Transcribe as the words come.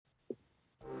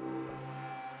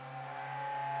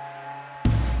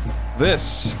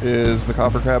This is the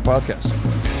Copper Crab Podcast.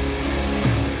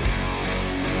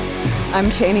 I'm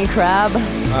Cheney Crab.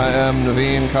 I am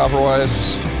Naveen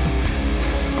Copperweiss,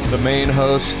 the main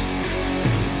host.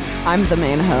 I'm the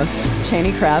main host,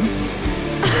 Cheney Crab.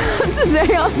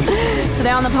 Today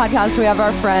on the podcast, we have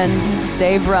our friend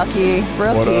Dave Rucky.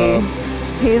 What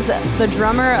up? He's the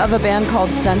drummer of a band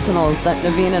called Sentinels that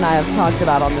Naveen and I have talked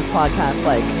about on this podcast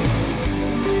like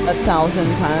 1,000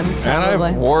 times, probably. And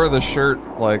I wore the shirt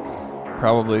like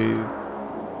probably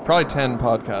 10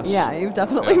 podcasts. Yeah, you've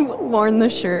definitely worn the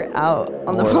shirt out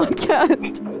on the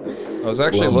podcast. I was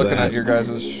actually looking at your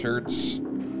guys' shirts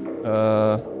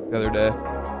the other day.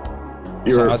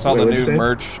 I saw the new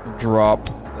merch drop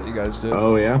that you guys did.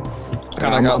 Oh, yeah?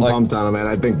 I'm pumped on them, man.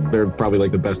 I think they're probably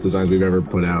like the best designs we've ever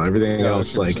put out. Everything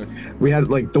else, like, we had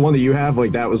like the one that you have,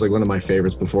 like that was like one of my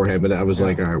favorites beforehand, but I was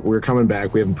like, all right, we're coming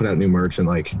back. We haven't put out new merch in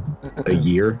like a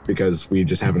year because we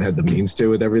just haven't had the means to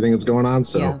with everything that's going on.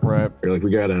 So we're like,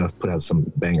 we got to put out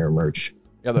some banger merch.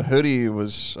 Yeah, the hoodie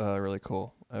was really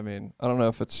cool. I mean, I don't know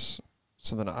if it's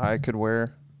something I could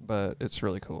wear, but it's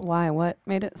really cool. Why? What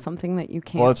made it something that you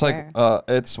can't Well, it's wear? like,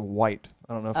 it's white.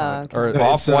 I don't know if or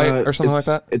off-white or something like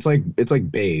that. It's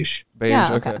like beige. Beige,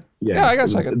 Yeah, okay. okay. Yeah, I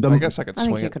guess I could swing I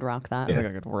think you it. could rock that. I think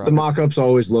I could rock The mock-ups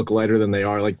always look lighter than they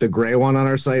are. Like the gray one on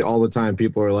our site, all the time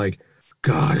people are like,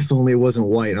 God, if only it wasn't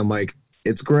white. I'm like,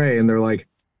 it's gray. And they're like,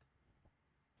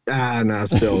 no,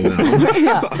 still no.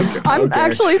 I'm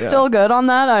actually still good on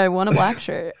that. I want a black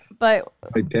shirt. But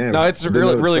like, damn. No, it's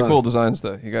really cool designs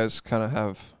though. You guys kind of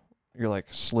have, you're like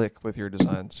slick with your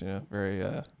designs, you know, very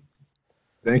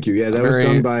Thank you. Yeah, that was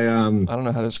done by I don't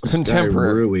know how to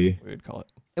contemporary Rui. We'd call it.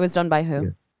 it was done by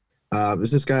who? It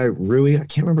was this guy Rui. I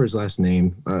can't remember his last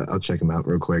name. I'll check him out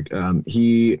real quick.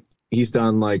 He's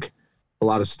done like a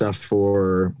lot of stuff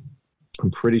for,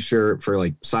 I'm pretty sure, for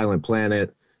like Silent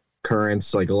Planet,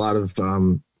 Currents, like a lot of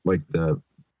like the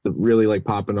really like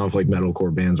popping off like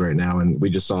metalcore bands right now. And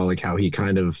we just saw like how he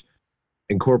kind of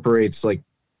incorporates like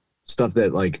stuff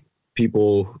that like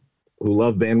people who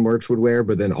love band merch would wear,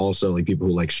 but then also like people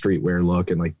who like streetwear look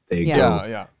and like they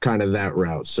go kind of that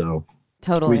route. So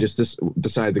Totally. we just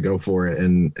decided to go for it,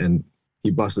 and he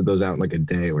busted those out in like a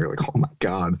day. We were like, oh my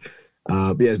God.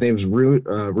 But yeah, his name's Rui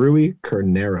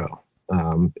Carnero.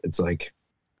 It's like,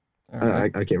 I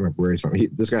can't remember where he's from.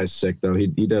 This guy's sick though. He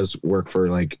does work for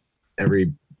like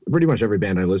pretty much every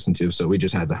band I listen to. So we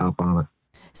just had to hop on it.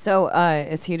 So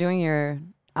is he doing your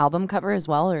album cover as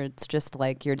well, or it's just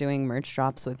like you're doing merch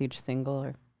drops with each single?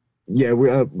 Or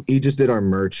Yeah, he just did our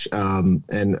merch,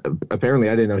 and apparently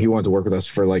I didn't know he wanted to work with us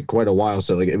for like quite a while.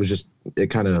 So like it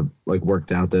kind of like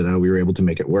worked out that we were able to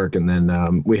make it work. And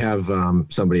then we have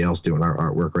somebody else doing our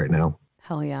artwork right now.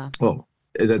 Hell yeah! Well,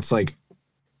 it's like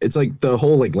the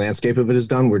whole like landscape of it is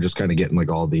done. We're just kind of getting like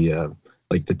all the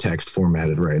like the text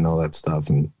formatted right and all that stuff,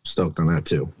 and stoked on that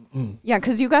too. Yeah,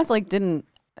 because you guys like didn't.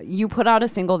 You put out a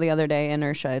single the other day,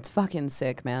 Inertia. It's fucking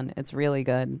sick, man. It's really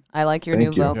good. I like your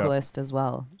new vocalist as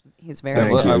well. He's very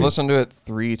I listened to it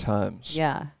 3 times.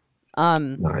 Yeah.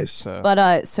 Nice.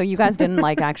 But so you guys didn't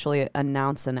like actually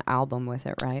announce an album with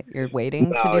it, right? You're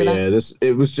waiting to do that? Yeah,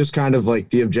 it was just kind of like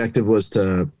the objective was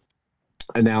to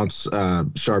announce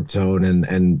Sharp Tone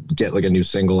and get like a new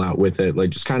single out with it,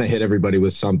 like just kind of hit everybody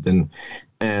with something.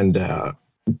 And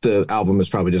the album is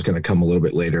probably just going to come a little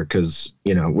bit later because,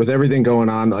 you know, with everything going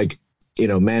on, like, you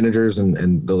know, managers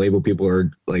and the label people are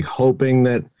like hoping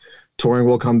that touring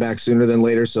will come back sooner than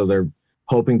later. So they're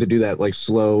hoping to do that like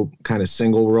slow kind of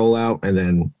single rollout. And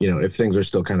then, you know, if things are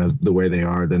still kind of the way they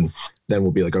are, then we'll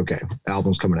be like, okay,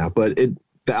 album's coming out. But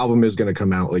the album is going to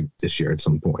come out like this year at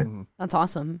some point. That's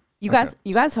awesome. You guys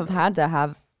have had to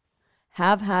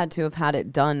have had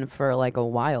it done for like a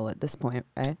while at this point,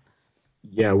 right?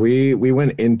 Yeah, we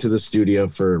went into the studio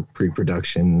for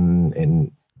pre-production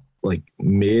in like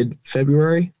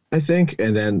mid-February, I think.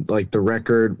 And then like the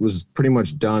record was pretty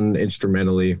much done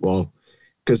instrumentally. Well,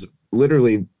 because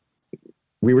literally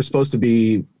we were supposed to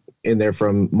be in there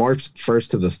from March 1st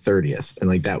to the 30th. And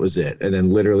like that was it. And then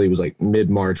literally it was like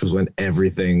mid-March was when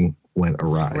everything went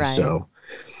awry. Right. So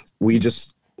we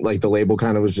just like the label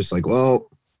kind of was just like, well,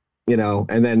 you know,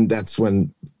 and then that's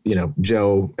when, you know,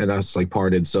 Joe and us like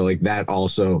parted. So like that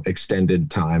also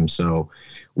extended time. So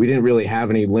we didn't really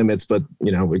have any limits, but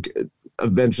you know,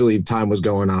 eventually time was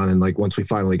going on. And like, once we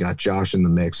finally got Josh in the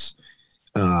mix,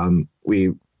 we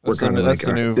were kind of like, that's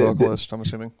the new vocalist, I'm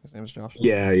assuming his name is Josh.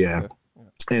 Yeah.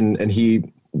 And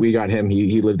we got him,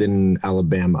 he lived in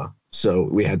Alabama. So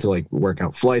we had to like work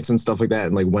out flights and stuff like that.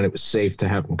 And like when it was safe to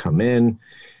have him come in.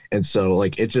 And so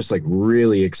like, it just like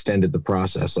really extended the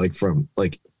process, like from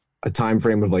like a time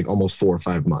frame of like almost 4 or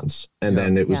 5 months, and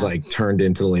then it was like turned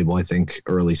into the label, I think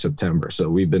early September. So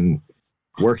we've been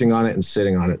working on it and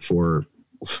sitting on it for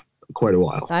quite a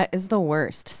while. That is the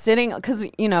worst. Sitting, because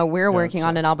we're working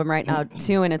on an album right now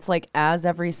too, and it's like as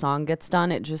every song gets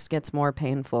done, it just gets more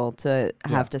painful to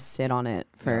have to sit on it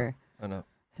for I know.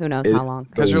 Who knows how long.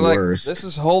 Because you're like, this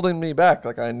is holding me back.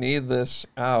 Like, I need this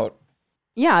out.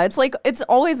 Yeah, it's like, it's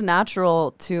always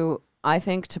natural to, I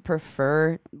think, to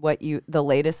prefer the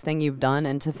latest thing you've done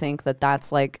and to think that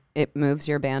that's like, it moves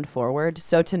your band forward.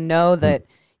 So to know that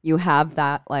you have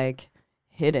that like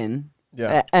hidden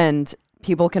and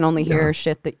people can only hear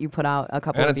shit that you put out a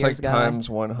couple of years ago. And it's like times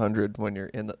 100 when you're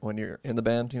in the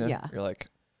band, Yeah. You're like,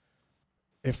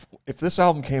 if this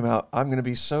album came out, I'm gonna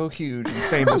be so huge and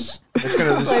famous. It's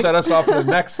gonna just set us off to the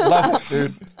next level,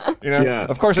 dude.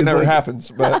 Of course it never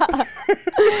happens, but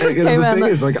the thing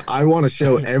is, like, I want to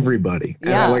show everybody.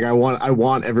 Yeah. And I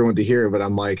want everyone to hear it, but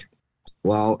I'm like,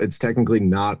 well, it's technically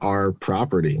not our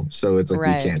property, so it's like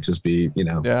we can't just be,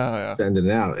 sending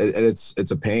it out. It's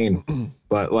a pain,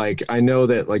 but like I know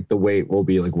that like the wait will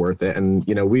be like worth it, and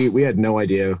we had no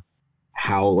idea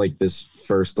how like this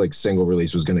first like single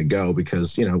release was going to go,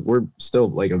 because we're still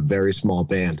like a very small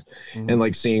band, and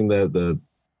like seeing the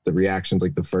reactions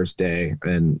like the first day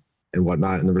and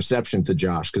whatnot, and the reception to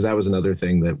Josh, because that was another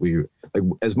thing that we like,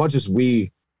 as much as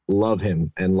we love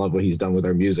him and love what he's done with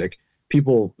our music,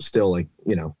 people still like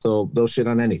they'll shit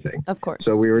on anything, of course.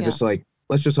 So we were just like,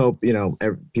 let's just hope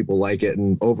people like it,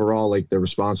 and overall like the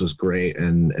response was great,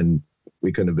 and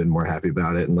we couldn't have been more happy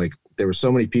about it. And like there were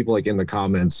so many people like in the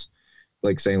comments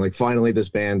like saying like, finally this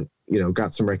band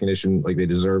got some recognition like they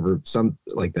deserve, or some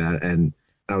like that, and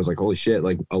I was like, holy shit,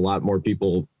 like a lot more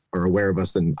people are aware of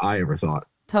us than I ever thought.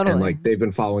 Totally. And like they've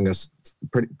been following us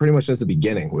pretty much since the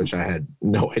beginning, which I had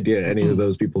no idea any of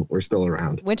those people were still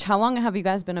around. How long have you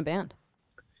guys been a band?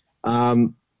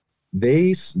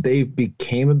 They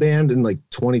became a band in like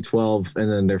 2012,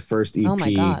 and then their first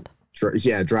EP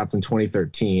dropped in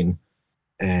 2013,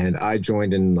 and I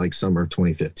joined in like summer of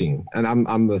 2015, and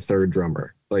I'm the third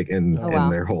drummer like in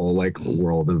their whole like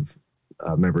world of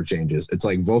member changes. It's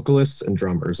like vocalists and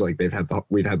drummers, like we've had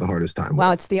the hardest time.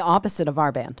 Wow, it's the opposite of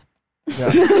our band.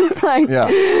 Yeah. It's like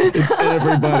it's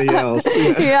everybody else.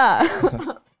 Yeah.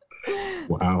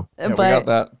 Wow. Yeah, we got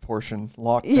that portion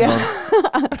locked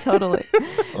down. Totally.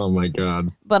 Oh my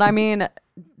God. But I mean,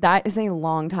 that is a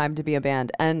long time to be a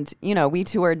band. And, we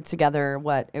toured together,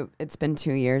 it's been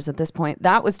 2 years at this point.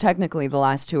 That was technically the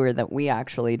last tour that we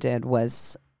actually did,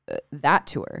 was that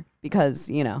tour, because,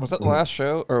 Was that the last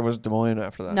show, or was Des Moines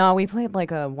after that? No, we played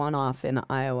like a one-off in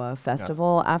Iowa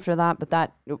festival after that. But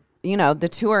that, the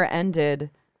tour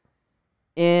ended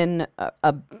in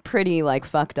a pretty like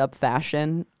fucked up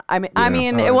fashion. I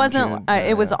mean, it wasn't.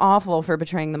 It was awful for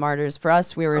Betraying the Martyrs. For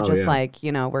us, we were just like,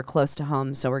 we're close to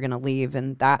home, so we're gonna leave.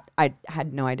 And that I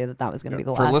had no idea that was gonna be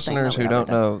the last. For listeners who don't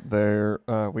know,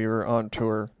 we were on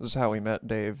tour. This is how we met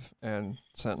Dave and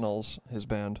Sentinels, his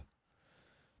band.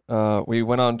 We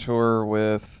went on tour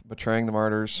with Betraying the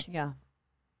Martyrs. Yeah.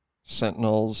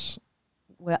 Sentinels.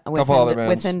 A couple other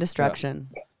bands. Within Destruction.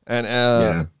 Yeah.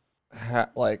 And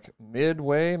like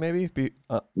midway, maybe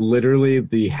literally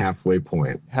the halfway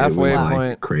point. Halfway point,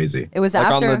 like crazy. It was like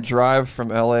after on the drive from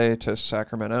LA to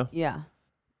Sacramento. Yeah,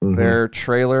 their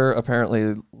trailer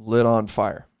apparently lit on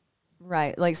fire.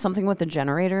 Right, like something with the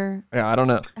generator. Yeah, I don't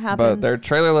know, but their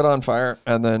trailer lit on fire,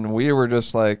 and then we were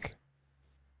just like,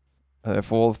 if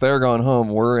they're going home,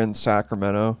 we're in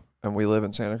Sacramento, and we live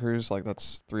in Santa Cruz. Like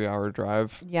that's 3-hour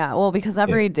drive. Yeah, well, because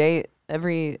every date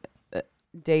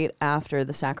after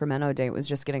the Sacramento date was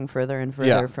just getting further and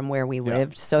further from where we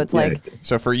lived. So it's like,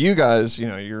 so for you guys,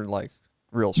 you're like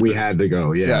real screwed. We had to go.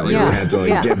 We had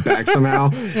to get back somehow.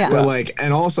 But like,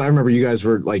 and also I remember you guys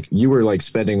were like,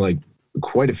 spending like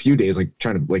quite a few days, like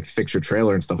trying to like fix your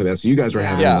trailer and stuff like that. So you guys were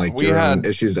having like your own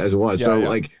issues as it was.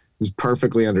 Like it was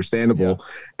perfectly understandable.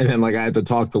 And then like I had to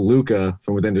talk to Luca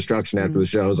from Within Destruction after the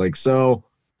show. I was like, so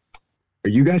are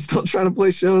you guys still trying to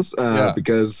play shows?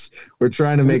 Because we're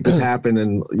trying to make this happen,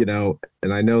 and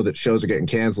and I know that shows are getting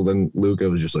canceled. And Luca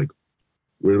was just like,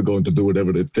 "We're going to do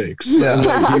whatever it takes." Yeah.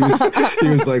 Like, he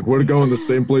was like, "We're going the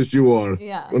same place you are.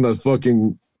 Yeah. We're not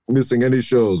fucking missing any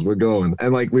shows. We're going."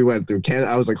 And like we went through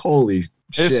Canada. I was like, "Holy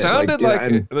shit!" It sounded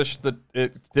like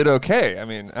it did okay. I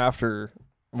mean, after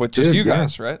with just you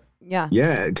guys, right? Yeah.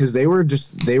 Yeah, because they were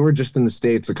just in the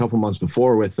States a couple months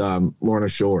before with Lorna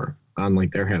Shore on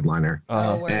like their headliner,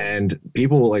 and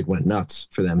people like went nuts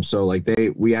for them. So like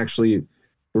we actually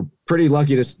were pretty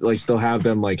lucky to like still have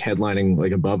them like headlining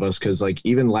like above us, because like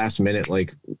even last minute,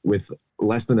 like with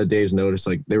less than a day's notice,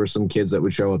 like there were some kids that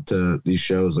would show up to these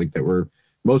shows like that were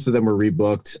most of them were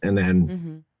rebooked. And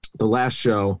then the last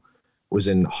show was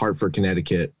in Hartford,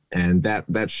 Connecticut. And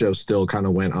that show still kind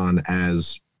of went on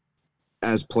as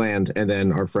planned. And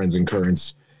then our friends in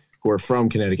Currents, who are from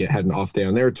Connecticut, had an off day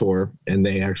on their tour, and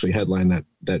they actually headlined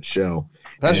that show.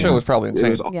 That show was probably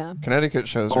insane. Yeah. Connecticut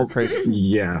shows are crazy.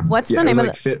 Yeah. What's the name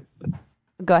of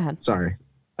Go ahead. Sorry.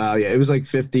 It was like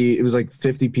 50. It was like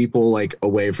 50 people like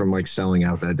away from like selling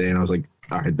out that day, and I was like,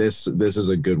 all right, this is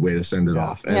a good way to send it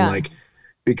off. And like,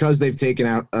 because they've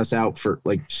taken us out for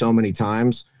like so many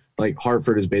times, like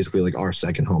Hartford is basically like our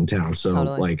second hometown. So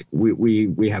like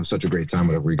we have such a great time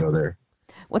whenever we go there.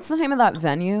 What's the name of that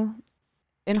venue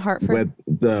in Hartford?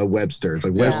 The Webster. It's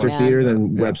like Webster Theater,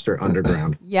 then Webster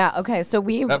Underground. Yeah. Okay. So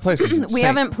that place is insane. We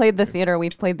haven't played the theater.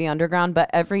 We've played the Underground, but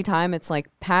every time it's like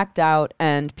packed out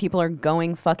and people are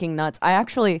going fucking nuts. I have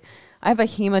a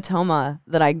hematoma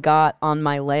that I got on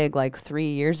my leg like 3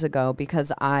 years ago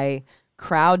because I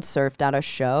crowd surfed at a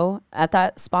show at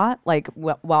that spot. Like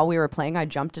while we were playing, I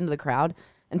jumped into the crowd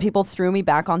and people threw me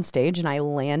back on stage and I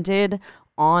landed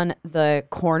on the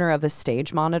corner of a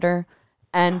stage monitor.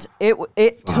 And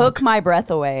it took my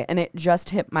breath away, and it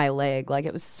just hit my leg. Like,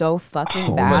 it was so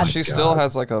fucking bad. But she still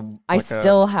has I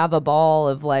still have a ball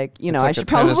of like, I should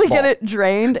probably get it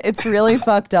drained. It's really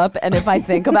fucked up, and if I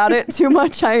think about it too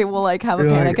much, I will like have a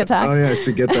panic attack. Oh yeah, I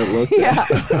should get that looked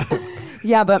at.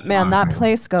 Yeah, but man, that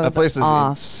place goes off. That place is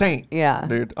insane. Yeah,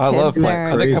 dude, I love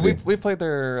playing. I think we've played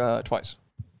there twice.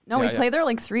 No, we played there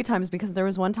like 3 times because there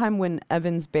was one time when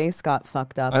Evan's bass got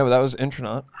fucked up. I know, that was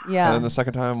Intronaut. Yeah. And then the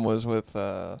second time was with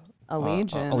Allegiant.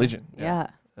 Allegiant. Yeah.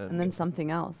 And then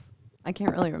something else. I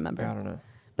can't really remember. Yeah, I don't know.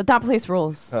 But that place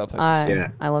rules. That place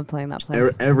I love playing that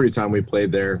place. Every time we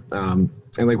played there, and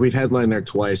like we've headlined there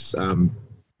twice,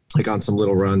 like on some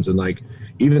little runs, and like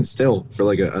even still for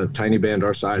like a tiny band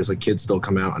our size, like kids still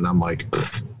come out, and I'm like,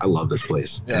 I love this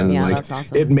place. Yeah, and like, that's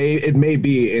awesome. It may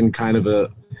be in kind of a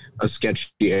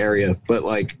sketchy area, but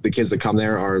like the kids that come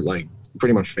there are like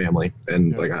pretty much family,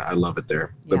 and like I love it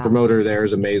there. The promoter there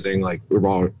is amazing. Like we've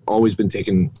always been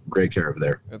taking great care of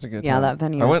there. It's a good time. That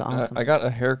venue is awesome. I got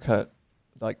a haircut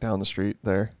like down the street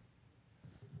there,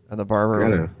 and the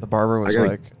barber was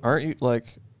like, aren't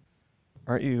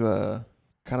you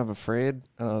kind of afraid?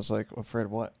 And I was like, afraid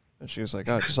of what? And she was like,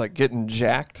 oh, just like getting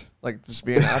jacked, like just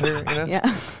being out here,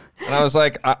 Yeah. And I was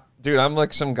like, dude, I'm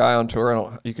like some guy on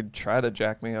tour. You could try to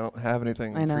jack me. I don't have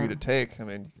anything for you to take. I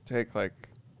mean, you could take like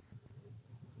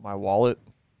my wallet.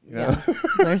 You know?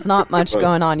 There's not much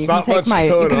going on. You can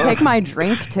take my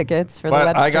drink tickets for the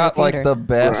Webster I got Theater. like the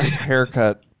best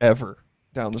haircut ever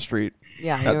down the street.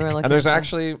 Yeah, you were looking. And there's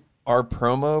actually our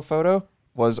promo photo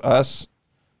was us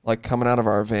like coming out of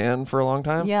our van for a long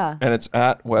time. Yeah. And it's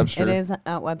at Webster. It is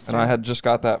at Webster. And I had just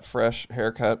got that fresh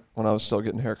haircut when I was still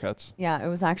getting haircuts. Yeah, it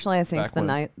was actually, I think, the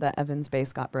night that Evan's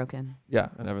bass got broken. Yeah,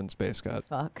 and Evan's bass got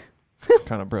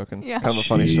kind of broken. Yeah. Kind of a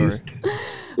funny story.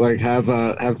 Like have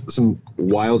some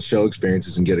wild show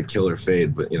experiences and get a killer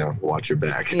fade, but watch your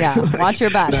back. Yeah, like, watch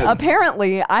your back.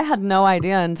 Apparently, I had no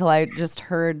idea until I just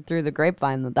heard through the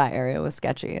grapevine that area was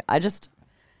sketchy. I just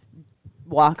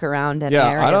walk around an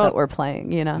area that we're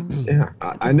playing, Yeah,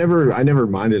 I never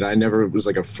minded. I never was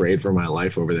like afraid for my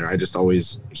life over there. I just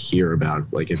always hear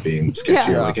about like it being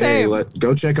sketchy. Like, same. hey,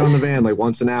 go check on the van like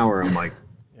once an hour. I'm like,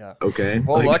 okay.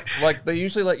 Well, like they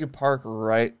usually let you park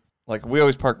right. Like we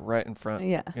always park right in front.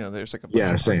 Yeah. There's like a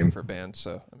bunch of parking for bands,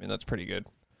 so I mean that's pretty good.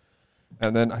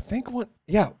 And then I think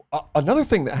another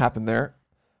thing that happened there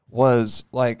was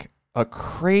like a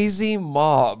crazy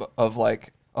mob of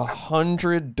like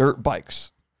 100 dirt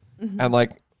bikes and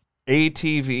like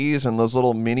ATVs and those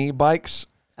little mini bikes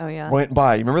went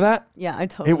by. You remember that? Yeah, I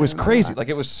totally. It was crazy. That. Like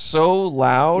it was so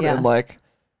loud and like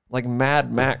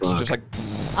Mad Max, just like.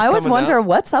 I always wonder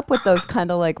what's up with those kind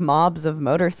of like mobs of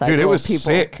motorcycle people. Dude, it was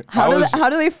sick. How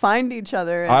do they find each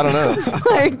other? I don't know.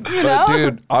 But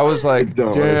dude, I was like,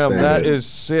 damn, that it. is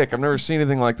sick. I've never seen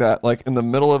anything like that. Like in the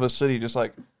middle of a city, just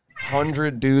like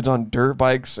 100 dudes on dirt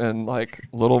bikes and like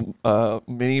little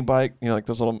mini bike, like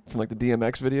those little from like the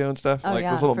DMX video and stuff. Oh, like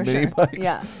those little mini bikes.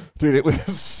 Yeah. Dude, it was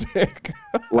sick.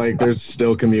 Like there's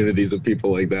still communities of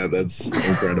people like that. That's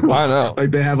incredible. I know.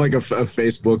 Like they have like a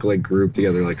Facebook like group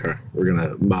together. Like we're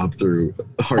gonna mob through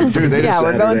Hartford. Dude,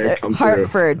 we're going to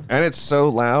Hartford. And it's so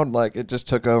loud, like it just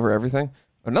took over everything.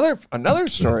 Another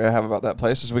story I have about that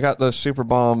place is we got those Super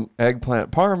Bomb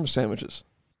eggplant parm sandwiches.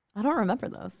 I don't remember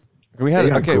those. We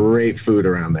had great food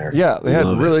around there. Yeah, they had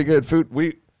really good food.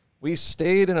 We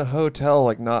stayed in a hotel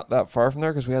like not that far from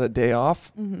there because we had a day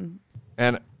off. Mm-hmm.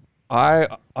 And I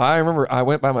remember I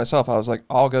went by myself. I was like,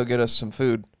 I'll go get us some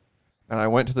food. And I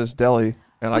went to this deli.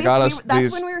 And I got us that's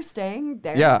these. when we were staying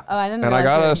there. Yeah. Oh, I didn't. And I realize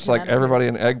got we were in us like Connecticut. everybody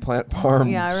an eggplant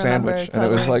parm Yeah, I remember, sandwich, and it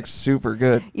was totally. like super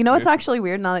good. You know what's actually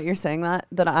weird now that you're saying that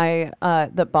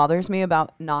that bothers me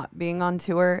about not being on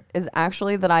tour is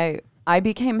actually that I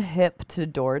became hip to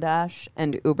DoorDash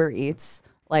and Uber Eats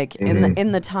like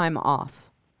in the time off.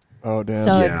 Oh damn!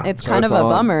 So Yeah. it's So kind it's of a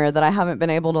on. bummer that I haven't been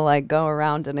able to like go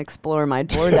around and explore my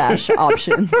DoorDash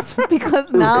options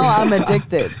because now I'm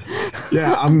addicted.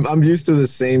 Yeah, I'm used to the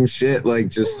same shit like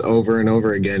just over and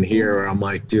over again here where I'm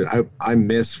like, dude, I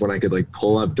miss when I could like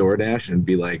pull up DoorDash and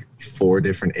be like 4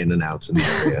 different In-N-Outs in the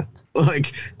area.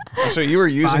 Like, So you were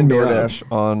using Sign me up.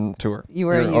 DoorDash on tour. You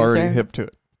were a You're already user? hip to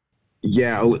it.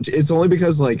 yeah, it's only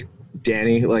because like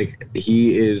Danny, like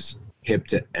he is hip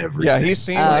to everything. Yeah, he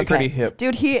seems Oh, okay. pretty hip.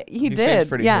 Dude, he seems did.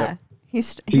 pretty Yeah. hip. He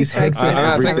He's strikes hip me to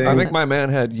as I everything. think my man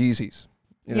had Yeezys.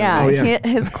 You know? Yeah, Oh, yeah.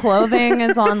 his clothing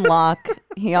is on lock.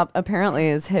 He apparently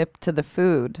is hip to the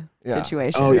food Yeah.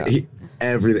 situation. Oh, Yeah.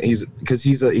 everything.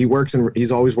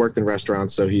 He's always worked in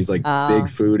restaurants, so he's like Oh. big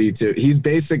foodie too. He's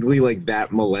basically like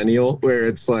that millennial where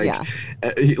it's like, Yeah.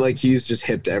 he's just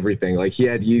hip to everything. Like he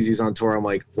had Yeezys on tour. I'm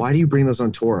like, why do you bring those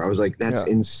on tour? I was like, that's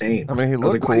Yeah. insane. I mean, he I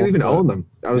was looked like, why do you cool, even but- own them?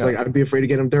 I was Yeah. like, I'd be afraid to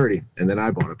get them dirty. And then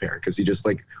I bought a pair because he just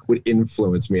like would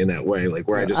influence me in that way. Like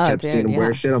where I just Oh, kept dude, seeing him yeah.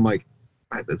 wear shit. I'm like,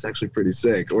 "Ah, that's actually pretty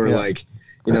sick. Or Yeah. like,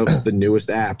 you know, the newest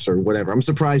apps or whatever. I'm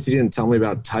surprised he didn't tell me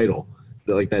about Tidal,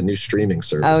 like that new streaming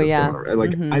service. Oh, that's yeah. going on.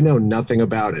 Like Mhm. I know nothing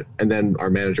about it. And then our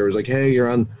manager was like, hey, you're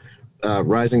on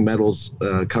Rising Metal's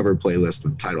cover playlist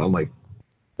of Tidal. I'm like,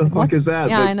 the fuck is that?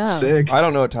 Yeah, But I know. Sick. I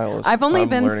don't know what title is. I've only I'm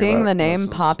been learning seeing about the it. name This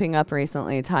is- popping up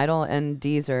recently. Tidal and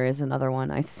Deezer is another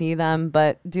one. I see them,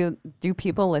 but do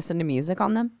people listen to music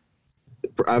on them?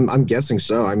 I'm guessing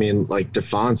so. I mean, like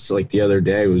Defonce, like the other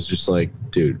day was just like,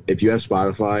 dude, if you have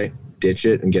Spotify, ditch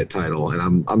it and get Tidal.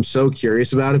 And I'm so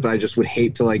curious about it, but I just would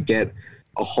hate to like get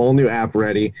a whole new app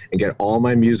ready and get all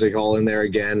my music all in there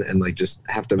again and like just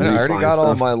have to Man, I already refine got all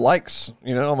stuff. my likes,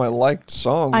 all my liked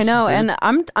songs. I know, dude.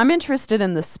 and I'm interested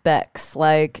in the specs.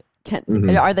 Like,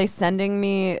 Mm-hmm. are they sending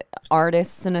me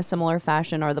artists in a similar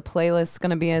fashion? Are the playlists going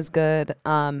to be as good?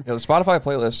 Yeah, the Spotify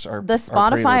playlists are The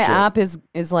are pretty Spotify legit. app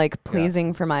is like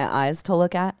pleasing for my eyes to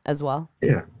look at as well.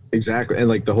 Yeah, exactly. And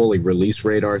like the whole like release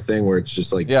radar thing where it's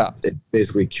just like, Yeah. it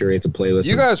basically curates a playlist.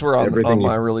 You of guys were on everything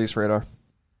my release radar.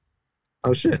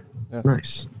 Oh shit. Yeah.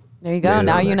 Nice. There you go. Made it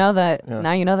Now on you there. know that. Yeah.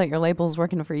 Now you know that your label's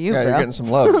working for you, Yeah, bro. you're getting some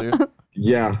love, dude.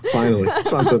 Yeah, finally.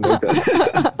 Something like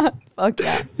that. Fuck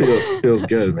yeah. Feels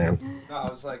good, man. No, I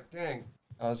was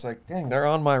like, dang, they're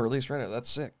on my release radar. That's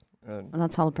sick. And And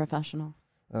that's hella professional.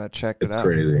 I checked it It's out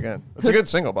crazy. again. It's a good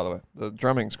single, by the way. The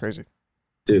drumming's crazy.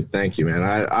 Dude, thank you, man.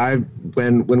 I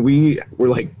when we were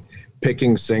like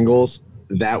picking singles,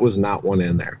 that was not one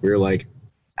in there. We were like,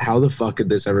 how the fuck could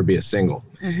this ever be a single?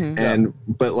 And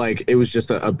but like it was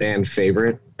just a band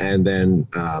favorite, and then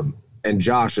and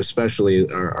Josh, especially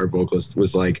our vocalist,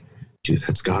 was like, dude,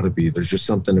 that's gotta be. There's just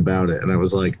something about it. And I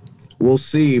was like, we'll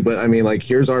see, but I mean, like,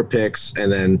 here's our picks,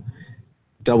 and then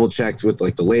double checked with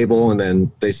like the label, and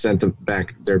then they sent them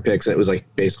back their picks, and it was like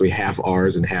basically half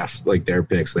ours and half like their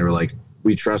picks. They were like,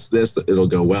 we trust this, it'll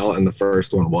go well. And the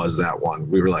first one was that one.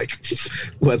 We were like,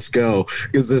 let's go,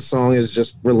 because this song is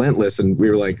just relentless. And we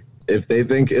were like, if they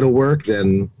think it'll work,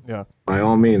 then Yeah. by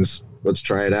all means, let's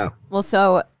try it out. Well,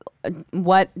 so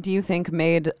what do you think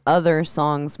made other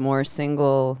songs more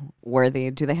single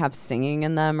worthy? Do they have singing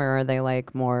in them, or are they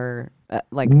like more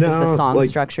like is the No, song like-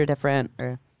 structure different?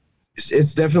 Or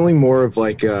It's definitely more of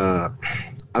like I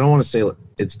don't want to say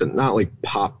it's not like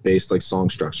pop based like song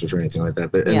structures or anything like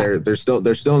that, but and Yeah. there's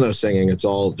still no singing. It's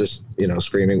all just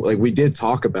screaming. Like we did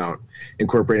talk about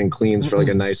incorporating cleans for like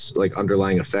a nice like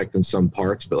underlying effect in some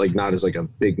parts, but like not as like a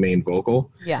big main vocal.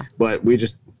 yeah, But we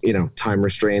just time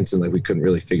restraints, and like we couldn't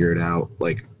really figure it out.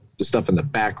 Like the stuff in the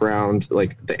background,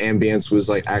 like the ambience was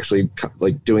like actually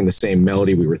like doing the same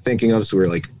melody we were thinking of, so we were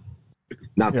like,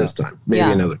 not this time, maybe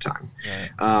Yeah. another time.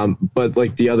 Right. But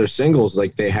like the other singles,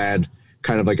 like they had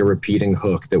kind of like a repeating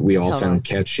hook that we all Totally. found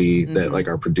catchy, that like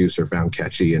our producer found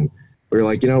catchy, and we were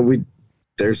like,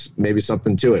 there's maybe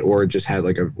something to it, or it just had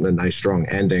like a nice strong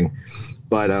ending.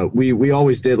 But we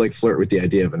always did like flirt with the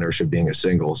idea of Inertia being a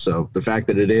single. So the fact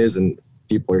that it is, and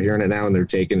people are hearing it now and they're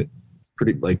taking it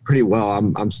pretty well,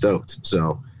 I'm stoked.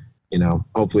 So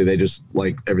hopefully they just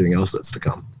like everything else that's to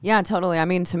come. yeah, totally. I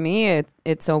mean, to me,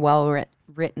 it's a well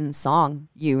written song.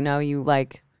 You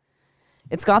like.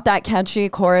 It's got that catchy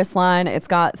chorus line. It's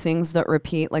got things that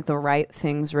repeat, like the right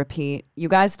things repeat. You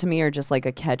guys, to me, are just like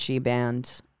a catchy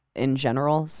band in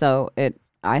general. So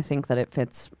I think that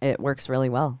it works really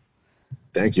well.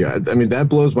 Thank you. I mean, that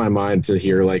blows my mind to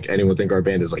hear like anyone think our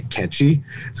band is like catchy,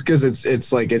 because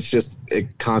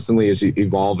it constantly is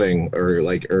evolving,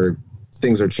 or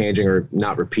things are changing or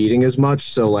not repeating as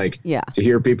much. So like, yeah, to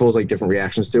hear people's like different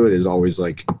reactions to it is always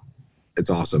like, it's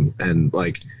awesome. And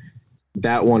like,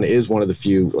 that one is one of the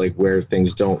few like where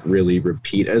things don't really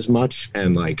repeat as much,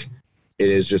 and like it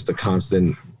is just a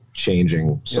constant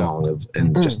changing song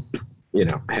and just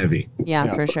heavy.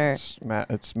 Yeah, for sure.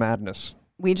 It's madness.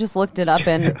 We just looked it up,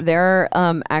 and they're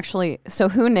actually. So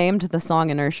who named the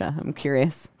song Inertia? I'm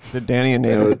curious. Did Danny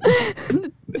name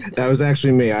it? That was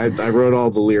actually me. I wrote all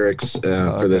the lyrics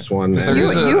for this one.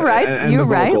 You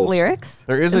write lyrics?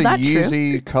 There is a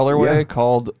Yeezy colorway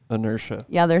called Inertia.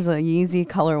 Yeah, there's a Yeezy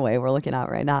colorway we're looking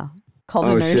at right now called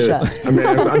Inertia. Shit.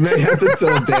 I may have to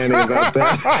tell Danny about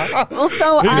that. Well,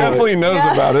 so he definitely knows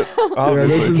about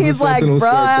it. He's like,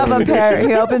 bro, I have a pair.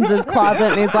 He opens his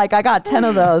closet and he's like, I got 10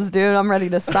 of those, dude. I'm ready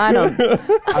to sign them.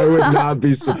 I would not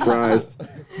be surprised.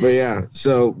 But yeah,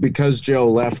 so because Joe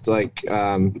left, like,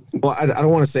 I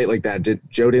don't want to say it like that.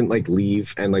 Joe didn't like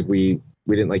leave, and like we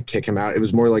didn't like kick him out. It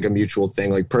was more like a mutual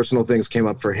thing. Like personal things came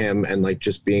up for him, and like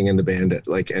just being in the band,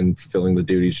 and fulfilling the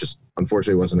duties just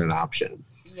unfortunately wasn't an option.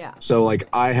 Yeah. So like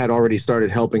I had already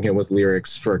started helping him with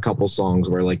lyrics for a couple songs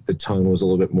where like the tone was a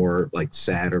little bit more like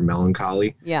sad or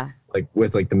melancholy. Yeah. Like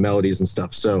with like the melodies and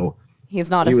stuff. So he's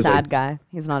not a sad guy.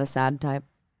 He's not a sad type.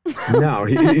 No,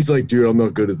 he's like, dude, I'm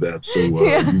not good at that. So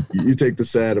you take the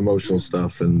sad emotional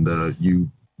stuff and you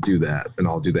do that, and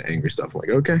I'll do the angry stuff. I'm like,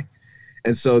 okay.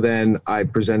 And so then I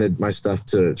presented my stuff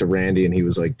to Randy, and he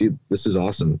was like, dude, this is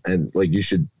awesome, and like you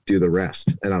should do the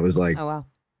rest. And I was like, oh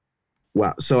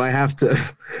wow. So I have to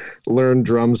learn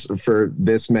drums for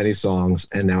this many songs,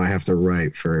 and now I have to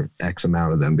write for X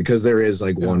amount of them, because there is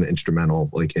like one instrumental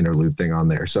like interlude thing on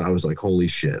there. So I was like, holy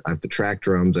shit, I have to track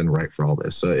drums and write for all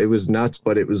this. So it was nuts,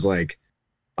 but it was like,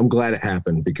 I'm glad it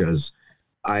happened, because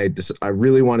I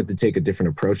really wanted to take a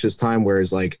different approach this time.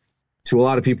 Whereas like to a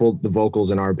lot of people, the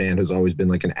vocals in our band has always been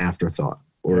like an afterthought,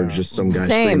 or just some guy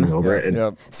screaming over it. And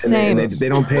they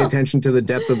don't pay attention to the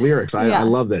depth of lyrics. I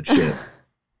love that shit.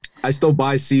 I still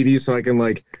buy CDs so I can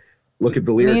like look at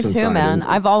the lyrics. Me too, man.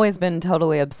 I've always been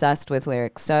totally obsessed with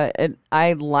lyrics. So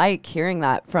I like hearing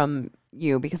that from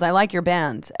you, because I like your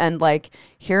band, and like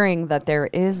hearing that there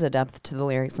is a depth to the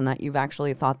lyrics and that you've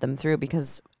actually thought them through.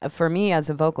 Because for me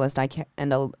as a vocalist,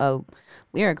 and a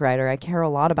lyric writer, I care a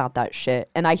lot about that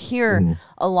shit. And I hear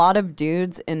a lot of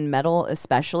dudes in metal,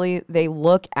 especially, they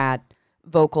look at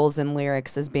vocals and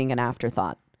lyrics as being an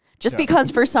afterthought. Just because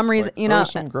for some reason, like,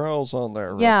 some girls on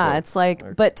there. Yeah, it's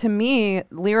like, but to me,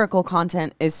 lyrical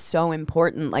content is so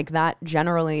important. Like that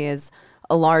generally is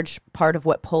a large part of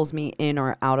what pulls me in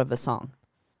or out of a song.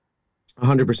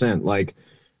 100%. Like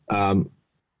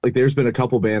there's been a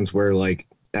couple bands where like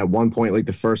at one point, like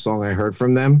the first song I heard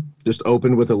from them just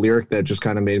opened with a lyric that just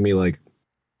kind of made me like,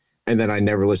 and then I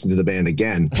never listened to the band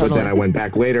again. Totally. But then I went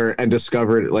back later and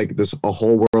discovered like a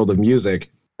whole world of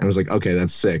music. I was like, okay,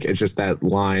 that's sick. It's just that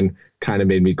line kind of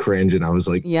made me cringe, and I was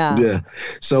like, yeah.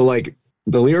 So like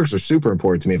the lyrics are super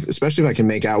important to me, especially if I can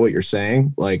make out what you're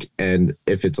saying. Like, and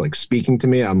if it's like speaking to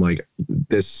me, I'm like,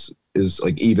 this is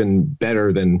like even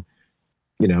better than,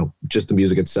 just the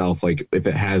music itself. Like if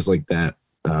it has like that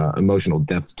emotional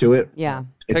depth to it. Yeah.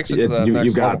 Takes it to the next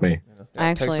you got level. me. I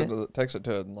actually takes it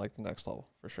to like the next level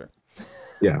for sure.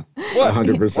 Yeah, what?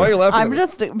 100%. Why are you laughing? I'm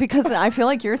just because I feel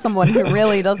like you're someone who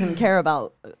really doesn't care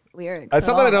about lyrics. It's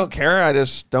not that I don't care. I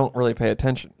just don't really pay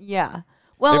attention. Yeah.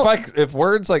 Well, if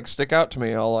words like stick out to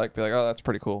me, I'll like be like, oh, that's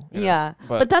pretty cool. Yeah.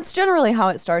 But that's generally how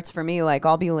it starts for me. Like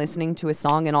I'll be listening to a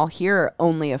song and I'll hear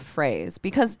only a phrase,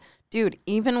 because, dude,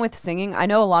 even with singing, I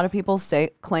know a lot of people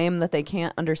claim that they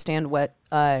can't understand what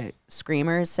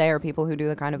screamers say, or people who do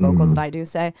the kind of vocals that I do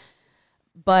say,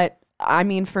 but I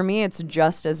mean, for me, it's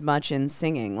just as much in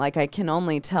singing. Like I can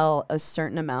only tell a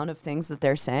certain amount of things that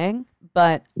they're saying,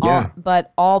 but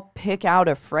I'll pick out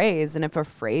a phrase, and if a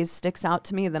phrase sticks out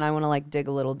to me, then I want to like dig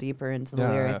a little deeper into the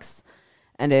lyrics,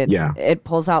 and it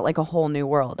pulls out like a whole new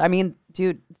world. I mean,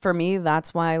 dude, for me,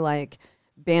 that's why like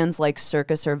bands like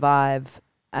Circa Survive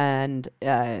and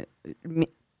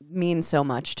mean so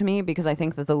much to me, because I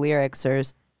think that the lyrics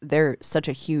they're such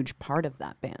a huge part of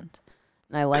that band.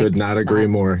 I could not agree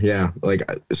more. Yeah, like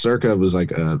Circa was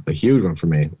like a huge one for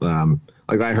me.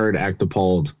 Like I heard Act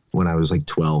Appalled when I was like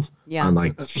 12 on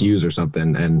like Fuse or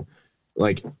something, and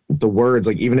like the words,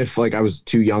 like even if like I was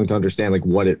too young to understand like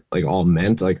what it like all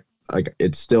meant, like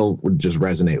it still would just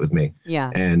resonate with me.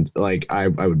 Yeah, and like I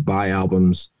would buy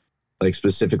albums like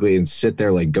specifically and sit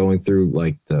there like going through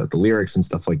like the lyrics and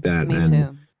stuff like that. Me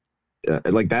too.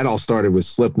 like that all started with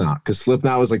Slipknot, because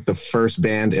Slipknot was like the first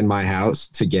band in my house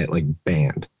to get like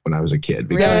banned when I was a kid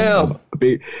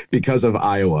because of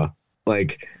Iowa.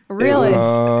 Like really?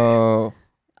 Oh,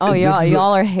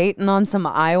 y'all are hating on some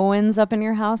Iowans up in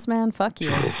your house, man. Fuck you.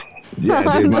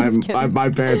 Yeah, dude. My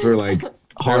parents were like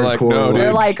hardcore. Like, no,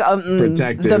 they're like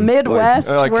protective. the Midwest.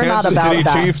 Like we're Kansas not about City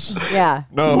that. Chiefs? Yeah.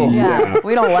 No. Yeah.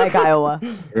 We don't like Iowa.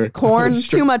 Corn.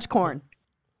 Too much corn.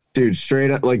 Dude,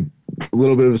 straight up, like a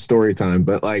little bit of a story time,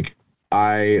 but like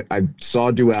I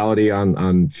saw Duality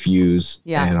on Fuse,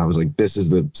 and I was like, this is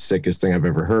the sickest thing I've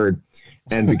ever heard.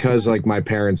 And because like my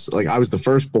parents, like I was the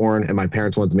firstborn, and my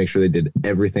parents wanted to make sure they did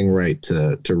everything right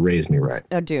to raise me right.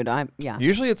 Oh, dude,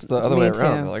 Usually it's the other way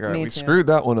around. Like, all right, we screwed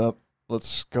that one up.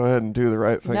 Let's go ahead and do the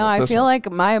right thing. No, I feel like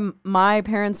my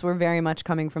parents were very much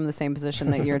coming from the same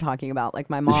position that you're talking about. Like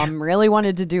my mom really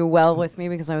wanted to do well with me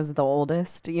because I was the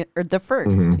oldest or the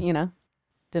first, you know.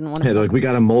 Didn't want to. Hey, like we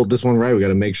got to mold this one right. We got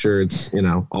to make sure it's, you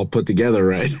know, all put together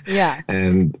right. Yeah.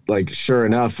 And like, sure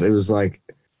enough, it was like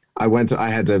I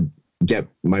had to get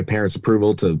my parents'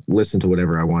 approval to listen to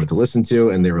whatever I wanted to listen to.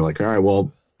 And they were like, all right,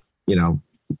 well, you know,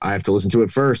 I have to listen to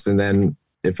it first. And then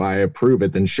if I approve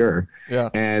it, then sure. Yeah.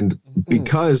 And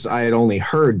because I had only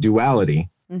heard Duality,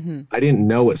 I didn't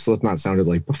know what Slipknot sounded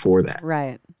like before that.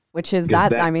 Right. Which is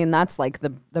I mean, that's like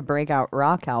the breakout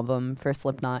rock album for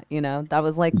Slipknot, you know? That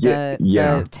was like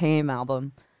the Tame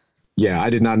album. Yeah, I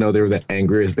did not know they were the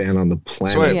angriest band on the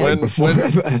planet. So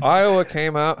wait, when Iowa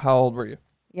came out, how old were you?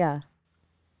 Yeah.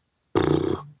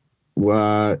 It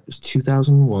was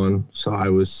 2001, so I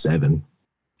was 7.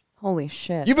 Holy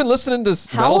shit! You've been listening to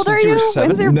How old are since you you? were 7?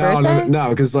 When's your birthday? No,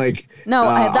 because like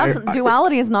that's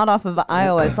Duality is not off of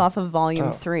Iowa. It's off of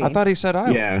Volume 3. I thought he said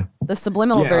Iowa. Yeah, the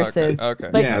subliminal verses. Okay.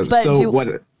 But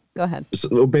go ahead.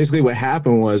 So basically, what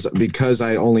happened was because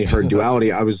I only heard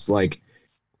Duality, I was like,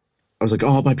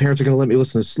 oh, my parents are gonna let me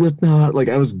listen to Slipknot. Like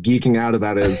I was geeking out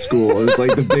about it at school. It was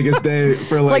like the biggest day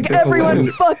for like. It's like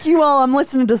everyone, fuck you all. I'm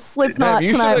listening to Slipknot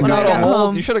tonight when I get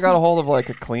home. You should have got a hold of like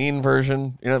a clean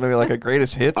version. You know, maybe like a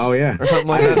greatest hits. Oh yeah, or something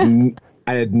like that.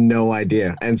 I had no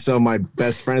idea, and so my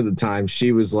best friend at the time,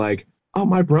 she was like, "Oh,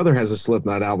 my brother has a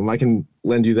Slipknot album. I can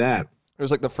lend you that." It was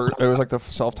like the first. It was like the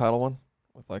self-titled one.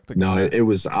 Like it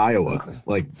was Iowa,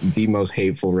 like the most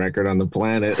hateful record on the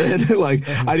planet. And like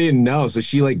I didn't know, so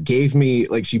she like gave me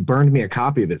she burned me a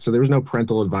copy of it. So there was no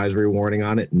parental advisory warning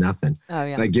on it, nothing. Oh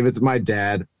yeah. And I give it to my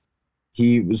dad.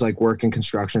 He was like working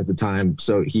construction at the time,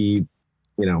 so he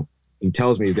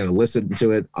tells me he's gonna listen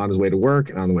to it on his way to work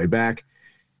and on the way back.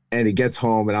 And he gets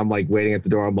home, and I'm like waiting at the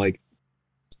door. I'm like,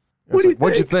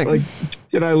 what'd you think? Like,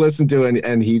 did I listen to it?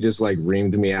 And he just like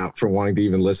reamed me out for wanting to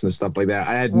even listen to stuff like that.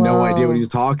 I had no idea what he was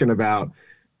talking about.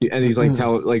 And he's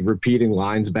like repeating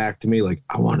lines back to me, like,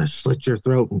 I want to slit your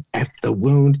throat and F the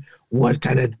wound. What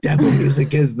kind of devil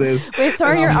music is this? Wait, so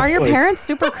are your parents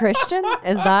super Christian?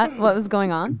 Is that what was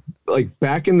going on? Like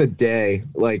back in the day,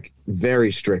 like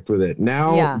very strict with it.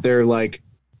 Now they're like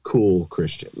cool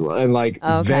Christians and like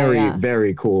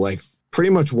very cool. Like pretty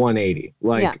much 180.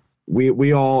 Like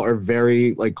we all are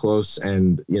very like close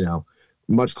and, you know,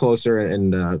 much closer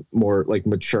and more like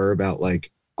mature about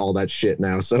like all that shit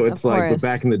now. So it's like, but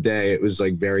back in the day, it was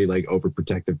like very like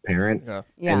overprotective parent.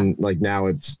 Yeah. And like now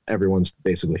it's everyone's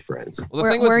basically friends. Well, the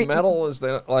thing with metal is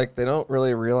they don't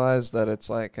really realize that it's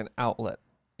like an outlet.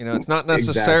 You know, it's not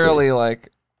necessarily like,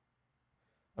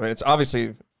 I mean, it's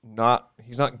obviously not,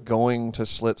 he's not going to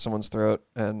slit someone's throat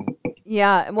and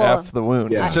F the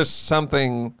wound. Yeah. It's just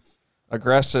something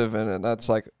aggressive and that's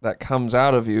like that comes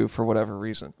out of you for whatever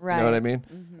reason. Right. You know what I mean?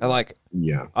 Mm-hmm. And like,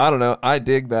 I don't know. I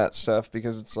dig that stuff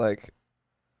because it's like,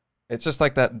 it's just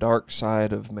like that dark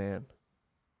side of man.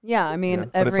 Yeah, I mean,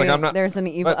 there's an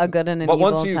evil, a good and an evil.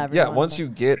 But once you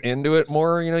get into it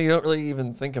more, you know, you don't really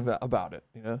even think about it.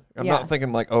 You know, I'm not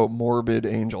thinking like, oh, Morbid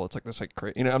Angel. It's like this like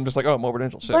crazy. You know, I'm just like, oh, Morbid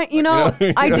Angel. Sick. But you know,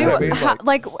 I do. I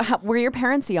mean? Were your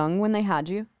parents young when they had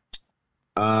you?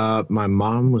 My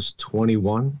mom was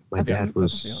 21. My dad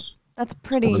was. That's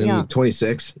pretty young.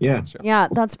 26. Yeah. Yeah,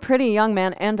 that's pretty young,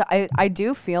 man. And I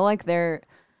do feel like they're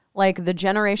like the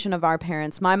generation of our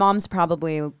parents. My mom's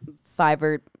probably 5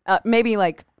 or maybe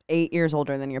like 8 years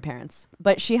older than your parents,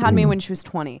 but she had me when she was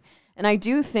 20. And I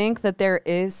do think that there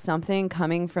is something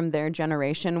coming from their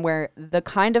generation where the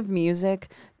kind of music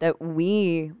that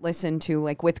we listen to,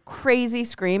 like with crazy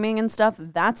screaming and stuff,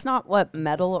 that's not what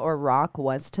metal or rock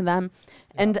was to them.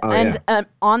 And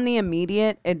on the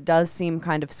immediate, it does seem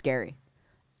kind of scary.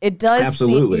 It does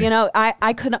seem, you know,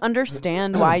 I could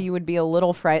understand why you would be a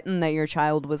little frightened that your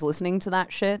child was listening to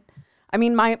that shit. I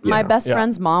mean, my best Yeah.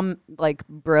 friend's mom like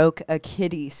broke a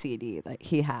Kitty CD that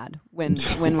he had when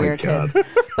we were God. kids.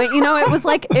 But it was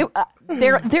like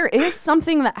there is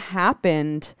something that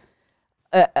happened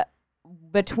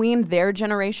between their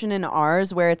generation and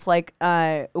ours where it's like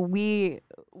we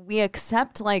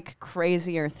accept like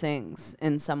crazier things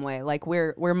in some way. Like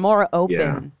we're more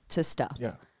open to stuff.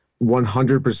 Yeah.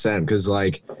 100%, because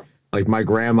like my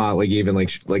grandma, like even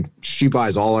like she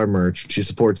buys all our merch. She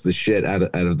supports the shit out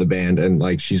of the band, and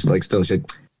like she's like still she's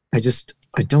like,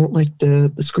 I don't like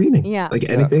the screaming. Yeah. Like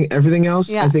everything else,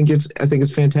 Yeah. I think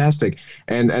it's fantastic.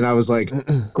 And I was like,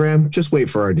 Graham, just wait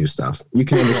for our new stuff. You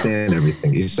can understand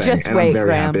everything he's saying. Just and wait, I'm very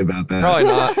Graham. happy about that. Probably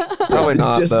not. Probably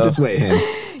not. Just wait him.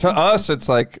 To us, it's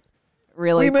like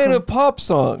Really, we made cool. a pop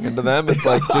song, and to them, it's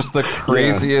like just the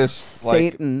craziest,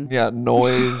 like, Satan.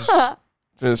 noise.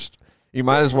 Just you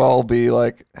might as well be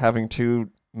like having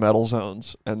two metal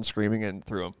zones and screaming in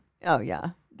through them. Oh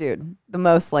yeah, dude, the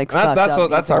most like That's fucked up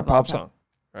that's music our of all pop time. song,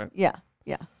 right? Yeah,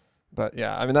 yeah. But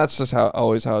yeah, I mean that's just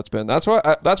always how it's been. That's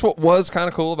what was kind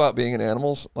of cool about being in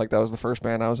Animals. Like that was the first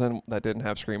band I was in that didn't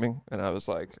have screaming, and I was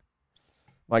like,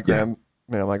 my grandma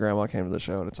came to the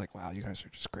show, and it's like, wow, you guys are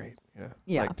just great.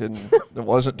 Yeah. Like it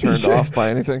wasn't turned off by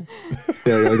anything.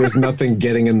 Yeah, like there's nothing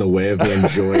getting in the way of me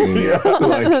enjoying it.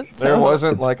 Like, There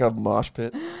wasn't like a mosh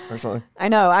pit or something. I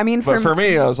know. I mean, But for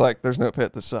me, I was like, there's no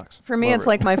pit. This sucks. For me, Love it's it.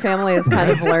 like my family has kind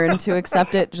of learned to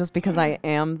accept it just because I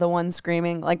am the one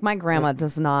screaming. Like my grandma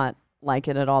does not like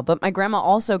it at all, but my grandma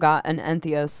also got an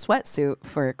Entheos sweatsuit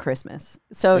for Christmas.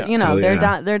 So Yeah. Hell they're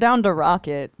yeah. they're down to rock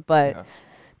it, but Yeah.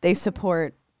 they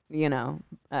support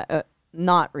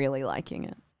not really liking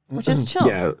it, which is chill.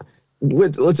 yeah,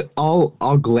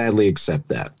 I'll gladly accept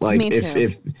that. Like Me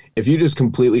if you just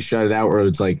completely shut it out, or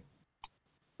it's like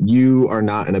you are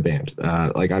not in a band,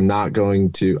 like I'm not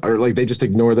going to, or like they just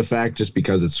ignore the fact just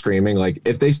because it's screaming. Like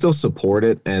if they still support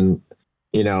it and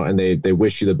and they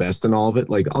wish you the best and all of it,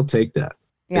 like I'll take that.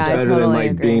 Yeah, It's I better totally than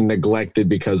like agree. being neglected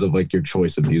because of like your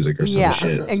choice of music or some Yeah,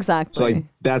 shit. exactly. So like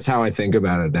that's how I think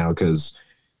about it now, because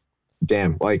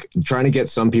damn, like trying to get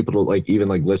some people to like even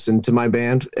like listen to my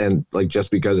band, and like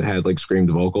just because it had like screamed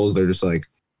vocals, they're just like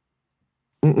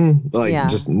like Yeah.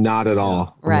 just not at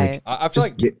all. I'm Right. like, I feel just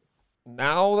like get,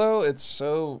 now though, it's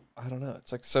so I don't know.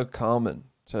 It's like so common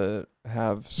to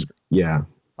have yeah.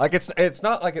 like it's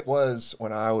not like it was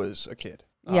when I was a kid.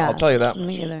 Yeah, I'll tell you that me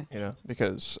much. either.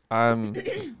 Because I'm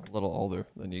a little older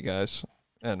than you guys,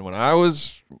 and when I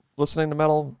was listening to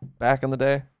metal back in the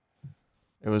day,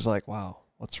 it was like, wow,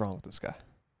 what's wrong with this guy?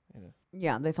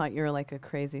 Yeah, they thought you were like a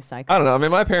crazy psycho. I don't know. I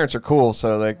mean, my parents are cool,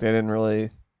 so like they didn't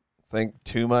really think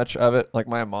too much of it. Like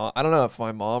my mom, I don't know if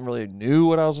my mom really knew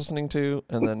what I was listening to,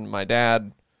 and then my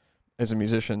dad is a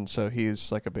musician, so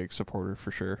he's like a big supporter for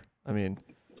sure. I mean,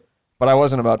 but I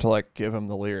wasn't about to like give him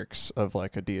the lyrics of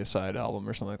like a Deicide album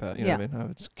or something like that. You know what I mean? I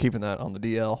was keeping that on the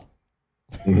DL.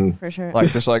 Mhm. For sure.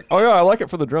 Like just like, oh yeah, I like it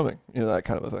for the drumming. That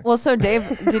kind of a thing. Well, so Dave,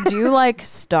 did you like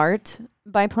start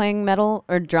by playing metal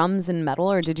or drums in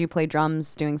metal, or did you play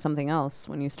drums doing something else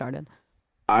when you started?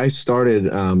 I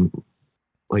started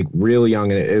like real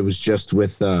young, and it was just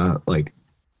with like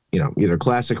either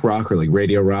classic rock or like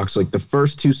radio rock. So like the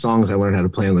first two songs I learned how to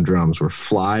play on the drums were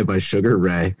 "Fly" by Sugar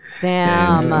Ray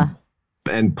Damn.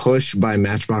 and "Push" by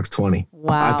Matchbox 20.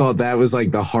 Wow. I thought that was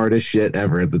like the hardest shit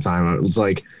ever at the time. I was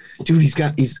like, dude,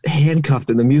 he's handcuffed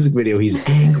in the music video. He's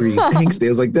angry. He's angsty. I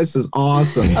was like, this is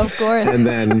awesome. Of course. And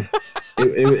then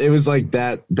it was like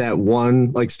that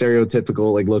one like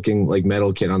stereotypical like looking like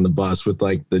metal kid on the bus with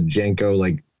like the Jenko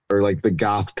like or like the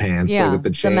goth pants yeah, like with the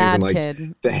chains mad and like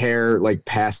kid. the hair like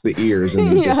past the ears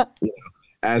and Yeah. just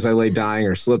As I Lay Dying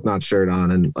or Slipknot shirt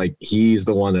on, and like he's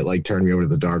the one that like turned me over to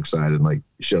the dark side and like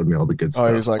showed me all the good stuff.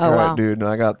 Oh, he's like, Oh, all right, wow. dude,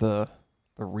 I got the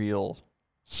real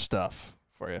stuff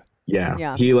for you.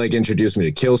 Yeah. He like introduced me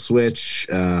to Kill Switch,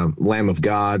 Lamb of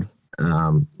God,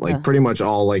 like pretty much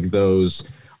all like those.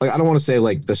 Like I don't want to say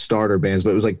like the starter bands, but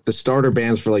it was like the starter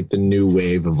bands for like the new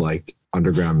wave of like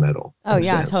underground metal. Oh in a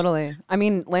yeah, sense. totally. I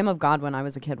mean, Lamb of God when I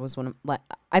was a kid was one of like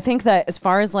I think that as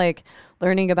far as like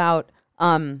learning about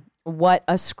what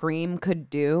a scream could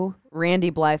do,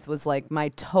 Randy Blythe was like my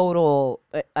total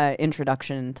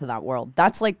introduction to that world.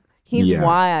 That's like he's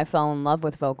why I fell in love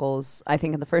with vocals, I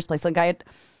think in the first place. Like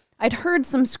I'd heard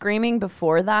some screaming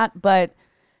before that, but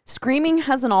screaming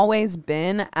hasn't always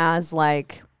been as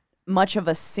like much of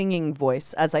a singing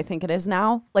voice as I think it is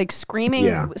now. Like screaming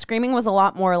was a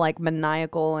lot more like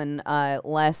maniacal and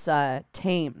less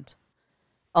tamed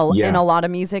in a lot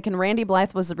of music. And Randy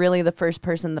Blythe was really the first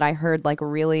person that I heard like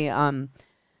really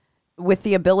with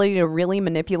the ability to really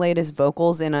manipulate his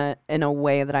vocals in a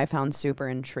way that I found super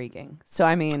intriguing. So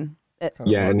I mean,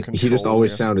 Yeah, and he just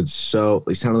always sounded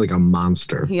like a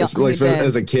monster. He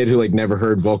as a kid who like never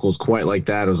heard vocals quite like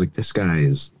that, I was like, this guy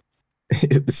is.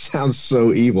 It sounds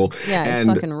so evil. Yeah,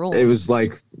 and fucking ruled. It was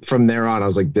like from there on, I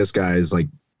was like, this guy is like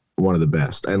one of the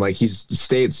best, and like he's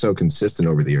stayed so consistent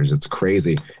over the years. It's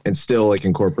crazy, and still like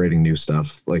incorporating new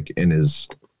stuff like in his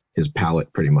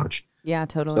palette, pretty much. Yeah,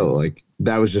 totally. So like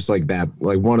that was just like that,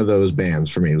 like one of those bands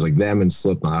for me. It was like them and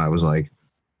Slipknot. I was like,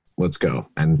 let's go.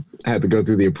 And I had to go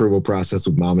through the approval process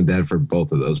with mom and dad for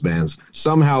both of those bands.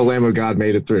 Somehow Lamb of God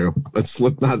made it through. But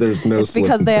Slipknot, there's no It's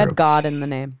because they had God in the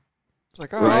name. It's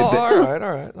like, all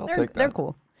right. I'll take that. They're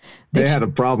cool. They had a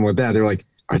problem with that. They're like,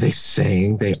 are they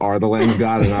saying they are the Lamb of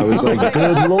God? And I was like,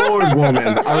 good Lord, woman.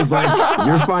 I was like,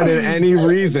 you're finding any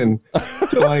reason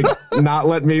to like not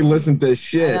let me listen to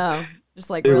shit. I know. Just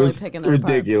like really picking it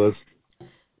ridiculous.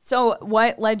 Apart. So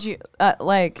what led you,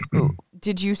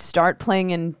 did you start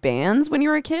playing in bands when you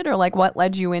were a kid, or like what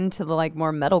led you into the like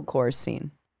more metalcore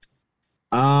scene?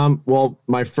 Well,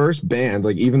 my first band,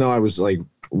 like even though I was like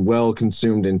well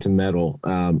consumed into metal,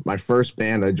 my first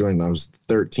band I joined when I was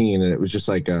 13, and it was just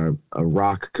like a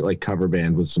rock like cover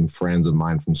band with some friends of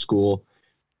mine from school,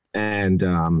 and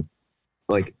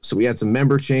like so we had some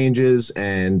member changes,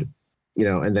 and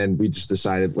and then we just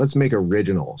decided let's make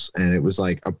originals, and it was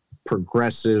like a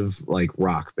progressive like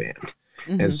rock band.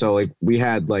 Mm-hmm. And so like we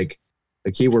had like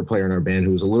a keyboard player in our band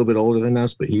who was a little bit older than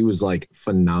us, but he was like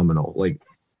phenomenal, like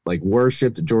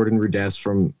worshipped Jordan Rudess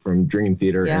from Dream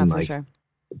Theater, and like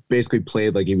basically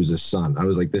played like he was his son. I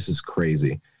was like, this is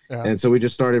crazy. Yeah. And so we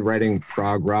just started writing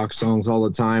prog rock songs all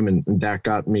the time, and that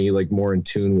got me like more in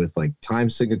tune with like time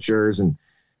signatures and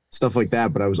stuff like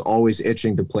that. But I was always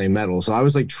itching to play metal, so I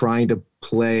was like trying to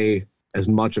play as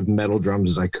much of metal drums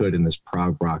as I could in this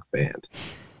prog rock band.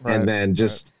 Right. And then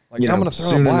just like, I'm gonna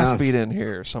throw a blast beat in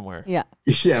here somewhere. Yeah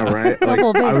right. Like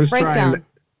I was trying.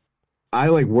 I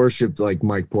like worshipped like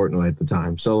Mike Portnoy at the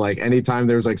time. So like anytime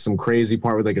there was like some crazy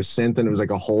part with like a synth and it was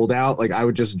like a holdout, like I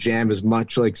would just jam as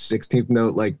much like 16th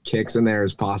note like kicks in there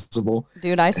as possible.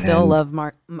 Dude, I still love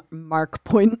Mark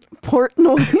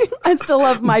Portnoy. I still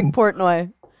love Mike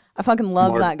Portnoy. I fucking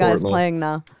love that guy's playing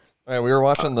now. All right, we were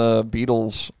watching the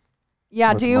Beatles.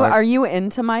 Yeah, are you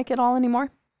into Mike at all anymore?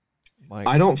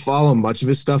 I don't follow much of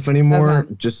his stuff anymore.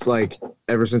 Okay. Just like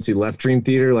ever since he left Dream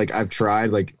Theater, like I've tried,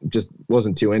 like just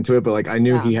wasn't too into it. But like I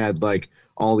knew he had like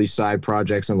all these side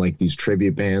projects and like these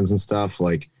tribute bands and stuff.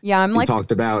 Like he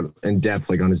talked about in depth,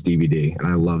 like on his DVD, and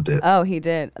I loved it. Oh, he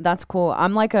did. That's cool.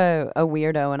 I'm like a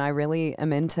weirdo, and I really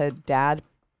am into dad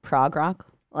prog rock,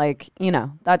 like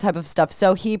that type of stuff.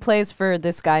 So he plays for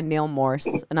this guy Neil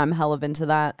Morse, and I'm hell of into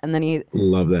that. And then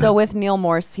love that. So with Neil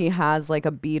Morse, he has like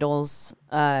a Beatles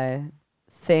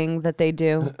thing that they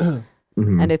do,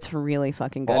 and it's really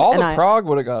fucking good. All the prog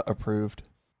would have got approved.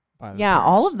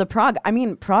 All of the prog. I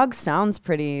mean, prog sounds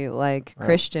pretty like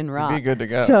Christian rock. It'd be good to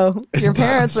go. So your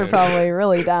parents are probably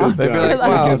really down. They'd be like,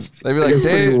 wow. They'd be like,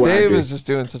 Dave is just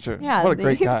doing such a what a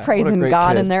great he's guy. Praising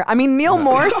God in there. I mean, Neil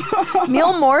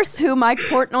Morse, who Mike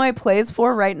Portnoy plays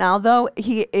for right now, though,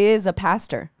 he is a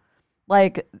pastor.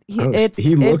 Like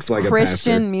it's like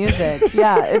Christian music.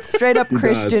 Yeah, it's straight up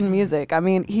Christian music. I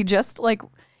mean, he just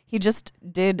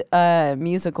did a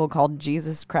musical called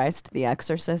Jesus Christ the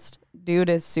Exorcist. Dude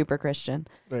is super Christian.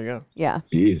 There you go. Yeah.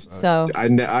 Jeez. So I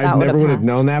never would have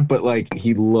known that, but like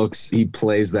he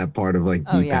plays that part of like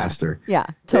the pastor. Yeah,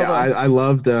 totally. Yeah, I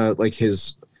loved like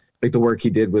his like the work he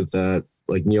did with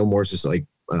like Neil Morse's like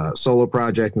solo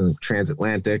project and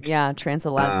Transatlantic. Yeah,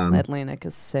 Transatlantic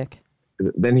is sick.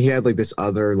 Then he had like this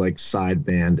other like side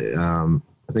band.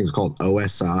 I think it's called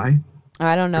OSI.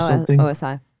 I don't know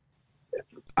OSI.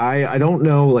 I don't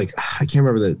know, like I can't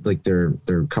remember like their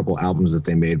couple albums that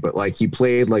they made, but like he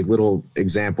played like little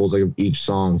examples like of each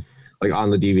song like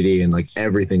on the DVD, and like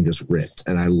everything just ripped,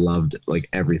 and I loved like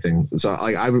everything. So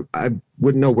like I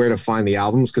wouldn't know where to find the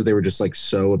albums because they were just like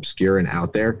so obscure and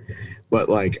out there, but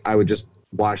like I would just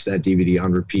watch that DVD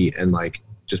on repeat and like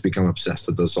just become obsessed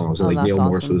with those songs. And like Neil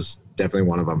Morse was definitely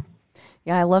one of them.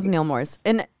 Yeah, I love Neil Morse.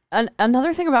 And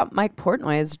another thing about Mike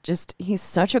Portnoy is just he's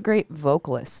such a great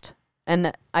vocalist.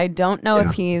 And I don't know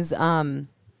if he's if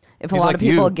a lot of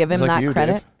people give him that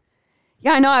credit. Dave.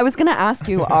 Yeah, I know. I was going to ask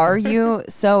you, are you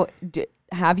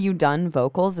have you done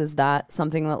vocals? Is that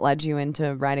something that led you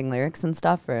into writing lyrics and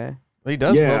stuff, or he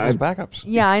does vocals backups?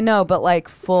 Yeah, I know, but like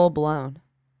full blown.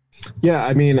 Yeah,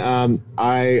 I mean,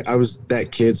 I was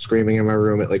that kid screaming in my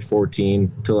room at like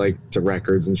 14 to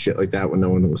records and shit like that when no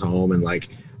one was home, and like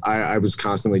I was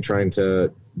constantly trying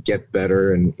to get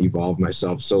better and evolve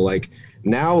myself. So like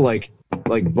now like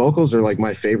vocals are like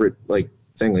my favorite like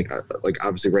thing, like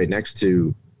obviously right next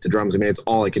to to drums. I mean, it's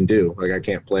all I can do. Like, I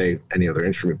can't play any other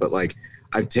instrument, but like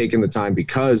I've taken the time,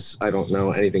 because I don't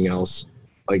know anything else,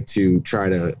 like to try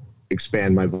to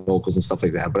expand my vocals and stuff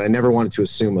like that. But I never wanted to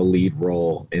assume a lead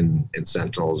role in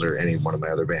Sentinels or any one of my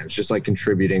other bands, just like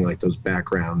contributing like those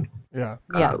background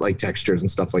like textures and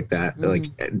stuff like that. Like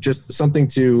just something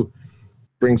to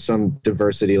bring some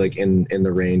diversity like in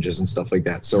the ranges and stuff like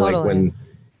that. So like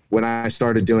when I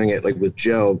started doing it like with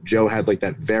Joe had like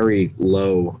that very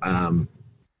low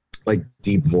like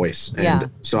deep voice, and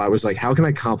so I was like, how can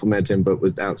I compliment him but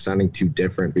without sounding too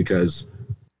different? Because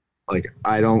like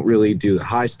I don't really do the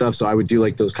high stuff, so I would do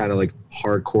like those kind of like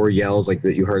hardcore yells like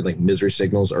that you heard like Misery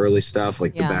Signals early stuff,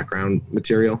 like the background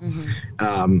material.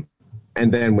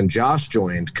 And then when Josh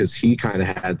joined, because he kind of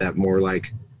had that more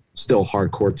like still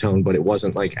hardcore tone, but it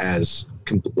wasn't like as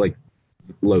like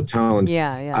low tone.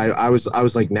 I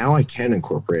was like, now I can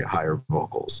incorporate higher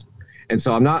vocals. And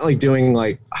so I'm not like doing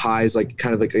like highs, like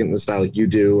kind of like in the style like you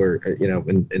do, or you know,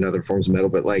 in other forms of metal,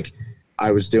 but like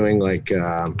I was doing like,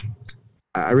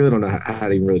 I really don't know how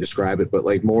to even really describe it, but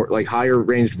like more like higher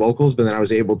ranged vocals, but then I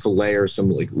was able to layer some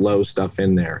like low stuff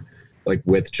in there, like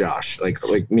with Josh, like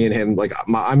me and him, like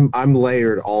I'm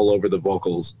layered all over the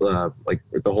vocals, like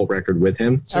the whole record with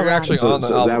him. So you're actually on the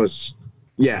album. That was,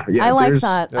 yeah. I like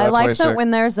that. I like that sick.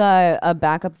 when there's a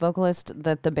backup vocalist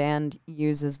that the band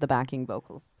uses the backing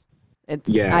vocals. I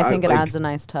think it adds a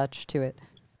nice touch to it.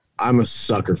 I'm a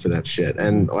sucker for that shit.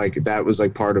 And like, that was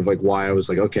like part of like why I was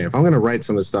like, okay, if I'm going to write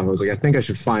some of this stuff, I was like, I think I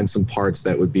should find some parts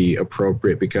that would be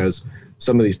appropriate, because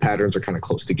some of these patterns are kind of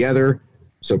close together.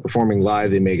 So performing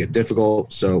live, they make it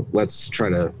difficult. So let's try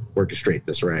to orchestrate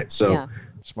this right. So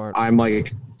smart. I'm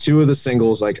like, two of the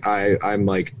singles, like I'm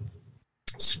like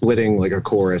splitting like a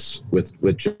chorus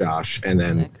with Josh, and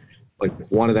then like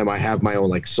one of them I have my own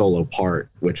like solo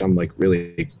part, which I'm like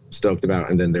really stoked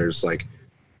about. And then there's like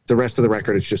the rest of the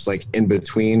record, it's just like in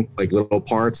between, like little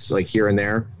parts, like here and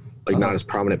there, like not as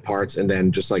prominent parts, and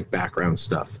then just like background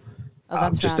stuff,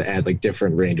 just to add like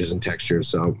different ranges and textures.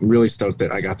 So I'm really stoked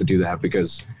that I got to do that,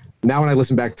 because now when I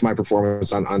listen back to my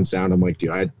performance on Sound, I'm like,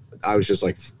 dude, I was just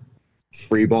like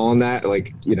freeballing that,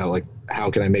 like, you know, like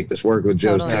how can I make this work with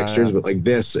Joe's textures? But like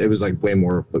this, it was like way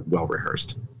more well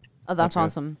rehearsed. Oh, that's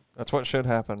awesome. That's what should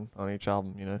happen on each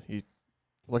album. You know, you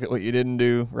look at what you didn't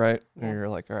do right, and you're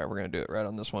like, all right, we're gonna do it right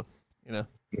on this one. You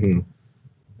know,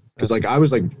 because like I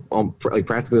was like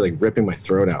practically like ripping my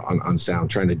throat out on Sound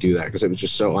trying to do that, because it was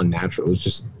just so unnatural. It was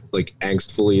just like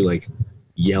angstfully like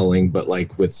yelling, but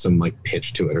like with some like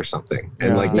pitch to it or something.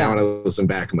 And like now when I listen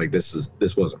back, I'm like, this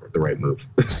wasn't the right move.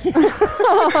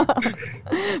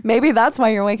 Maybe that's why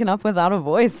you're waking up without a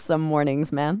voice some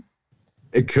mornings, man.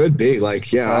 It could be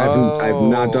like, I've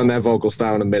not done that vocal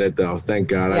style in a minute though. Thank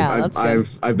God.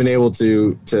 I've been able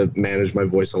to manage my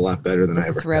voice a lot better than I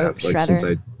ever have. Like since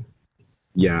it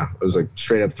was like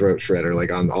straight up throat shredder.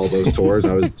 Like on all those tours,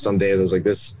 some days I was like,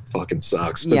 this fucking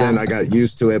sucks. But then I got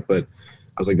used to it. But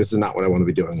I was like, this is not what I want to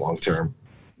be doing long term.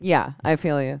 Yeah, I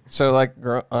feel you. So like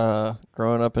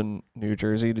growing up in New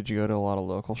Jersey, did you go to a lot of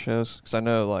local shows? Because I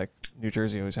know like New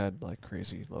Jersey always had like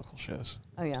crazy local shows.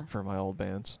 Oh yeah. For my old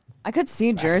bands. I could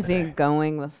see Jersey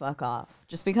going the fuck off,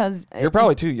 just because you're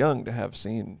probably too young to have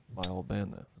seen my old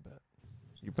band though. I bet.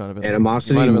 You might have been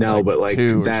Animosity, no, but like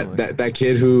that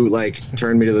kid who like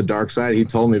turned me to the dark side, he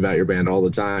told me about your band all the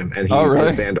time, and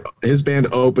his band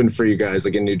opened for you guys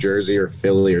like in New Jersey or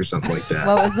Philly or something like that.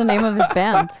 What was the name of his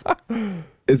band?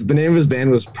 The name of his band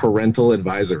was Parental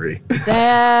Advisory.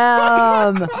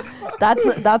 Damn,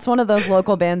 that's one of those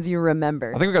local bands you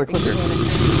remember. I think we got a clip here.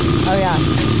 Oh yeah.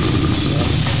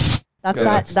 That's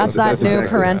new exactly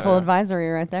Parental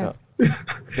Advisory right there.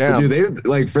 Yeah. Dude, they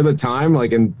like for the time,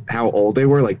 like and how old they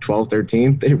were, like 12,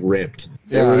 13, they ripped.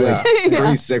 They were like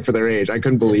pretty sick for their age. I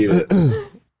couldn't believe it.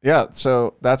 Yeah,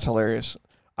 so that's hilarious.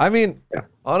 I mean,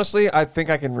 honestly, I think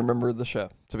I can remember the show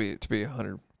to be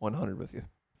 100 with you.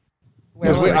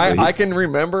 Because I can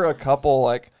remember a couple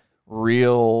like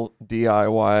real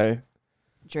DIY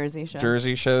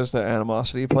Jersey shows that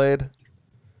Animosity played.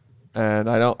 And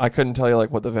I couldn't tell you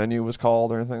like what the venue was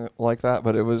called or anything like that,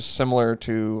 but it was similar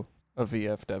to a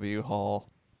VFW hall.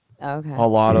 Okay. A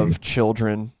lot of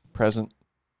children present.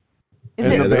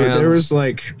 There was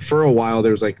like for a while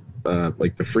there was like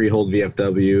the Freehold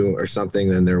VFW or something.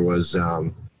 Then there was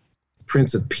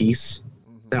Prince of Peace.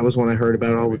 That was one I heard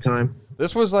about all the time.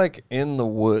 This was like in the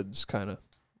woods, kind of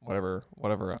whatever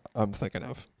I'm thinking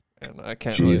of, and I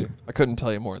couldn't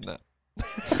tell you more than that.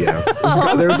 Yeah,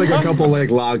 there was like a couple like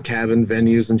log cabin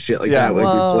venues and shit like that. Like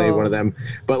we played one of them.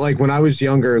 But like when I was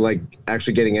younger, like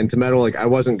actually getting into metal, like I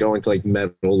wasn't going to like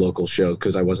metal local shows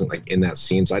because I wasn't like in that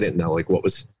scene, so I didn't know like what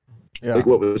was like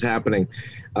what was happening.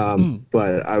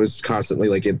 But I was constantly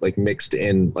like mixed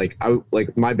in, like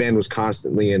my band was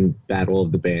constantly in Battle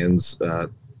of the Bands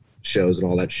shows and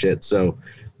all that shit. So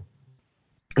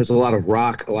there's a lot of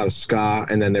rock, a lot of ska,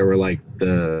 and then there were like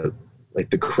the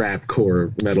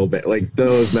crapcore metal band, like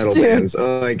those metal bands.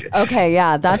 Okay,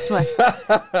 yeah, that's what.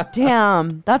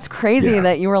 Damn, that's crazy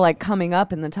that you were like coming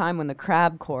up in the time when the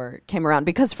crabcore came around.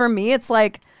 Because for me, it's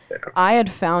like I had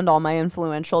found all my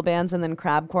influential bands, and then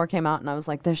crabcore came out, and I was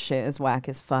like, this shit is whack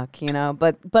as fuck, you know.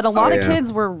 But a lot of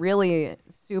kids were really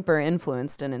super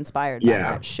influenced and inspired by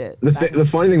that shit. The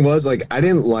funny thing was, like, I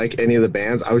didn't like any of the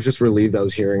bands. I was just relieved I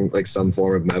was hearing like some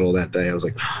form of metal that day. I was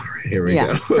like, all right, here we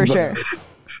go. For sure.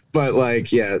 But like,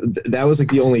 that was like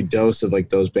the only dose of like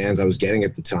those bands I was getting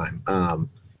at the time.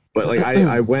 But like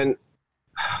I went,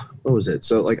 what was it?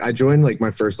 So like I joined like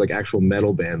my first like actual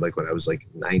metal band like when I was like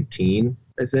 19,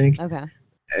 I think. Okay.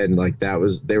 And like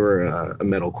they were a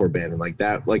metalcore band, and like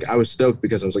that, like I was stoked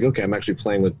because I was like, okay, I'm actually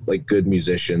playing with like good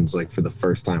musicians, like for the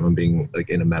first time I'm being like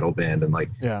in a metal band, and like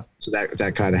so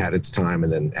that kind of had its time,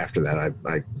 and then after that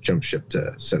I jumped ship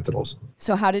to Sentinels.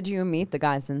 So how did you meet the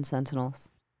guys in Sentinels?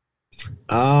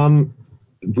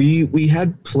 We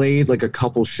had played like a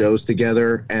couple shows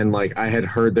together, and like I had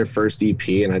heard their first EP,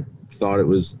 and I thought it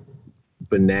was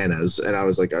bananas, and I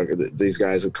was like, these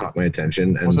guys have caught my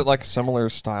attention. And was it like similar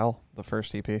style, the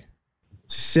first EP?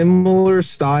 Similar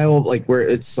style, like where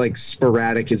it's like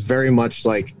sporadic. It's very much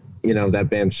like, you know, that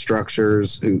band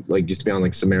Structures, who like used to be on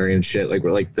like Sumerian shit. Like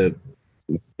we're like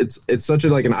it's such a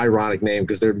like an ironic name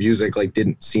because their music like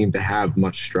didn't seem to have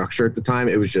much structure at the time.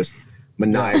 It was just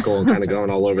maniacal and kind of going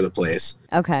all over the place.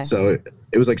 Okay. So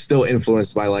it was like still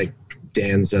influenced by like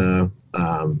Danza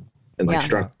and like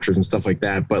Structures and stuff like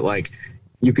that. But like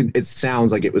it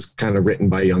sounds like it was kind of written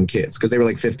by young kids because they were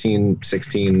like 15,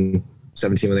 16,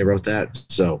 17 when they wrote that.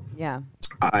 So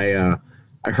I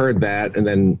heard that, and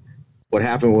then what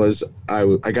happened was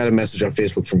I got a message on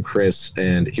Facebook from Chris,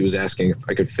 and he was asking if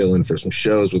I could fill in for some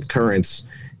shows with Currents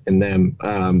and them.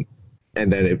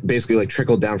 And then it basically like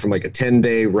trickled down from like a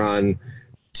 10-day run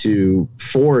to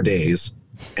 4 days,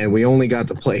 and we only got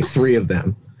to play 3 of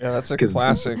them. Yeah, that's a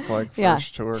classic like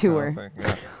first tour. Kind of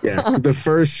thing. Yeah, the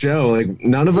first show, like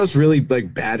none of us really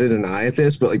like batted an eye at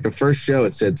this, but like the first show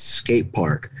it said skate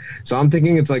park. So I'm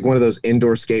thinking it's like one of those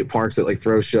indoor skate parks that like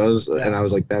throw shows, and I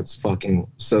was like, that's fucking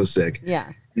so sick.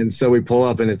 Yeah. And so we pull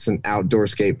up and it's an outdoor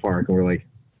skate park, and we're like,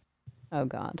 oh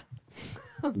God.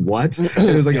 What?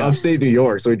 It was like upstate New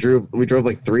York. So we drove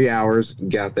like 3 hours,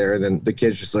 got there, and then the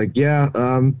kid's just like,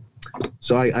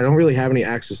 so I don't really have any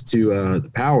access to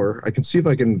the power. I can see if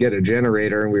I can get a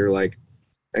generator. And we were like,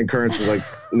 and Currents was like,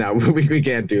 no, we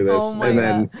can't do this. Oh my and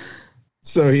then God.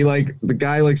 so he like the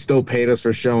guy like still paid us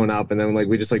for showing up, and then like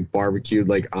we just like barbecued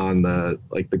like on the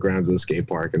grounds of the skate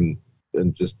park and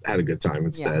just had a good time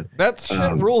instead. That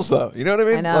shit rules though. You know what I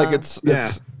mean? I know. Like it's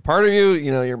part of you,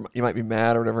 you know, you might be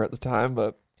mad or whatever at the time,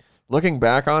 but looking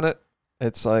back on it,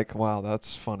 it's like, wow,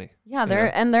 that's funny. Yeah,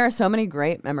 there are so many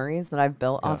great memories that I've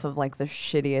built off of like the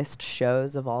shittiest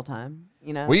shows of all time.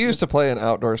 You know, we used to play an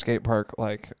outdoor skate park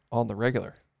like on the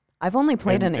regular. I've only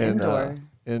played an indoor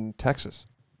in Texas.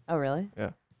 Oh, really?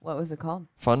 Yeah. What was it called?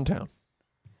 Funtown.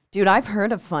 Dude, I've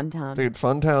heard of Funtown. Dude,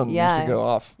 Funtown used to go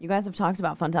off. You guys have talked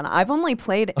about Funtown. I've only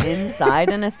played inside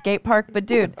in a skate park, but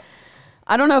dude,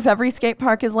 I don't know if every skate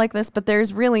park is like this, but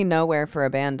there's really nowhere for a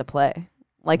band to play.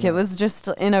 Like it was just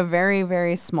in a very,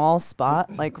 very small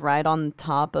spot, like right on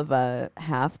top of a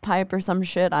half pipe or some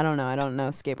shit. I don't know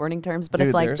skateboarding terms, but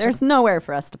it's like there's nowhere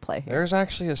for us to play here. There's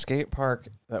actually a skate park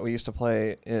that we used to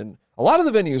play in. A lot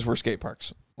of the venues were skate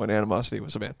parks when Animosity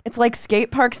was a band. It's like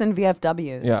skate parks and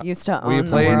VFWs used to own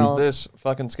the world. We played this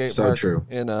fucking skate park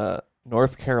in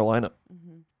North Carolina.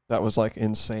 Mm-hmm. That was like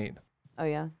insane. Oh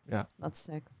yeah? Yeah. That's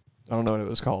sick. I don't know what it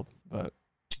was called, but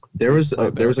there was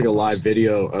like a live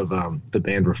video of the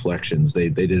band Reflections. They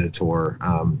did a tour.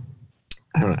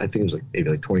 I don't know. I think it was like maybe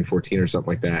like 2014 or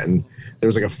something like that. And there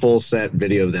was like a full set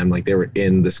video of them. Like they were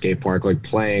in the skate park, like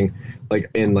playing like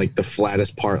in like the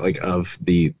flattest part, like of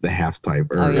the half pipe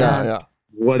or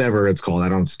whatever it's called. I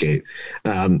don't skate.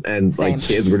 And Same. like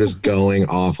kids were just going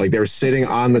off. Like they were sitting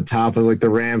on the top of like the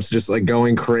ramps, just like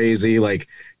going crazy. Like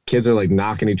kids are like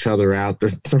knocking each other out. They're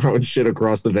throwing shit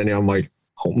across the venue. I'm like,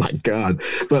 oh my God.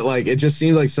 But like, it just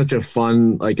seemed like such a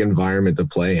fun like environment to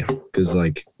play in. Cause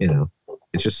like, you know,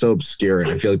 it's just so obscure, and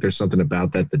I feel like there's something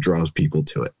about that draws people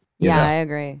to it. Yeah, I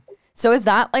agree. So is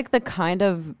that like the kind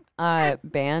of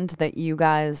band that you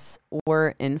guys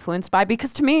were influenced by?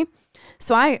 Because to me,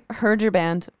 so I heard your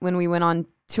band when we went on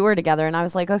tour together, and I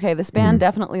was like, okay, this band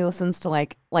definitely listens to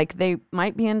like they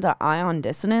might be into Ion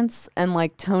Dissonance and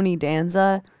like Tony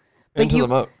Danza, Into the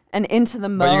Moat. And Into the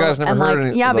Moat. But you guys never heard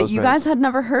any of but those you bands. guys had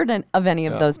never heard of any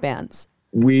of those bands.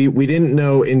 We didn't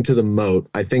know Into the Moat.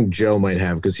 I think Joe might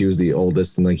have because he was the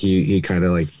oldest and like he kind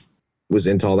of like was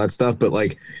into all that stuff. But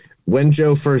like when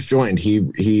Joe first joined,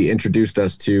 he introduced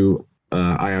us to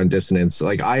Ion Dissonance.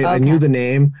 Like I knew the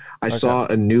name. I saw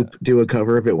Anoop do a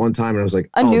cover of it one time, and I was like,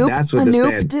 Anoop, that's what this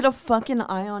band did a fucking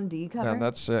Ion D cover. Man,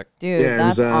 that's sick. Dude, yeah,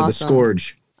 that's it was awesome. The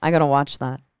Scourge. I gotta watch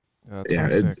that. Yeah,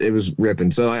 it was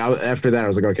ripping. So like, after that, I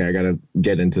was like, okay, I gotta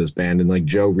get into this band. And like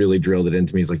Joe really drilled it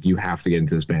into me. He's like, you have to get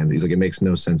into this band. He's like, it makes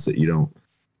no sense that you don't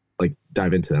like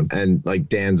dive into them. And like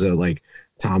Danza, like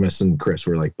Thomas and Chris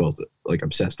were like both like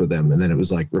obsessed with them. And then it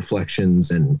was like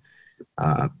Reflections and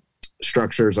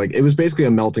Structures. Like it was basically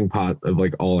a melting pot of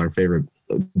like all our favorite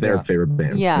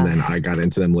bands. Yeah. And then I got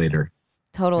into them later.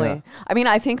 Totally. Yeah. I mean,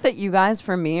 I think that you guys,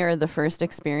 for me, are the first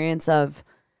experience of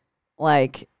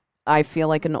like, I feel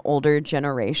like an older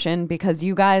generation because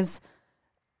you guys,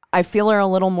 I feel, are a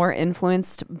little more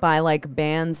influenced by like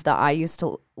bands that I used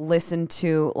to listen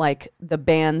to, like the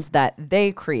bands that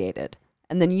they created.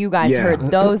 And then you guys heard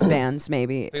those bands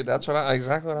maybe. Dude, that's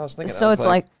exactly what I was thinking. So it's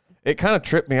like it kind of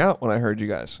tripped me out when I heard you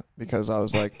guys because I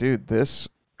was like, dude, this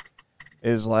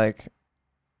is like,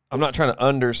 I'm not trying to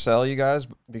undersell you guys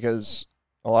because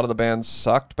a lot of the bands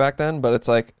sucked back then, but it's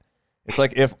like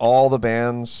if all the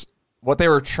bands, what they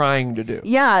were trying to do.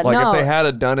 Yeah, like no. if they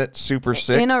had done it super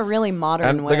sick. In a really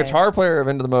modern way. The guitar player of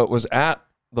Into the Moat was at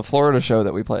the Florida show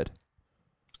that we played.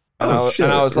 And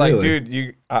I was like, dude,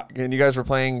 you guys were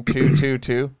playing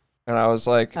 222, and I was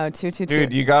like, 222.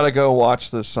 dude, you got to go watch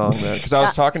this song, man. Because I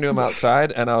was talking to him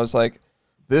outside, and I was like,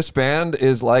 this band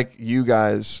is like you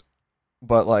guys,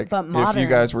 but if you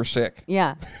guys were sick.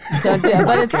 Yeah,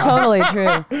 but it's totally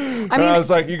true. I mean, I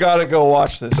was like, you got to go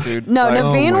watch this, dude. No, like,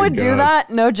 Naveen would do that,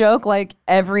 no joke, like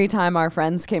every time our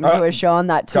friends came to a show on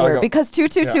that tour. Because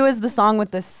 222 is the song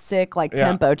with the sick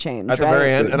tempo change, at the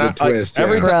very end. And the twist,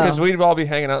 every time, because we'd all be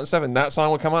hanging out and stuff, and that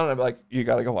song would come on, and I'd be like, you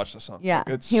got to go watch this song. Yeah,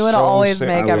 it's he would so always sick.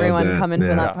 make everyone come in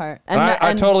for that part. And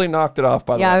I totally knocked it off,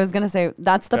 by the way. Yeah, I was going to say,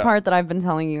 that's the part that I've been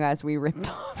telling you guys we ripped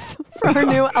off for our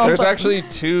new album. There's actually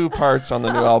 2 parts on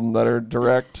the new album that are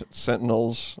direct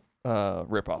Sentinels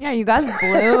ripoffs. Yeah, you guys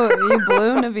blew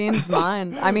Naveen's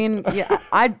mind. I mean,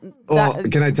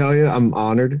 can I tell you, I'm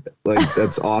honored. Like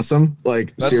that's awesome.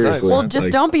 Like that's seriously. Nice, well,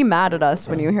 just don't be mad at us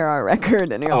when you hear our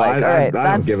record and you're like, all right,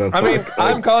 I don't give a fuck. I mean,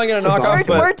 I'm calling it a knockoff,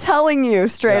 but we're telling you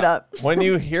straight up. When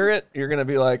you hear it, you're gonna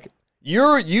be like,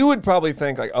 you would probably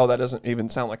think like, oh, that doesn't even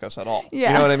sound like us at all.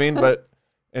 Yeah. You know what I mean? But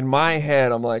in my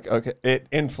head, I'm like, okay, it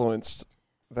influenced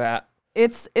that.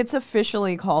 It's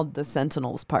officially called the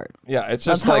Sentinels part. Yeah, it's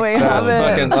just That's how like we that have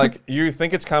it. fucking like you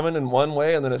think it's coming in one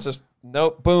way, and then it's just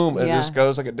nope, boom, and it just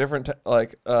goes like a different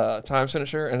time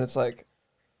signature, and it's like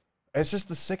it's just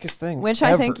the sickest thing. Which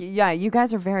ever. I think, you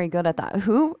guys are very good at that.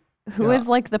 Who is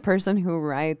like the person who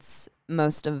writes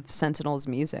most of Sentinel's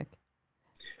music?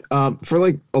 For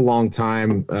like a long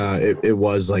time, it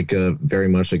was like a very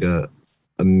much like a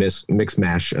mix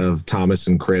mash of Thomas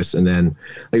and Chris, and then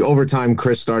like over time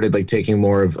Chris started like taking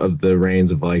more of the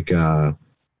reins of like of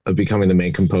becoming the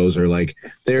main composer. Like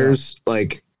there's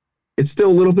like it's still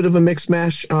a little bit of a mix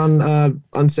mash on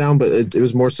sound, but it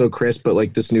was more so Chris. But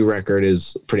like this new record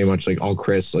is pretty much like all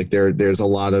Chris. Like there's a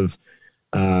lot of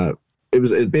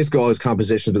it basically all his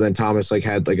compositions, but then Thomas like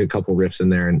had like a couple riffs in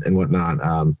there and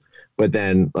whatnot. But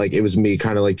then like it was me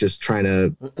kind of like just trying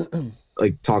to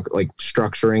like talk like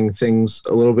structuring things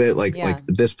a little bit like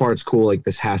this part's cool, like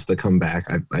this has to come back,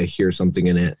 I hear something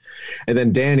in it. And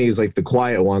then Danny's like the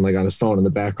quiet one, like on his phone in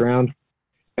the background,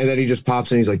 and then he just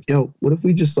pops in, he's like, yo, what if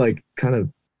we just like kind of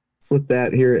flip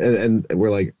that here, and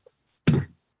we're like,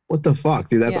 what the fuck,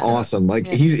 dude, that's awesome. Like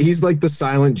he's like the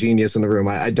silent genius in the room.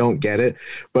 I don't get it,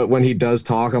 but when he does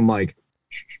talk, I'm like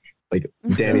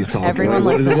Danny's talking. Everyone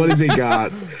like, what has he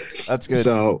got? That's good.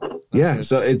 So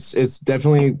so it's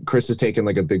definitely Chris has taken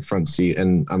like a big front seat,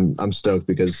 and I'm stoked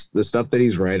because the stuff that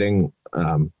he's writing,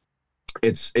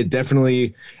 it's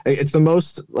the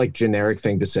most like generic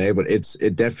thing to say, but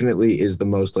it definitely is the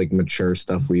most like mature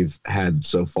stuff we've had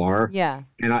so far. Yeah.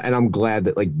 And I'm glad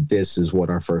that like this is what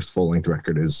our first full length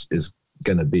record is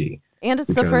gonna be. And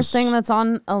it's the first thing that's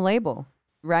on a label,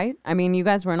 right? I mean, you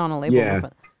guys weren't on a label. Yeah.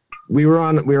 We were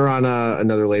on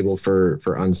another label for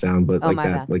Unsound, but like that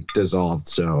bad. Like dissolved.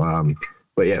 So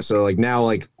but yeah, so like now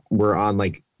like we're on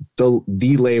like the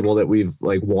label that we've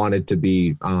like wanted to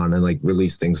be on and like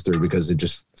release things through, because it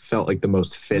just felt like the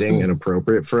most fitting and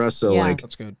appropriate for us. So like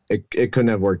that's good. It couldn't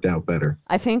have worked out better.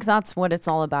 I think that's what it's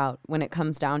all about when it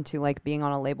comes down to like being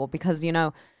on a label, because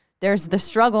there's the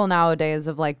struggle nowadays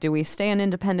of like, do we stay an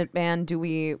independent band? Do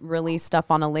we release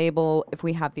stuff on a label if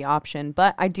we have the option?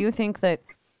 But I do think that,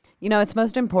 it's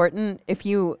most important if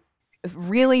you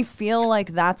really feel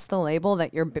like that's the label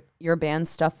that your band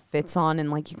stuff fits on,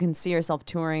 and like you can see yourself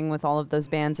touring with all of those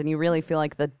bands, and you really feel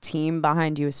like the team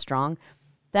behind you is strong,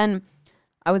 then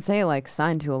I would say like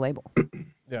sign to a label.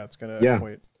 Yeah, it's gonna. Yeah,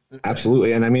 wait.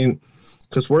 Absolutely. And I mean,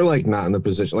 because we're like not in the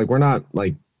position, like we're not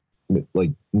like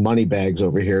money bags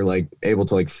over here, like able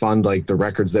to like fund like the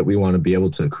records that we want to be able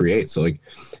to create. So like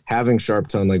having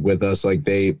SharpTone like with us, like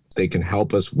they can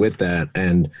help us with that,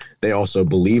 and they also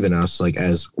believe in us, like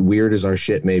as weird as our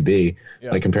shit may be,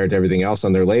 like compared to everything else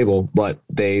on their label, but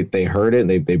they heard it and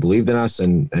they believed in us,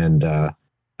 and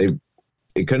it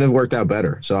couldn't have worked out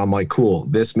better. So I'm like, cool,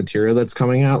 this material that's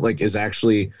coming out like is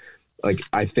actually like,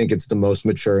 I think it's the most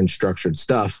mature and structured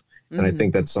stuff. And I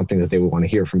think that's something that they would want to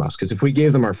hear from us. Because if we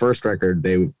gave them our first record,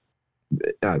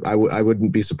 I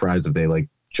wouldn't be surprised if they like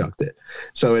chucked it.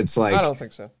 So it's like, I don't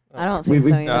think so. I don't think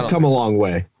so. We've come a long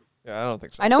way. Yeah, I don't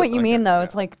think so. I know what you mean, though.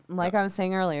 It's like I was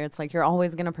saying earlier, it's like you're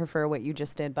always going to prefer what you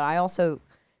just did. But I also,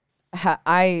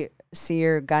 I see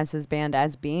your guys' band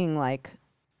as being like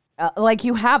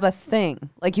you have a thing.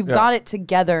 Like you've got it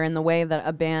together in the way that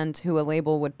a band who a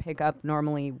label would pick up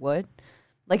normally would.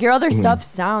 Like your other stuff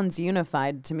sounds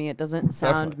unified to me. It doesn't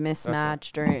sound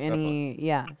mismatched or any.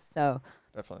 Yeah. So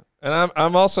definitely. And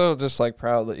I'm also just like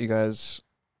proud that you guys,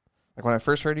 like when I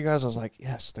first heard you guys, I was like,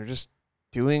 yes, they're just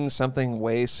doing something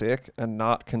way sick and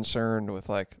not concerned with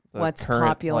like the what's current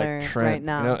popular like, trend, right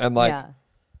now. And like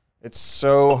it's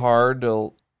so hard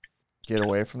to get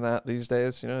away from that these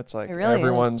days. It's like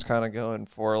everyone's kind of going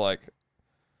for like,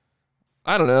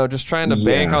 I don't know, just trying to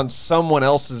bank on someone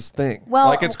else's thing. Well,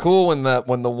 like it's cool when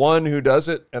the one who does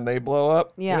it and they blow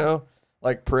up,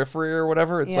 like Periphery or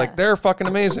whatever. It's like they're fucking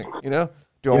amazing,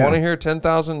 Do I want to hear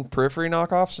 10,000 Periphery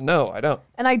knockoffs? No, I don't.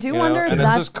 And I do wonder if and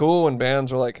that's it's just cool when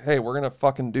bands are like, hey, we're going to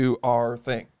fucking do our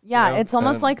thing. Yeah, it's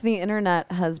almost like the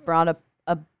internet has brought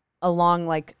along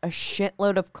like a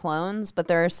shitload of clones, but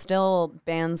there are still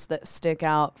bands that stick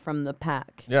out from the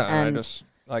pack. Yeah, and I just...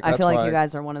 Like, I feel like you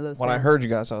guys are one of those. When I heard you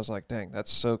guys, I was like, dang,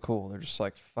 that's so cool. They're just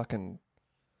like fucking...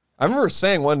 I remember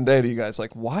saying one day to you guys,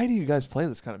 like, why do you guys play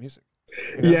this kind of music?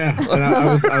 Yeah, and I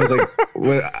was like,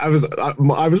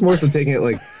 I was more so taking it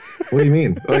like, what do you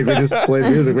mean? Like, we just play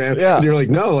music, man. Yeah. And you're like,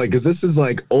 no, like, because this is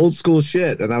like old school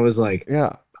shit. And I was like,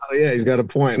 oh yeah, he's got a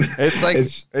point. It's like,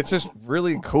 it's just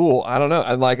really cool. I don't know.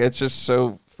 And like, it's just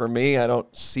so, for me, I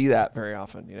don't see that very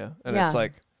often, And it's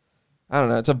like, I don't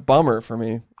know, it's a bummer for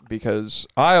me. Because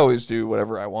I always do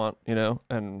whatever I want,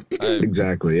 and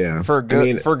exactly, yeah. For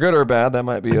good, for good or bad, that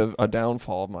might be a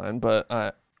downfall of mine.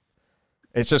 But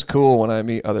it's just cool when I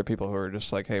meet other people who are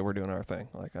just like, "Hey, we're doing our thing."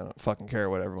 Like I don't fucking care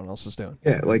what everyone else is doing.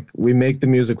 Yeah, like we make the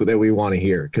music that we want to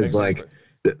hear. Because like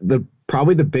the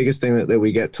probably the biggest thing that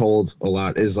we get told a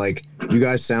lot is like, you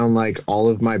guys sound like all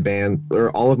of my band or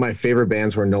all of my favorite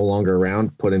bands who are no longer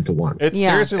around put into one. It's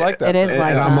seriously like that. It is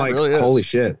like that. I'm like, really holy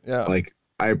shit. Yeah, like.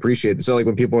 I appreciate it. So like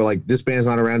when people are like, this band's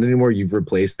not around anymore, you've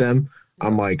replaced them.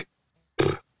 I'm like,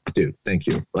 dude, thank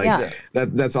you. Like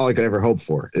that's all I could ever hope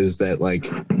for, is that like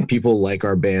people like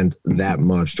our band that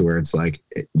much to where it's like,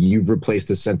 you've replaced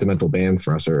a sentimental band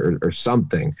for us or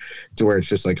something, to where it's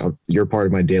just like, you're part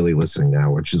of my daily listening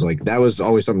now, which is like, that was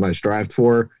always something I strived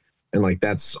for. And like,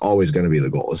 that's always going to be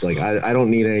the goal. It's like, I don't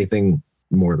need anything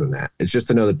more than that. It's just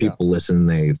to know that people listen,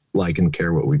 they like and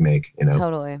care what we make,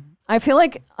 Totally. I feel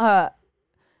like,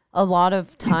 a lot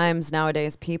of times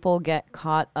nowadays people get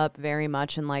caught up very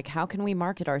much in like, how can we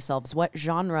market ourselves? What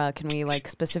genre can we like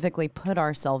specifically put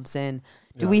ourselves in?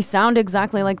 Do we sound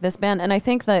exactly like this band? And I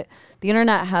think that the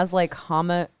internet has like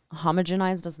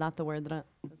homogenized, is that the word that's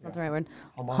not the right word?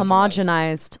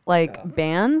 Homogenized like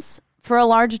bands for a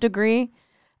large degree.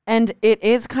 And it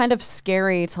is kind of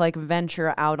scary to like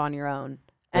venture out on your own.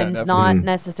 And not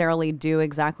necessarily do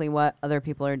exactly what other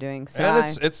people are doing. So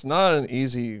and it's not an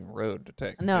easy road to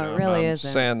take. No, it really I'm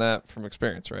isn't. Saying that from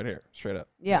experience right here, straight up.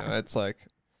 Yeah. It's like,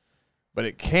 but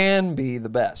it can be the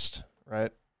best,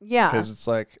 right? Yeah. Because it's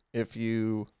like, if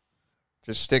you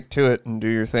just stick to it and do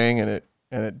your thing and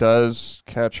it does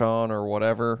catch on or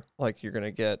whatever, like you're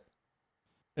going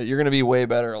to be way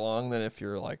better along than if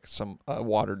you're like a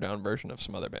watered down version of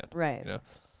some other band. Right.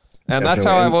 And that's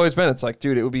how I've always been. It's like,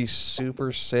 dude, it would be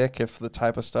super sick if the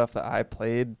type of stuff that I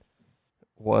played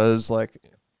was like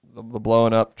the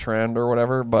blowing up trend or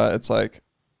whatever. But it's like,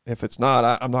 if it's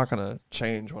not, I'm not going to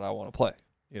change what I want to play.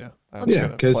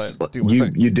 Because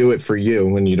you do it for you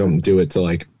when you don't do it to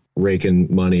like rake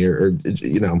in money or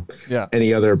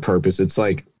any other purpose. It's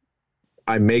like,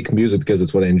 I make music because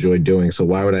it's what I enjoy doing. So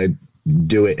why would I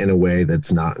do it in a way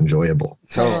that's not enjoyable.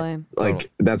 Totally.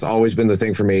 Like that's always been the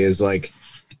thing for me is like,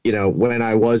 you know, when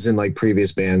I was in like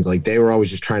previous bands, like they were always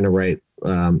just trying to write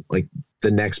like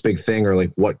the next big thing or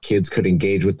like what kids could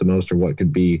engage with the most or what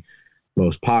could be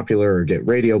most popular or get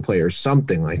radio play or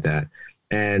something like that.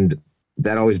 And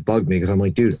that always bugged me because I'm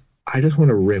like, dude, I just want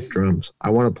to rip drums.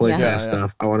 I want to play fast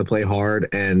stuff. I want to play hard.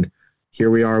 And here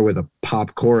we are with a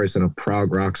pop chorus and a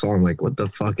prog rock song. Like, what the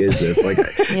fuck is this? Like,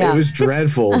 it was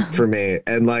dreadful for me.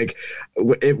 And like,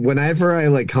 whenever I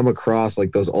like come across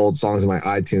like those old songs in my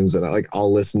iTunes and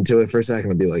I'll listen to it for a second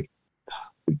and be like,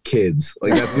 kids.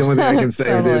 Like, that's the only thing I can say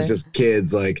Totally. is just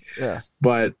kids. Like,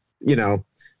 but you know,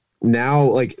 now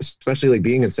like, especially like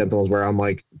being in Sentinels where I'm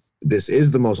like, this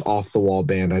is the most off the wall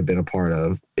band I've been a part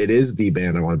of. It is the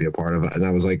band I want to be a part of. And I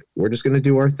was like, we're just going to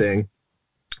do our thing,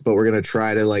 but we're going to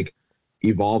try to like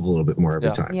evolve a little bit more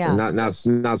every time. Yeah. And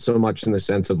not so much in the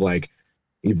sense of like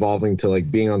evolving to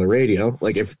like being on the radio.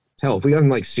 Like if we got on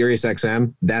like Sirius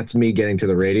XM, that's me getting to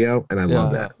the radio. And I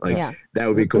love that. Like that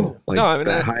would be cool. Like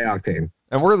that high octane.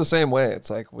 And we're the same way. It's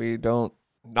like, we don't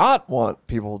not want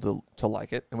people to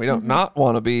like it. And we don't not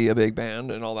want to be a big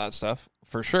band and all that stuff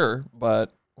for sure.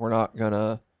 But we're not going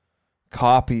to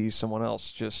copy someone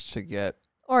else just to get.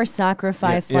 Or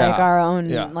sacrifice like our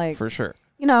own, like, for sure.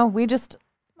 You know, we just,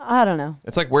 I don't know.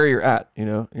 It's like where you're at, you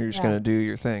know, you're just going to do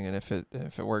your thing. And if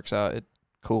it works out, it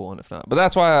cool. And if not, but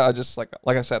that's why I just like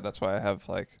I said, that's why I have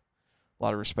like a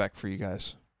lot of respect for you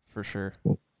guys for sure.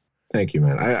 Thank you,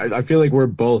 man. I feel like we're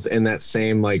both in that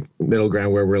same like middle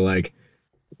ground where we're like,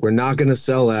 we're not going to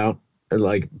sell out or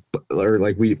like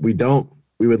we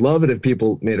would love it if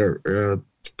people made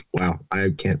wow,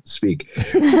 I can't speak.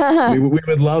 we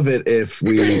would love it if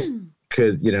we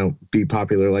could, you know, be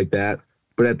popular like that.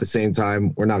 But at the same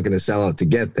time, we're not going to sell out to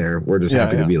get there. We're just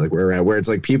happy to be like where we're at, where it's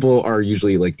like people are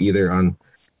usually like either on,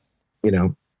 you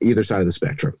know, either side of the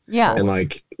spectrum. Yeah. And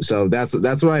like, so that's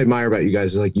what I admire about you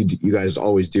guys is like, you guys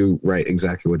always do write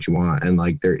exactly what you want. And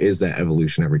like, there is that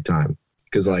evolution every time.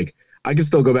 Cause like, I can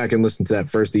still go back and listen to that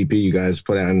first EP you guys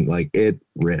put out and like it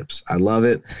rips. I love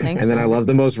it. Thanks, and then man. I love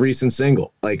the most recent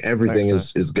single. Like everything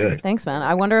is good. Thanks, man.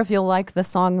 I wonder if you'll like the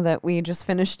song that we just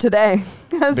finished today.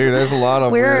 Dude, there's a lot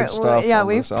of weird stuff. Yeah,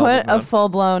 we've put a full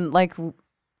blown like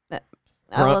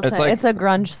it's a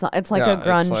grunge song. It's like a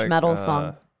grunge metal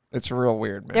song. It's real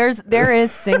weird, man. There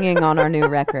is singing on our new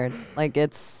record. Like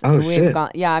it's shit.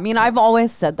 I mean, I've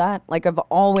always said that. Like I've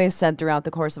always said throughout the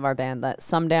course of our band that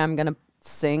someday I'm gonna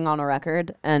sing on a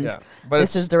record, and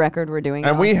this is the record we're doing.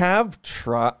 And we have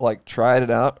tried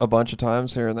it out a bunch of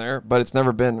times here and there, but it's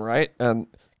never been right. And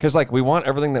because like we want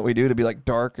everything that we do to be like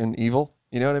dark and evil,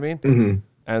 you know what I mean? Mm-hmm.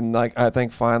 And like I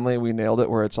think finally we nailed it,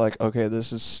 where it's like, okay,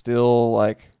 this is still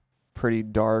like pretty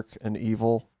dark and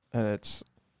evil, and it's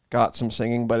got some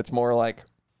singing, but it's more like,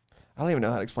 I don't even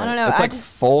know how to explain it. It's like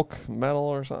folk metal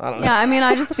or something. I don't know. Yeah, I mean,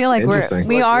 I just feel like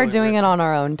we are really doing it on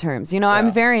our own terms. You know,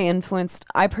 I'm very influenced.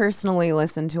 I personally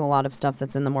listen to a lot of stuff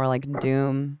that's in the more like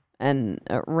doom and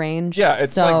range. Yeah,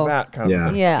 it's like that kind of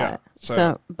thing. Yeah.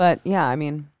 So, but yeah, I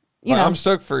mean, you know. I'm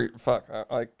stoked for,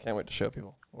 I can't wait to show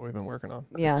people what we've been working on.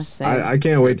 Yeah, same. I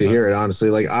can't wait to hear it, honestly.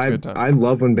 Like, I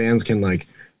love when bands can like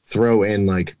throw in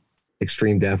like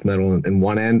extreme death metal in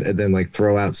one end and then like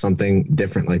throw out something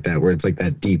different like that, where it's like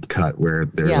that deep cut where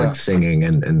there's like singing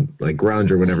and like grunge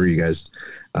or whatever you guys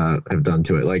have done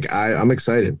to it. Like I'm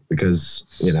excited because,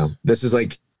 you know, this is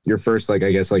like your first, like,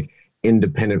 I guess like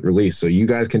independent release, so you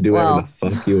guys can do whatever the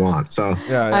fuck you want. So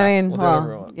I mean,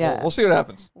 we'll see what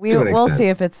happens. We'll see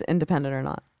if it's independent or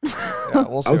not. Yeah,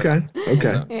 we'll see. Okay.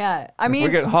 So, yeah, I mean, if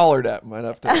we get hollered at, might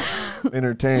have to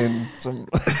entertain some.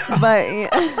 But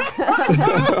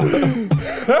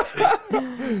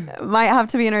might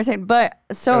have to be entertained. But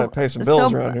so gotta pay some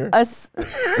bills around here.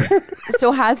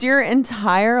 So has your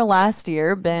entire last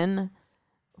year been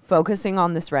focusing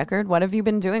on this record? What have you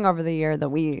been doing over the year that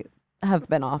we have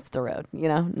been off the road, you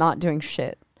know, not doing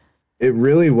shit? It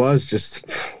really was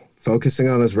just focusing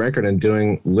on this record and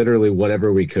doing literally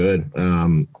whatever we could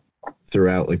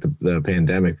throughout like the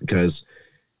pandemic, because,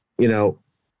 you know,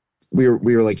 we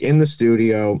were like in the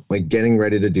studio, like getting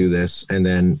ready to do this. And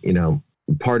then, you know,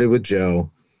 parted with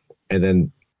Joe. And then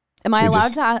am I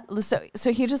allowed to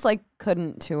so he just like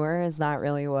couldn't tour? Is that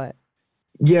really what?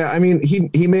 Yeah. I mean,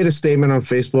 he made a statement on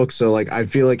Facebook. So like, I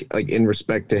feel like in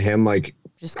respect to him, like,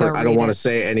 I don't want to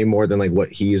say any more than like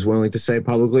what he's willing to say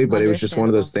publicly, but it was just one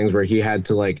of those things where he had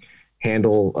to like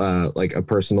handle like a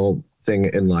personal thing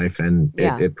in life, and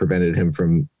it prevented him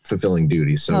from fulfilling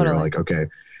duties. So we were like, okay,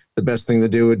 the best thing to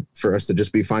do would for us to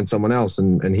just be find someone else,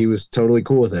 and he was totally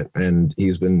cool with it, and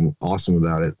he's been awesome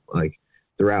about it like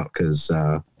throughout, because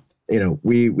you know,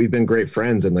 we've been great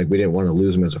friends, and like we didn't want to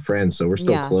lose him as a friend, so we're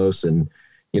still close. And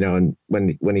you know, and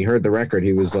when he heard the record,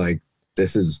 he was like,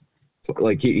 this is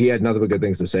like he had nothing but good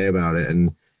things to say about it,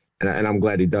 and I'm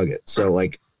glad he dug it. So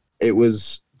like it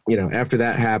was, you know, after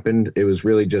that happened, it was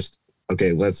really just,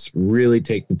 okay, let's really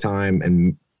take the time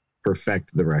and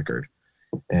perfect the record.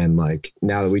 And like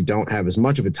now that we don't have as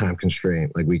much of a time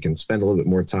constraint, like we can spend a little bit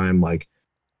more time like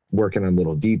working on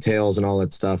little details and all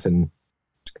that stuff. And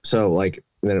so like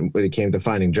then when it came to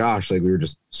finding Josh, like we were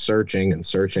just searching, and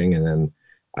then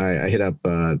I hit up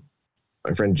my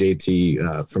friend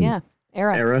JT from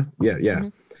Era. Yeah.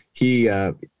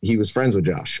 Mm-hmm. He was friends with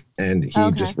Josh, and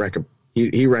he just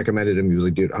he recommended him. He was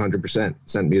like, dude, 100%.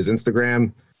 Sent me his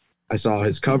Instagram. I saw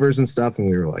his covers and stuff, and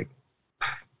we were like,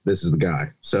 this is the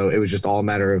guy. So it was just all a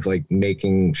matter of like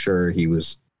making sure he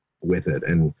was with it.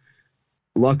 And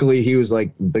luckily he was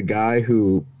like the guy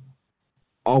who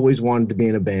always wanted to be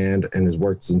in a band and has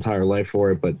worked his entire life for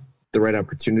it, but the right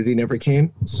opportunity never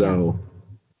came. So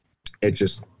it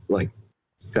just like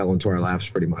fell into our laps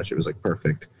pretty much. It was like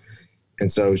perfect.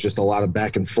 And so it was just a lot of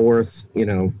back and forth, you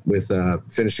know, with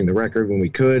finishing the record when we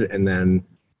could, and then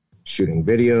shooting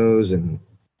videos and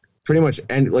pretty much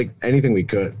like anything we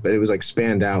could. But it was like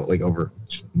spanned out like over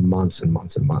months and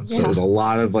months and months. So it was a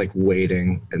lot of like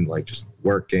waiting and like just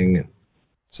working. And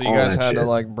so you guys had to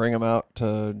like bring him out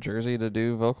to Jersey to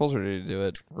do vocals, or did you do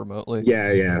it remotely?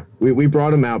 Yeah. We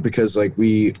brought him out because like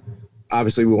we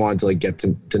wanted to like get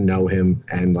to know him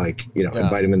and like, you know,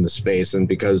 invite him in the space. And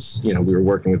because, you know, we were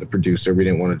working with the producer, we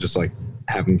didn't want to just like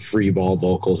have him free ball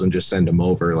vocals and just send him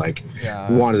over. Like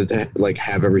we wanted to like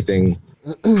have everything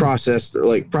processed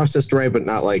right, but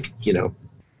not like, you know,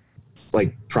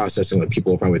 like processing like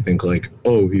people will probably think like,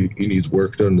 oh, he needs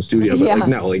work done in the studio. But like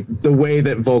no, like the way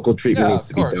that vocal treatment needs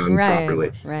to be done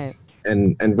properly. Right.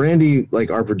 And Randy,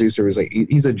 like our producer, was like,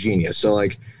 he's a genius. So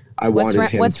like wanted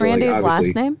him what's to Randy's like,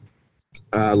 last name?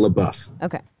 LaBeouf.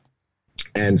 Okay.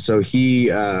 And so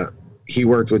he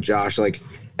worked with Josh, like,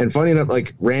 and funny enough,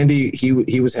 like Randy,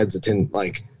 he was hesitant,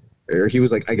 like, or he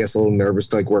was like, I guess a little nervous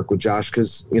to like work with Josh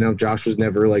because, you know, Josh was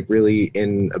never like really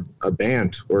in a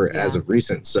band or as of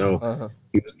recent. So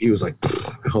he was like,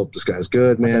 I hope this guy's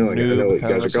good, man. Like I know what you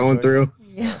guys are going through.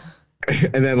 Yeah.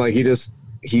 And then like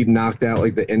he knocked out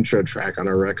like the intro track on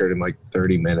our record in like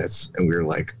 30 minutes, and we were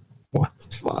like, what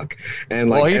the fuck? And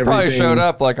like, well, he probably showed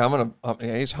up like,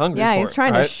 he's hungry. Yeah, for he's it,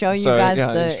 trying right? to show you guys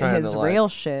his like, real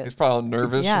shit. He's probably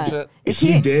nervous and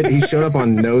shit. He showed up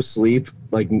on no sleep,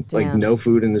 like no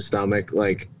food in his stomach.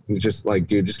 Like he was just like,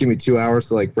 dude, just give me 2 hours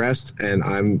to like rest, and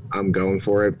I'm going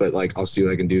for it. But like, I'll see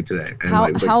what I can do today. And how like,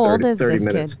 it was, like, how 30, old is 30 this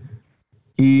minutes. kid?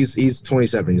 He's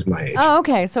 27. He's my age. Oh,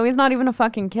 okay. So he's not even a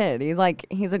fucking kid.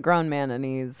 He's a grown man, and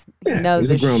he knows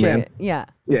his shit. Man. Yeah.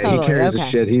 Yeah, totally. He carries his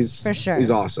shit. He's for sure. He's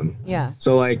awesome. Yeah.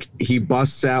 So like he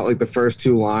busts out like the first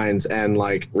 2 lines, and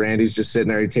like Randy's just sitting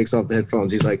there. He takes off the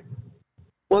headphones. He's like,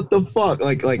 "What the fuck?"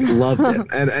 Like loved it,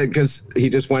 and because he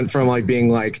just went from like being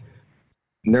like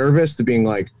nervous to being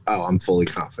like, "Oh, I'm fully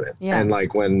confident." Yeah. And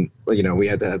like when, you know, we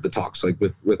had to have the talks like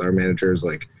with our managers,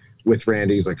 like with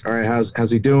Randy, he's like, all right,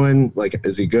 how's he doing? Like,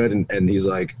 is he good? And he's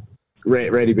like,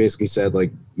 Randy basically said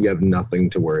like, you have nothing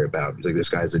to worry about. He's like, this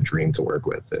guy's a dream to work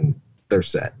with, and they're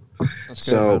set. That's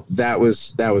so good, that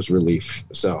was relief.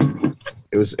 So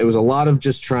it was a lot of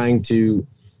just trying to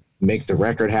make the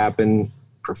record happen,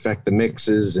 perfect the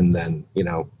mixes, and then, you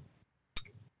know,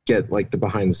 get like the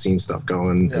behind the scenes stuff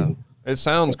going. Yeah. And it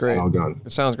sounds great.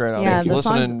 It sounds great. I was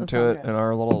listening to it in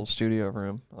our little studio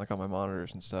room, like on my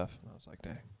monitors and stuff. And I was like,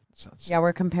 dang. Yeah,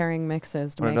 we're comparing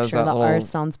mixes to make sure that ours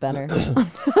sounds better.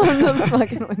 I'm just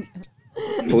fucking with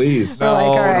you. Please. We're like,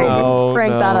 all right,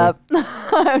 crank that up.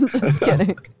 I'm just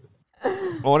kidding.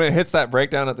 When it hits that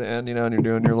breakdown at the end, you know, and you're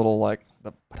doing your little like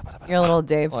your little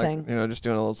Dave like, thing, you know, just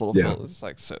doing all those little fills. It's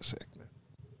like so sick, man.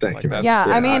 Thank you. Man. Yeah,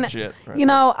 I mean, you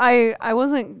know, I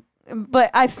wasn't,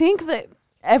 but I think that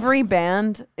every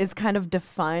band is kind of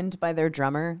defined by their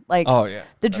drummer. Like,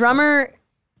 the drummer.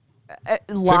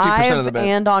 Live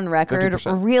and on record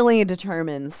 50%. Really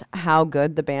determines how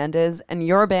good the band is, and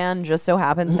your band just so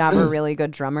happens to have a really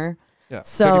good drummer. Yeah,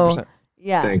 so 50%.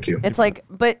 Yeah, thank you. It's like,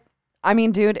 but I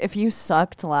mean, dude, if you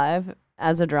sucked live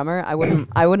as a drummer, I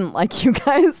wouldn't like you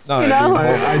guys. No, you know,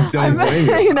 I don't blame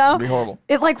you. You know, it'd be horrible.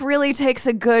 It like really takes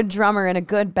a good drummer and a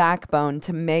good backbone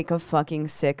to make a fucking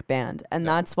sick band, and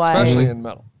that's why, especially in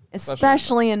metal,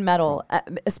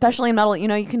 especially in metal, you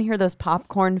know, you can hear those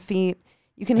popcorn feet.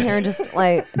 You can hear just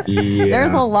like,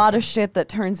 there's a lot of shit that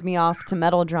turns me off to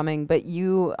metal drumming, but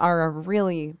you are a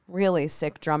really, really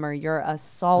sick drummer. You're a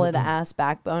solid ass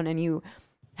backbone, and you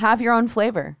have your own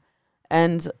flavor.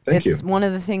 And it's one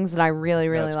of the things that I really,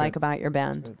 really like about your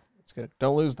band. That's good.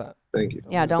 Don't lose that. Thank you.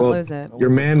 Yeah, don't lose it. Your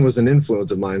man was an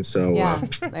influence of mine, so Yeah,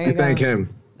 there you thank go.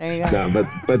 him. There you go. No,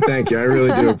 but thank you. I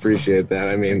really do appreciate that.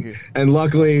 I mean, and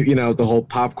luckily, the whole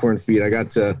popcorn feed, I got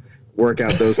to work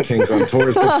out those kinks on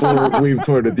tours before we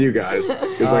toured with you guys.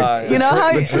 Because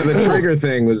the trigger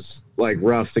thing was like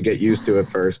rough to get used to at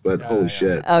first, but holy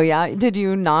shit. Oh yeah, did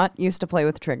you not used to play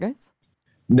with triggers?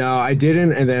 No, I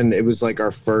didn't. And then it was like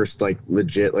our first like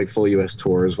legit like full US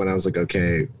tours when I was like,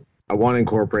 okay, I want to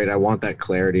incorporate. I want that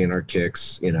clarity in our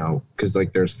kicks, because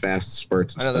like there's fast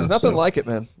spurts. I know there's nothing like it,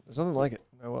 man. There's nothing like it.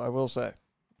 I will say.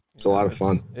 It's a lot of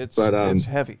fun. It's it's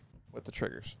heavy with the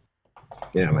triggers.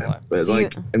 Yeah, man. But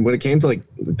and when it came to like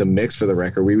the mix for the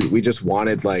record, we just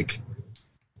wanted like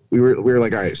we were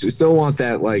like, all right, so we still want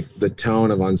that like the tone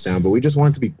of Unsound, but we just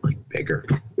want it to be like bigger.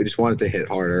 We just want it to hit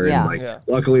harder. Yeah. And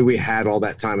luckily we had all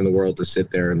that time in the world to sit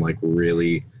there and like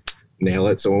really nail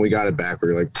it. So when we got it back, we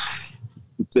were like,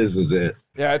 this is it.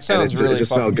 Yeah, it sounds really just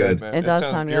fucking felt good. man. It does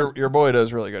sound good. Your boy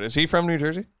does really good. Is he from New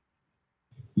Jersey?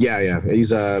 Yeah.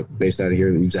 He's based out of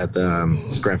here. He's at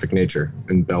the Graphic Nature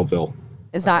in Belleville.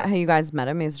 Is that how you guys met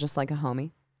him? He's just like a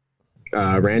homie.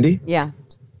 Randy? Yeah.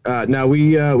 No,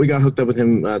 we got hooked up with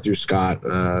him through Scott,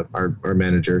 our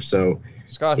manager. So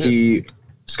Scott Lee.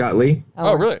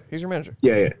 Oh, really? He's your manager?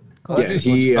 Yeah. Cool.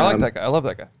 Yeah, I like that guy. I love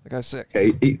that guy. That guy's sick. Yeah,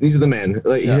 he's the man.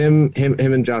 Like him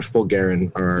and Josh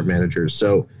Bulgarin are our managers.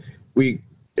 So we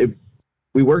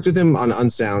worked with him on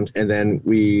Unsound, and then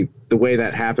the way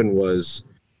that happened was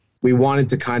we wanted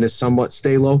to kind of somewhat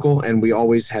stay local, and we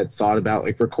always had thought about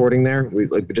like recording there. We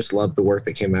just loved the work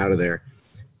that came out of there,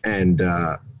 and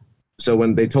so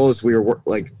when they told us we were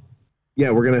like,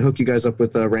 yeah, we're gonna hook you guys up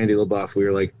with Randy LaBeouf, we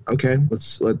were like, okay,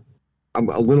 I'm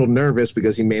a little nervous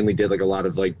because he mainly did like a lot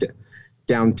of like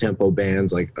down tempo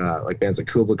bands, like bands like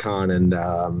Kubla Khan and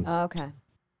okay,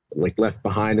 like Left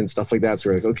Behind and stuff like that. So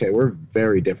we're like, okay, we're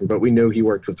very different, but we knew he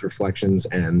worked with Reflections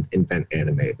and Invent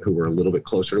Animate, who were a little bit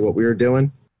closer to what we were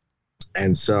doing.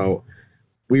 And so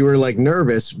we were like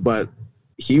nervous, but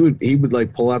he would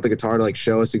like pull out the guitar to like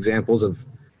show us examples of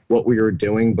what we were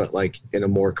doing, but like in a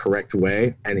more correct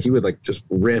way. And he would like just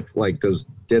rip like those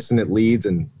dissonant leads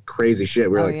and crazy shit.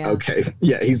 We're okay,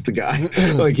 yeah, he's the guy.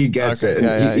 Like he gets it.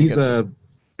 And he's a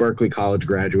Berkeley College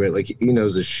graduate. Like he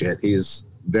knows his shit. He's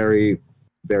very,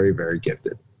 very, very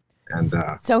gifted.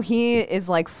 And so he is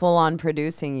like full on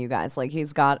producing you guys. Like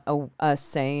he's got a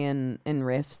say in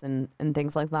riffs and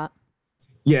things like that.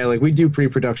 Yeah, like we do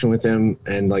pre-production with him,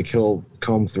 and like he'll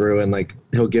comb through and like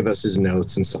he'll give us his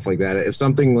notes and stuff like that. If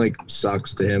something like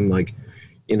sucks to him, like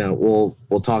we'll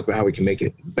talk about how we can make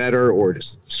it better or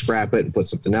just scrap it and put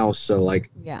something else. So like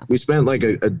we spent like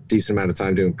a decent amount of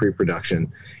time doing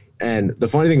pre-production. And the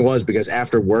funny thing was, because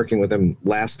after working with him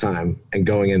last time and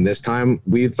going in this time,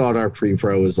 we thought our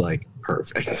pre-pro was like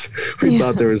perfect. We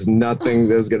thought there was nothing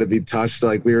that was going to be touched.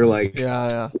 Like we were like,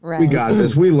 right. We got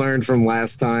this. We learned from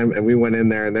last time, and we went in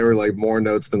there and there were like more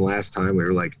notes than last time. We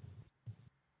were like,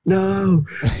 no.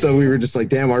 So we were just like,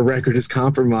 damn, our record is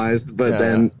compromised. But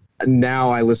then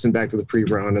now I listen back to the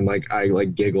pre-pro and like I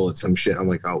like giggle at some shit. I'm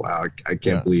like, oh wow, I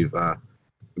can't believe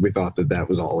we thought that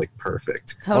was all like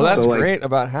perfect. Totally. Well, that's so, great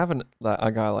about having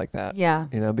a guy like that. Yeah.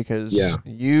 Because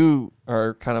you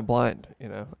are kind of blind,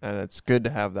 and it's good to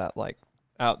have that like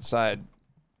outside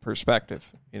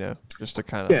perspective, just to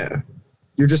kind of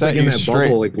you're just like in that straight,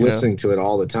 bubble, like listening to it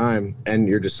all the time, and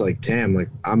you're just like, damn, like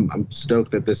I'm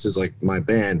stoked that this is like my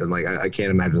band, and like I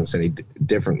can't imagine this any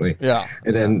differently. Yeah.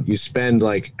 And then you spend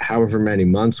like however many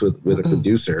months with a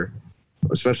producer,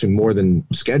 especially more than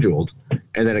scheduled,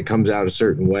 and then it comes out a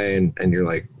certain way, and you're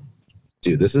like,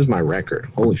 dude, this is my record.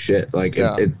 Holy shit. Like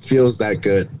it feels that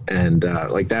good. And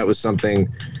like that was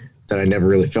something that I never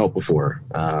really felt before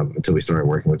until we started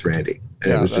working with Randy.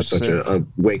 And it was just such a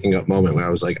waking up moment when I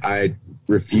was like, I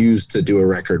refuse to do a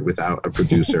record without a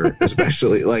producer,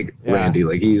 especially like Randy.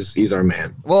 Like he's our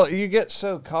man. Well, you get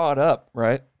so caught up,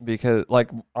 right? Because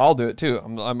like I'll do it too.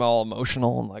 I'm all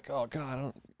emotional and like, oh God, I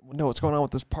don't know what's going on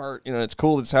with this part. It's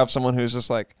cool to just have someone who's just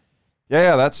like,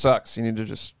 yeah, that sucks. You need to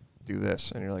just do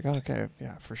this. And you're like, oh, okay,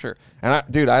 yeah, for sure. And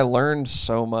I learned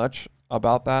so much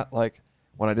about that. Like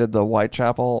when I did the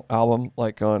Whitechapel album,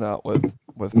 like going out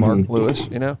with Mark Lewis,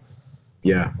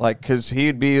 Yeah. Like, cause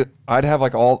I'd have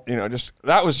like all, just,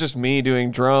 that was just me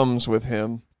doing drums with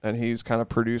him and he's kind of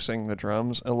producing the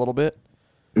drums a little bit.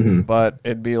 Mm-hmm. But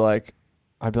it'd be like,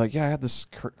 I'd be like, yeah, I had this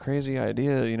crazy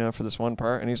idea, for this one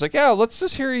part. And he's like, yeah, let's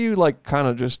just hear you like kind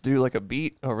of just do like a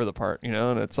beat over the part,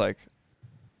 and it's like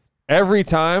every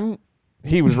time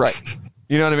he was right.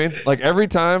 You know what I mean? Like every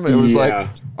time it was like,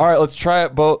 all right, let's try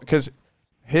it both. Cause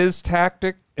his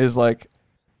tactic is like,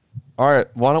 all right,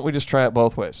 why don't we just try it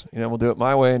both ways? You know, we'll do it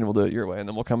my way and we'll do it your way. And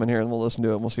then we'll come in here and we'll listen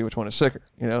to it and we'll see which one is sicker,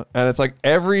 you know? And it's like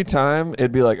every time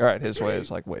it'd be like, all right, his way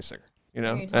is like way sicker, you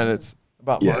know? And it's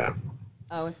about Mark.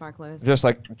 Oh, with Mark Lewis. Just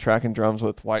like tracking drums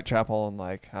with Whitechapel and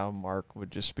like how Mark would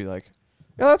just be like,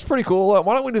 yeah, that's pretty cool.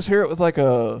 Why don't we just hear it with like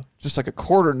a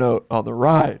quarter note on the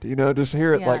ride, you know? Just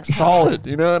hear it like solid,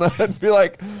 you know? And I'd be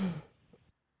like,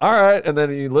 all right. And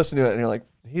then you listen to it and you're like,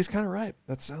 he's kind of right.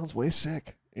 That sounds way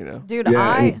sick, you know? Dude,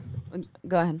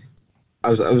 go ahead. I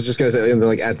was just gonna say, and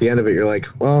like at the end of it, you're like,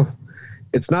 well,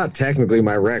 it's not technically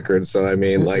my record, so I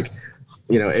mean, like,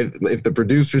 you know, if the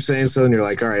producer's saying so, and you're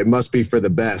like, all right, it must be for the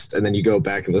best, and then you go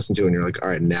back and listen to it, and you're like, all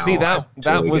right, now. See, that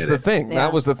was the thing. Yeah.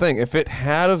 That was the thing. If it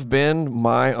had have been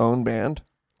my own band,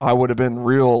 I would have been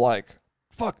real like,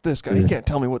 fuck this guy. He can't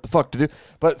tell me what the fuck to do.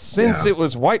 But since it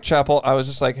was Whitechapel, I was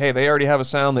just like, hey, they already have a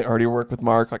sound. They already work with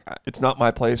Mark. Like, it's not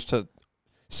my place to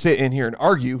sit in here and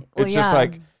argue. It's just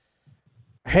like,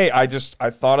 hey, I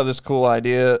thought of this cool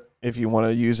idea. If you want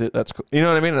to use it, that's cool. You know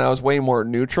what I mean? And I was way more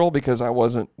neutral because there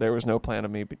was no plan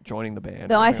of me joining the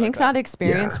band. Though I think that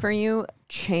experience for you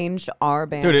changed our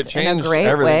band in a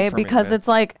great way because it's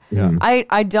like, Yeah.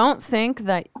 I don't think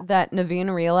that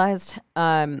Naveen realized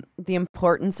the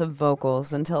importance of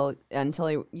vocals until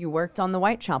you worked on the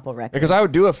Whitechapel record. Because I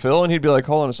would do a fill and he'd be like,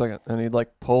 hold on a second. And he'd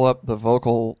like pull up the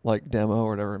vocal like demo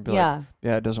or whatever and be like,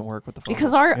 yeah, it doesn't work with the vocals.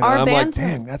 Because our I'm band, like,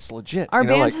 dang, that's legit. Our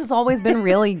band has always been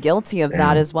really guilty of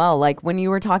that as well. Like when you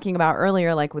were talking about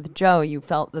earlier, like with Joe, you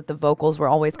felt that the vocals were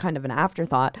always kind of an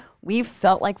afterthought. We've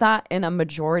felt like that in a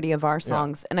majority of our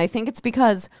songs. And I think it's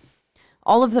because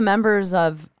all of the members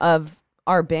of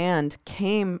our band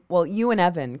you and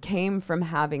Evan came from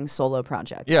having solo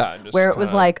projects. Yeah. Where it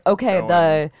was like, okay,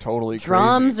 the totally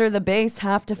drums crazy. or the bass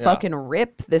have to fucking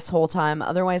rip this whole time.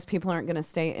 Otherwise people aren't going to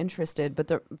stay interested.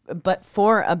 But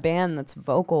for a band that's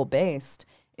vocal based,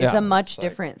 it's a much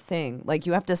different thing. Like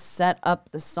you have to set up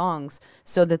the songs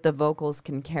so that the vocals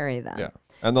can carry them. Yeah.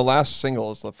 And the last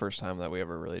single is the first time that we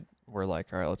ever really were like,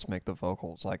 all right, let's make the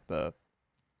vocals like the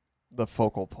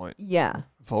focal point. Yeah.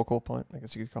 Vocal point, I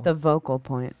guess you could call it. The vocal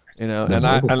point. You know, and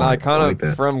I kind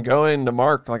of from going to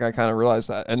Mark, like I kind of realized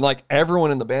that. And like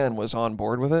everyone in the band was on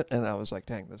board with it. And I was like,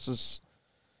 dang, this is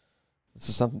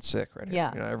something sick right here.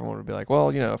 Yeah. You know, everyone would be like,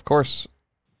 well, you know, of course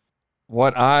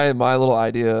my little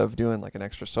idea of doing like an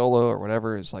extra solo or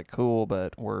whatever is like cool,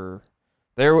 but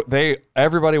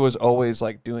everybody was always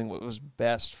like doing what was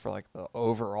best for like the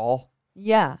overall.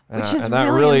 Yeah, and which is that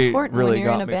really important really when you're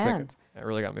got in a me band. thinking. It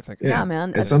really got me thinking. Yeah,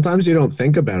 man. And sometimes you don't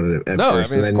think about it at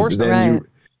first. I mean, of course not. Then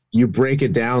you break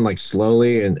it down like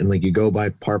slowly and like you go by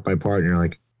part, and you're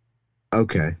like,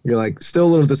 okay. You're like still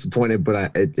a little disappointed,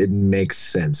 but it makes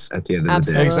sense at the end of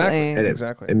the day. Exactly. And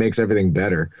exactly. It makes everything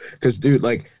better. Because, dude,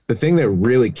 like the thing that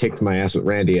really kicked my ass with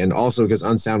Randy, and also because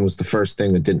Unsound was the first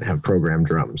thing that didn't have programmed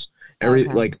drums.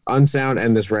 Like Unsound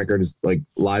and this record is like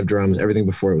live drums. Everything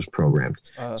before it was programmed.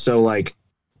 So like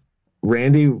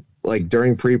Randy, like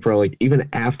during pre-pro, like even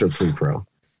after pre-pro,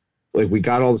 like we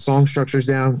got all the song structures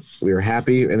down, we were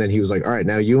happy, and then he was like, all right,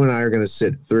 now you and I are going to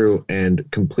sit through and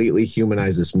completely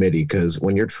humanize this MIDI, because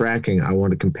when you're tracking, I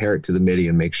want to compare it to the MIDI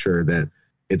and make sure that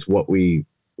it's what we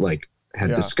like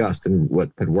had discussed and what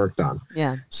had worked on.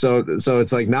 Yeah. So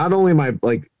it's like not only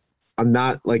I'm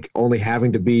not like only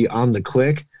having to be on the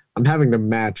click, I'm having to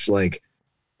match, like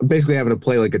I'm basically having to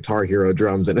play like Guitar Hero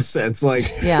drums in a sense. Like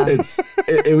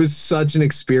it was such an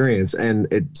experience, and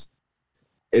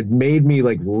it made me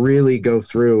like really go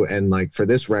through, and like for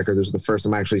this record, this was the first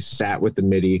time I actually sat with the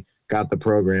MIDI, got the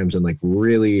programs, and like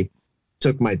really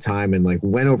took my time and like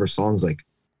went over songs like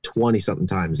 20 something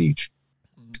times each.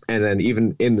 And then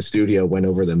even in the studio went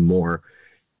over them more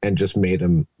and just made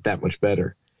them that much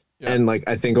better. Yeah. And like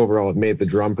I think overall it made the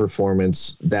drum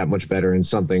performance that much better, and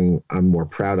something I'm more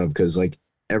proud of, because like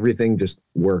everything just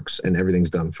works and everything's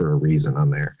done for a reason on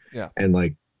there. Yeah. And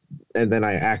then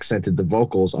I accented the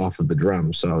vocals off of the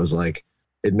drums. So I was like,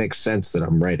 it makes sense that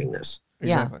I'm writing this.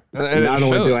 Exactly. Yeah. And not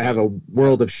only do I have a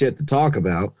world of shit to talk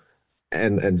about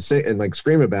and say and like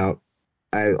scream about,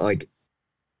 I like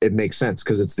it makes sense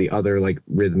because it's the other like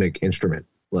rhythmic instrument,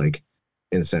 like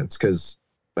in a sense, because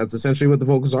that's essentially what the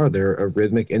vocals are. They're a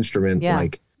rhythmic instrument. Yeah,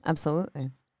 like absolutely.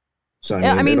 So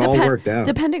I mean it all worked out.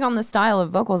 Depending on the style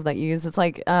of vocals that you use, it's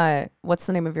like, what's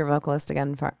the name of your vocalist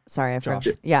again? Sorry, I forgot.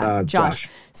 Yeah, Josh.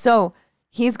 So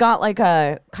he's got like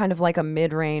a kind of like a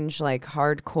mid-range, like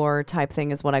hardcore type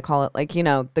thing is what I call it. Like, you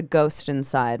know, the Ghost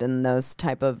Inside and those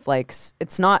type of like,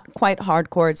 it's not quite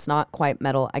hardcore, it's not quite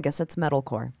metal. I guess it's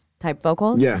metalcore type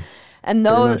vocals. Yeah.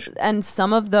 And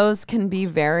some of those can be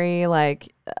very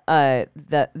like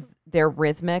they're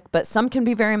rhythmic, but some can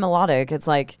be very melodic. It's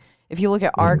like if you look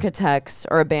at Architects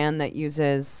or a band that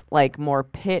uses like more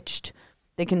pitched,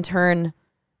 they can turn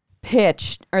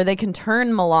pitched or they can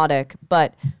turn melodic,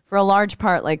 but for a large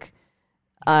part, like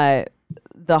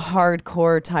the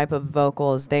hardcore type of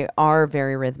vocals, they are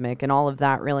very rhythmic, and all of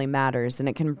that really matters, and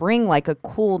it can bring like a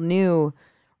cool new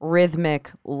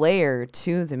rhythmic layer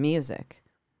to the music.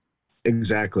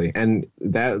 Exactly. And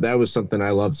that was something I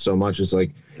loved so much, is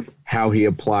like how he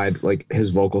applied like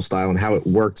his vocal style and how it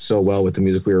worked so well with the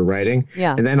music we were writing.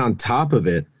 Yeah. And then on top of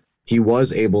it, he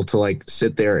was able to like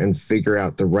sit there and figure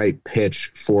out the right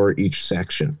pitch for each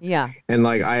section. Yeah. And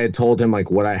like I had told him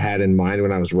like what I had in mind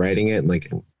when I was writing it, and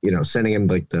like, you know, sending him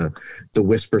like the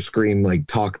whisper scream, like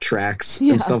talk tracks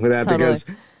and stuff like that, totally. Because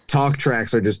talk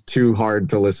tracks are just too hard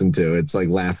to listen to. It's like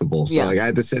laughable. So like I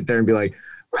had to sit there and be like,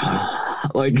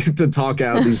 like to talk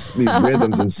out these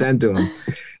rhythms and send to him.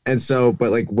 And so,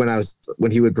 but like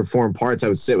when he would perform parts, I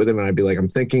would sit with him and I'd be like, I'm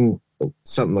thinking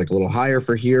something like a little higher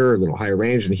for here, or a little higher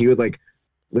range. And he would like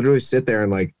literally sit there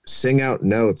and like sing out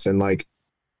notes and like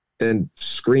then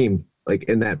scream like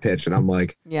in that pitch. And I'm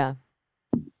like, yeah,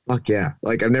 fuck yeah.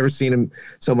 Like I've never seen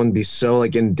someone be so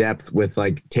like in depth with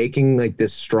like taking like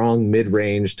this strong mid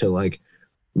range to like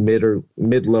mid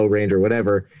low range or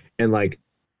whatever. And like,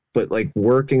 but like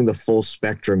working the full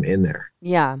spectrum in there.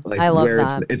 Yeah. Like I love where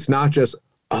that. It's not just,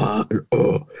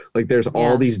 like there's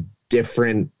all these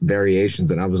different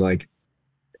variations. And I was like,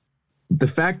 the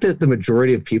fact that the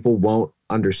majority of people won't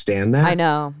understand that, I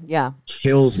know, yeah,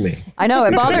 kills me. I know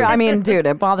it bothers. I mean, dude,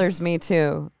 it bothers me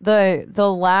too. The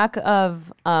lack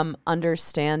of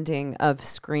understanding of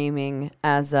screaming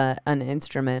as an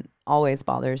instrument always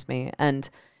bothers me. And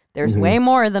there's way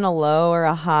more than a low or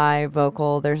a high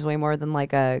vocal. There's way more than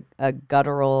like a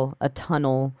guttural, a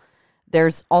tunnel.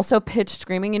 There's also pitched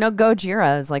screaming. You know,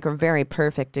 Gojira is like a very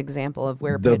perfect example of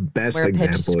where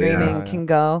pitched screaming can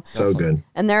go. So good.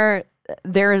 And there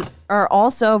are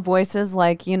also voices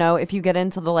like, you know, if you get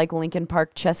into the like Linkin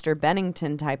Park, Chester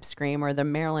Bennington type scream or the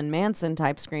Marilyn Manson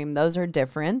type scream, those are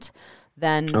different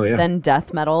than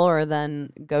death metal or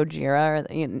than Gojira.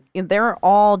 Or, you know, there are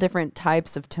all different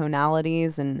types of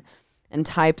tonalities and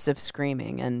types of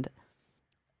screaming. And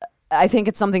I think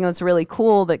it's something that's really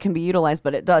cool that can be utilized,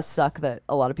 but it does suck that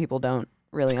a lot of people don't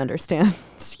really understand,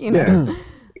 you know? Yeah.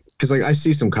 Because like I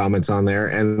see some comments on there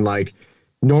and like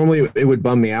normally it would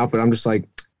bum me out, but I'm just like,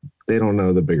 they don't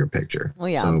know the bigger picture. Well,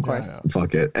 yeah, so of course.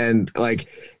 Fuck it. And like,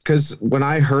 because when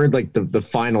I heard like the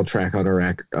final track on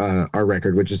our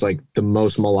record, which is like the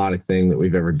most melodic thing that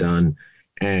we've ever done,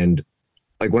 and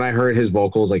like when I heard his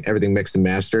vocals, like everything mixed and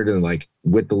mastered, and like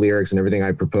with the lyrics and everything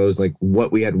I proposed, like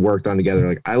what we had worked on together,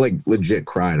 like I like legit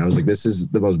cried. I was like, this is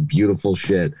the most beautiful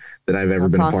shit that I've ever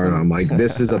been a part of. I'm like,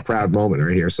 this is a proud moment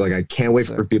right here. So like I can't wait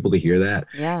for people to hear that.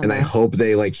 Yeah, and I hope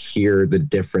they like hear the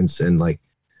difference in like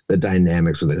the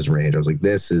dynamics with his range. I was like,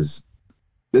 this is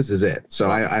it. So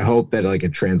I hope that like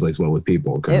it translates well with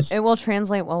people, because it will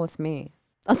translate well with me.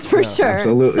 That's for sure.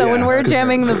 Absolutely. So when we're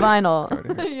jamming the vinyl,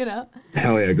 you know.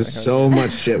 Hell yeah, because so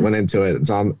much shit went into it.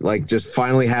 So I'm like, just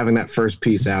finally having that first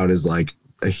piece out is like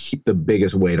the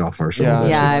biggest weight off our shoulders.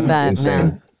 Yeah, I bet. Insane.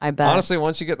 Man, I bet. Honestly,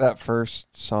 once you get that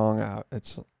first song out,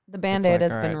 the Band-Aid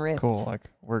like, has been ripped. Cool, like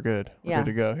we're good. We're good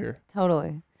to go here.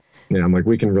 Totally. Yeah, I'm like,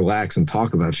 we can relax and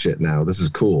talk about shit now. This is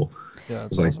cool. Yeah,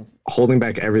 it's like holding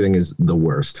back everything is the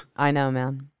worst. I know,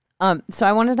 man. So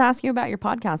I wanted to ask you about your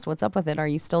podcast. What's up with it? Are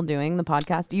you still doing the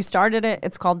podcast? You started it.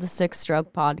 It's called the Six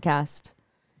Stroke Podcast.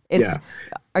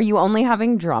 Are you only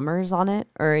having drummers on it,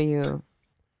 or are you?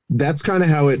 That's kind of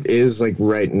how it is like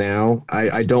right now.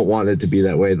 I don't want it to be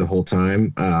that way the whole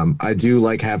time. I do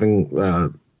like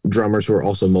having drummers who are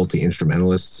also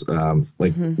multi-instrumentalists,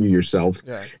 like you yourself.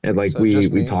 Yeah. And like so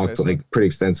we talked basically like pretty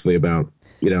extensively about,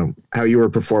 you know, how you were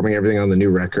performing everything on the new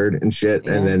record and shit.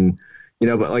 Yeah. And then, you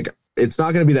know, but like, it's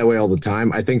not going to be that way all the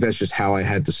time. I think that's just how I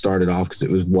had to start it off, because it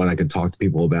was what I could talk to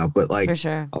people about. But like, for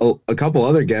sure, a couple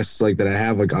other guests like that I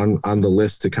have like on the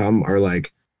list to come are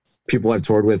like people I've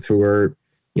toured with who are,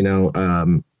 you know,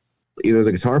 either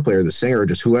the guitar player, the singer, or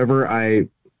just whoever I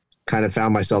kind of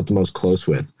found myself the most close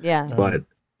with. Yeah. But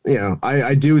you know,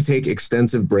 I do take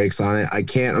extensive breaks on it. I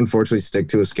can't unfortunately stick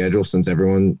to a schedule, since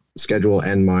everyone's schedule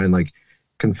and mine like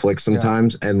conflict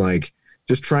sometimes, and like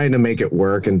just trying to make it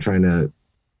work and trying to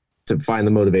find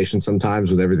the motivation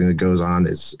sometimes with everything that goes on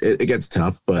it gets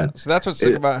tough. But so that's what's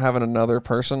sick about having another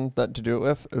person that to do it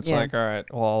with. It's like, all right,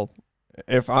 well,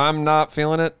 if I'm not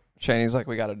feeling it, Shaney's like,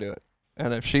 we got to do it.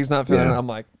 And if she's not feeling it, I'm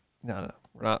like, no,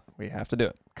 we're not. We have to do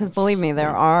it. Because believe me,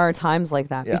 there are times like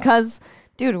that. Because,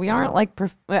 dude, we aren't like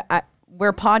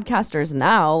we're podcasters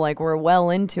now, like we're well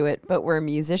into it, but we're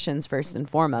musicians first and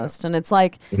foremost. And it's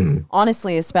like,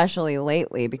 honestly, especially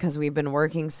lately, because we've been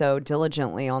working so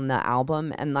diligently on the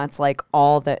album, and that's like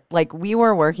all that, like we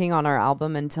were working on our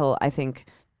album until I think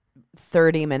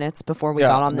 30 minutes before we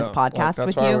got on this podcast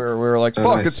with you. We were like,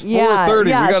 fuck, nice. it's 4:30. Yeah, We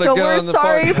gotta so get we're on the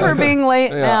sorry podcast. for being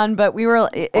late, man, but we were,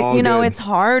 you know, good. it's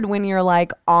hard when you're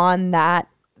like on that,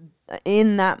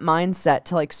 in that mindset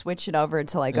to like switch it over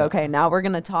to like, okay, now we're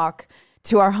going to talk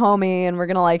to our homie and we're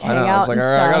going to like hang I out was like, and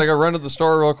all right, stuff. I gotta go run to the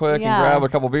store real quick and grab a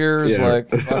couple beers, like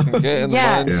fucking get in the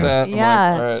mindset.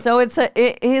 Yeah. I'm like, all right. So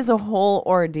it is a whole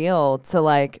ordeal to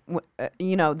like,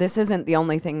 you know, this isn't the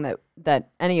only thing that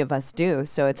any of us do.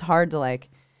 So it's hard to like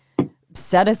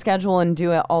set a schedule and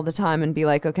do it all the time and be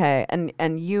like, okay.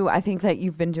 And you, I think that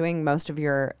you've been doing most of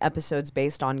your episodes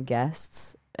based on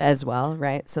guests as well,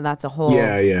 right? So that's a whole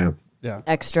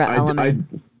extra element.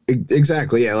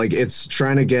 Exactly. Yeah. Like it's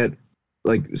trying to get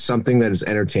like something that is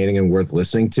entertaining and worth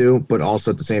listening to, but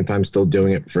also at the same time still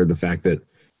doing it for the fact that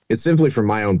it's simply for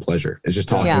my own pleasure. It's just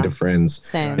talking to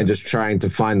friends and just trying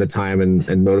to find the time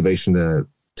and motivation to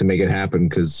make it happen.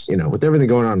 Cause you know, with everything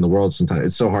going on in the world, sometimes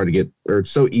it's so hard to get, or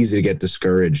it's so easy to get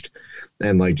discouraged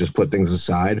and like just put things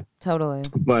aside. Totally.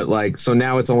 But like, so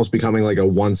now it's almost becoming like a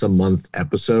once a month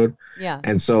episode. Yeah.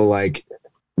 And so like,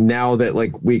 now that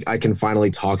like I can finally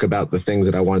talk about the things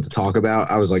that I wanted to talk about,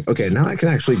 I was like, okay, now I can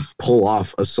actually pull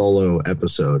off a solo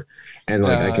episode and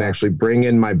like I can actually bring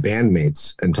in my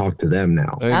bandmates and talk to them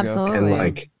now.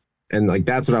 Absolutely. And like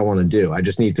that's what I want to do. I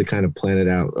just need to kind of plan it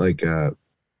out like a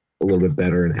little bit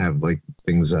better and have like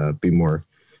things be more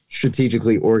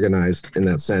strategically organized in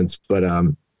that sense. But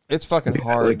it's fucking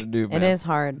hard to do, man. It is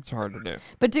hard. It's hard to do.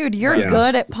 But dude, you're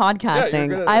good at podcasting. Yeah, you're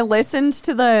good at I listened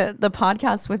to the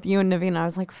podcast with you and Naveen, and I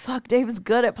was like, fuck, Dave is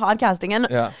good at podcasting.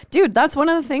 And dude, that's one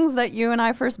of the things that you and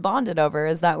I first bonded over,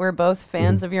 is that we're both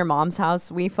fans of Your Mom's House.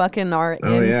 We fucking are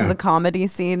into the comedy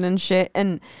scene and shit.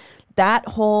 And that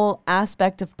whole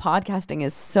aspect of podcasting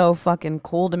is so fucking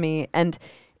cool to me. And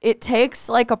it takes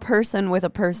like a person with a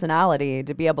personality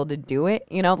to be able to do it,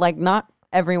 you know, like not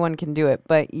everyone can do it,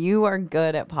 but you are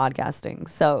good at podcasting.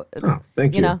 So,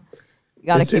 thank you. You know, you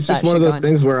got to keep that. It's just one of those going.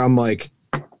 things where I'm like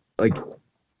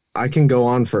I can go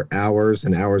on for hours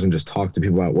and hours and just talk to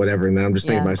people about whatever, and then I'm just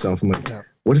thinking to myself, I'm like,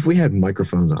 what if we had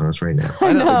microphones on us right now?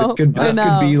 I know. Like, this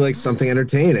could be like something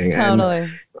entertaining.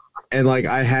 Totally. And like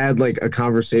I had like a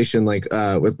conversation like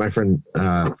with my friend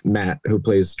Matt, who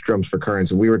plays drums for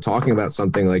Currents, and we were talking about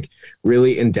something like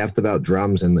really in depth about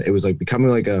drums, and it was like becoming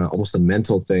like almost a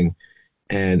mental thing.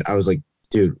 And I was like,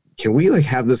 dude, can we like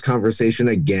have this conversation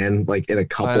again, like in a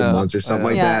couple months or something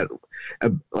like that,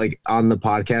 like on the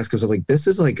podcast? Because I'm like, this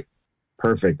is like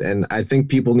perfect, and I think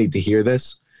people need to hear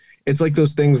this. It's like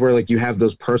those things where like you have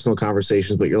those personal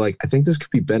conversations, but you're like, I think this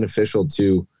could be beneficial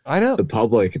to the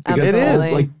public, because it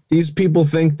is like these people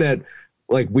think that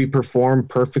like we perform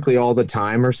perfectly all the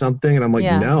time or something, and I'm like,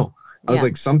 no. I was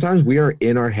like, sometimes we are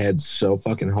in our heads so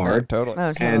fucking hard,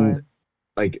 and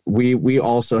like we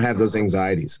also have those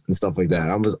anxieties and stuff like that.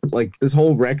 I was like, this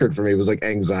whole record for me was like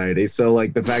anxiety. So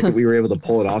like the fact that we were able to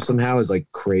pull it off somehow is like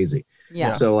crazy.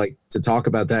 Yeah. So like to talk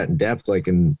about that in depth, like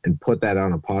and put that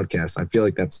on a podcast, I feel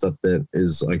like that's stuff that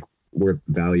is like worth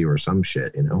value or some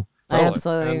shit, you know? I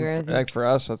absolutely agree with you. Like for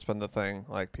us, that's been the thing.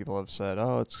 Like people have said,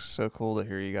 oh, it's so cool to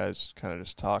hear you guys kind of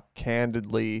just talk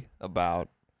candidly about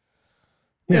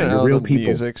you know, real the people,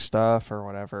 music stuff or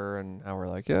whatever. And now we're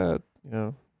like, you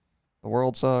know, the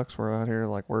world sucks. We're out here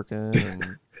like working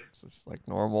and it's just like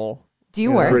normal. Do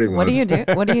you work? What do you do?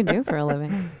 What do you do for a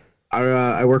living?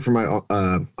 I work for my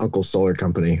uncle's solar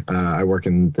company. I work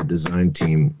in the design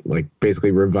team, like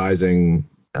basically revising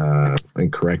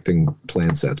and correcting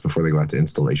plan sets before they go out to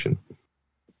installation.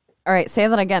 All right, say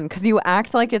that again, because you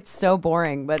act like it's so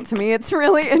boring, but to me it's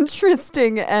really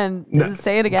interesting. And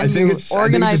say it again. I think it's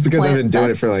just because I've been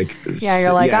doing it for like. Yeah,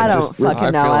 you're like, I don't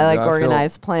fucking know. I like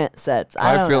organized plant sets.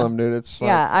 I feel them, dude. It's like,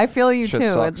 I feel you too.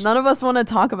 Sucks. None of us want to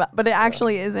talk about, but it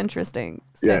actually is interesting.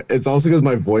 So. Yeah, it's also because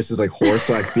my voice is like hoarse,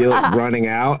 so I feel it running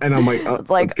out, and I'm like, it's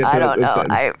like I don't know.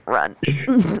 I run.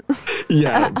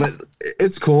 Yeah, but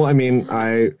it's cool. I mean,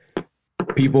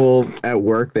 people at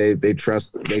work they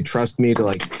trust me to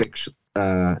like fix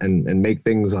and make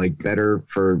things like better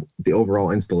for the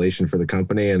overall installation for the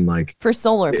company, and like for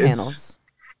solar panels.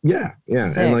 Yeah.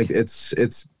 Sick. And like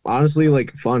it's honestly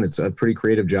like fun. It's a pretty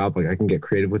creative job. Like I can get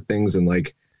creative with things, and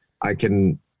like I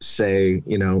can say,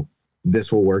 you know,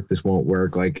 this will work, this won't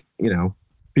work. Like, you know,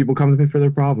 people come to me for their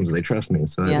problems. They trust me,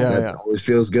 so that always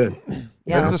feels good.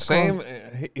 Yeah, it's the same.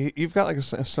 You've got like a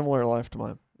similar life to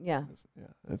mine. Yeah.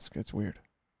 It's weird.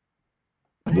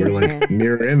 We're like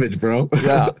mirror image, bro.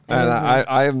 Yeah, and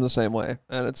I am the same way,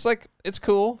 and it's like it's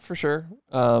cool for sure.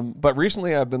 But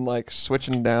recently I've been like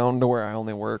switching down to where I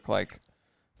only work like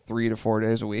 3 to 4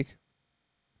 days a week.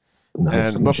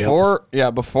 Nice. And before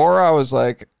I was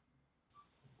like,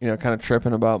 kind of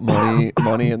tripping about money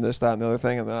and this, that, and the other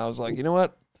thing, and then I was like, you know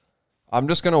what? I'm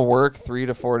just gonna work 3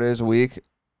 to 4 days a week,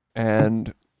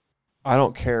 and I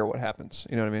don't care what happens.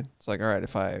 You know what I mean? It's like, all right,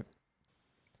 if I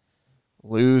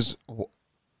lose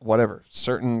whatever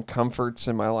certain comforts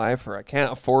in my life, or I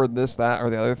can't afford this, that, or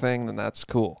the other thing, then that's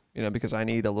cool. Because I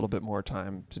need a little bit more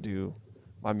time to do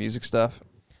my music stuff.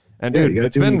 And dude,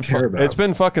 it's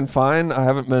been fucking fine. I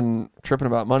haven't been tripping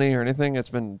about money or anything. It's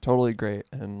been totally great,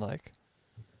 and like,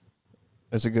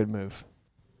 it's a good move.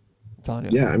 I'm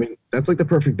telling you. Yeah, I mean, that's like the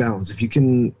perfect balance. If you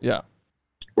can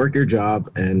work your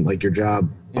job and like your job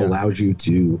allows you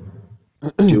to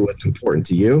do what's important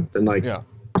to you, then like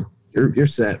you're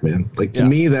set, man. Like to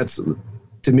me that's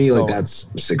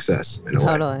success in a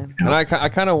totally. way. And I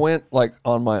kind of went like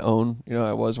on my own.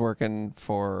 I was working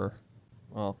for,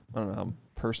 well, I don't know how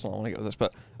personal I want to get with this,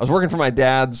 but I was working for my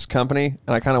dad's company,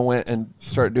 and I kind of went and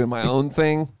started doing my own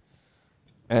thing.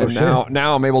 And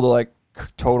now I'm able to like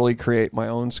totally create my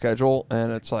own schedule,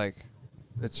 and it's like,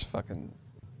 it's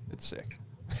sick.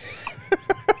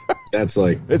 That's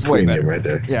like it's way better right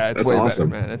there. Yeah, it's That's way awesome.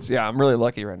 better, man. I'm really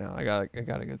lucky right now. I got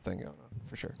a good thing going on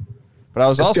for sure. But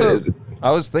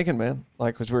I was thinking, man,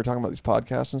 like, because we were talking about these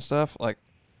podcasts and stuff, like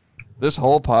this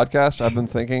whole podcast, I've been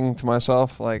thinking to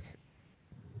myself, like,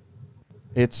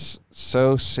 it's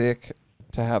so sick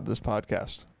to have this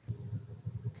podcast,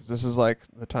 because this is like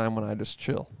the time when I just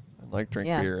chill and like drink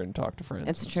beer and talk to friends.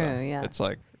 It's true. Stuff. Yeah. It's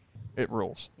like, it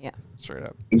rules. Yeah. Straight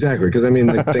up. Exactly, because I mean,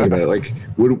 like, think about it. Like,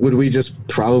 would we just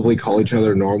probably call each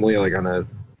other normally, like on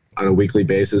a weekly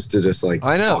basis, to just like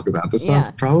talk about this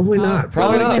stuff? Probably not.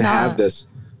 Probably not. To have this,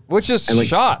 which is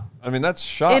shot. I mean, that's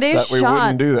shot. It is that we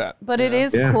wouldn't do that. But it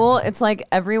is cool. It's like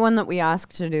everyone that we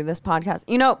ask to do this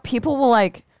podcast, people will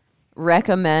like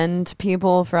recommend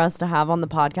people for us to have on the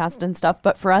podcast and stuff.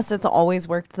 But for us, it's always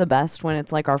worked the best when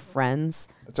it's like our friends.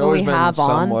 It's always been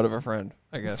somewhat of a friend,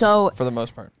 I guess. So for the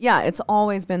most part, yeah, it's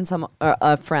always been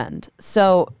a friend.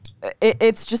 So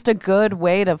it's just a good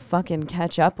way to fucking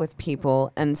catch up with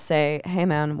people and say, hey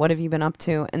man, what have you been up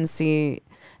to? And see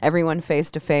everyone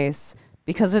face to face,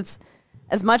 because it's,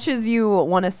 as much as you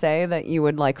want to say that you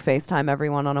would like FaceTime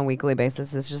everyone on a weekly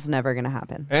basis, it's just never going to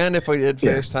happen. And if we did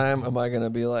FaceTime, am I going to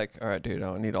be like, all right, dude,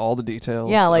 I need all the details?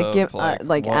 Yeah,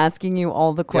 like asking you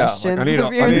all the questions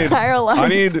of your entire life. I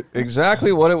need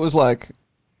exactly what it was like.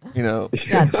 Yeah,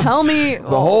 tell me the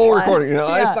whole recording. It's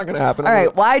not going to happen. All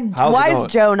right, why is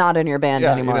Joe not in your band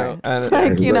anymore? And it's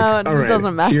like, it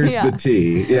doesn't matter. Here's the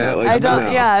tea. Yeah, like, I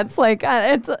don't. Yeah, it's like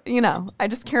it's I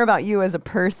just care about you as a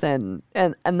person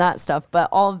and that stuff. But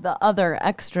all of the other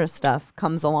extra stuff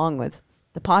comes along with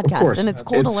the podcast, and it's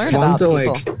cool to learn about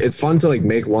people. It's fun to like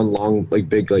make one long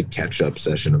big catch up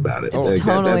session about it. It's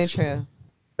totally true.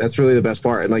 That's really the best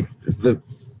part, and like the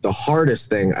hardest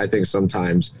thing I think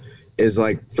sometimes is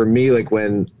like for me, like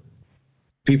when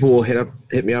people will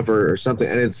hit me up or something,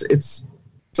 and it's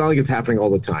not like it's happening all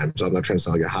the time, so I'm not trying to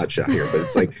sound like a hot shot here, but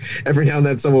it's like every now and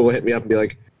then someone will hit me up and be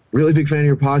like, really big fan of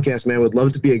your podcast, man, would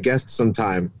love to be a guest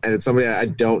sometime. And it's somebody I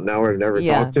don't know or never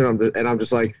talked to, and I'm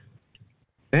just like,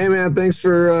 hey man, thanks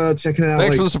for checking it out.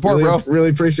 Thanks for the support, bro. Really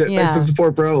appreciate it. Yeah. Thanks for the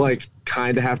support, bro. Like,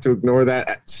 kind of have to ignore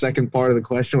that second part of the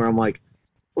question where I'm like,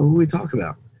 what do we talk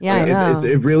about? Yeah, like, I know.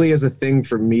 it really is a thing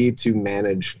for me to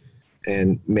manage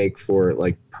and make for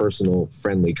like personal,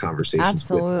 friendly conversations.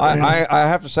 Absolutely. I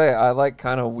have to say, I like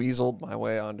kind of weaseled my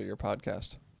way onto your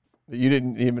podcast. You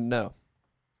didn't even know.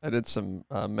 I did some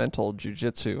mental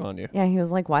jujitsu on you. Yeah, he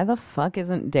was like, "Why the fuck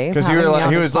isn't Dave?" Because you're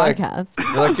like, he was like,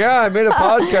 "Yeah, I made a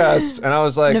podcast," and I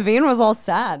was like, Naveen was all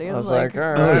sad. He was like, "All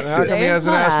right, how come he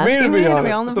hasn't asked me to be on it?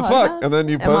 What the fuck?" And then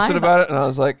you posted about it, and I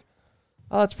was like,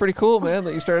 "Oh, it's pretty cool, man,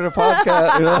 that you started a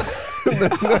podcast."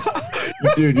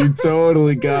 Dude, you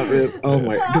totally got me. Oh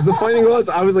my! Because the funny thing was,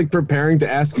 I was like preparing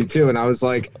to ask you too, and I was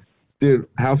like, "Dude,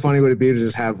 how funny would it be to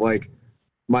just have like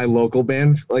my local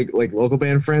band, like local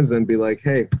band friends, and be like,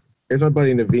 hey, here's my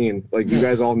buddy Naveen. Like, you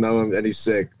guys all know him, and he's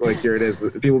sick. Like, here it is."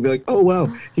 People will be like, "Oh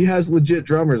wow, he has legit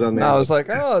drummers on there." And I was like,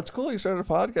 "Oh, it's cool. You started a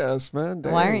podcast, man.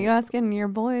 Damn. Why aren't you asking your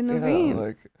boy Naveen?" Yeah,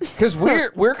 like, because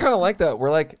we're kind of like that.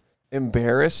 We're like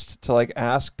embarrassed to like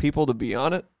ask people to be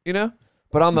on it,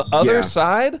 But on the other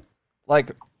side,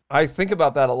 like, I think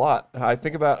about that a lot. I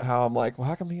think about how I'm like, well,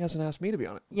 how come he hasn't asked me to be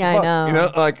on it? Yeah, I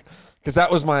know. Like, because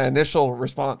that was my initial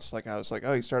response. Like, I was like,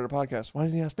 oh, he started a podcast. Why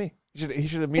didn't he ask me? He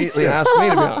should immediately ask me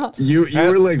to be on it. You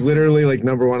were like literally like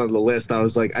number one on the list. I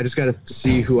was like, I just got to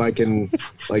see who I can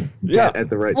like get at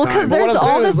the right well, because time. there's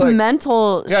all this like,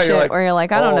 mental shit like, where you're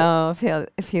like, I don't know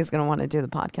if he's gonna want to do the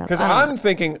podcast. Because I'm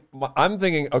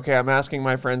thinking, okay, I'm asking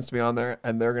my friends to be on there,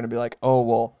 and they're gonna be like, oh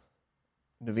well,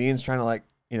 Naveen's trying to like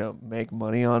make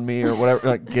money on me or whatever,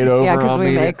 like get over yeah, because on we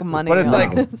me. make money. But it's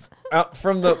like this.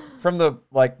 from the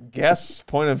like guest's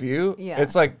point of view,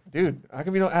 it's like, dude, how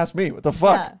come you don't ask me? What the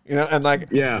fuck, And like,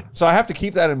 so I have to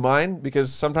keep that in mind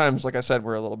because sometimes, like I said,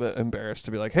 we're a little bit embarrassed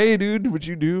to be like, hey, dude, would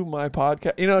you do my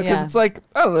podcast? Because it's like,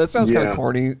 I don't know, it sounds kind of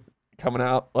corny coming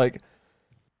out like,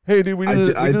 hey, dude, we do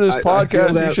this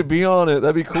podcast. You should be on it.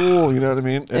 That'd be cool. You know what I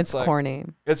mean? It's like, corny.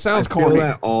 It sounds I corny. feel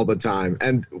that all the time.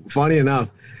 And funny enough,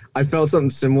 I felt something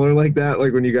similar like that.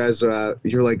 Like when you guys,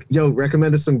 you're like, yo,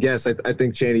 recommend us some guests. I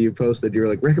think, Chaney, you posted, you were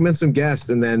like, recommend some guests.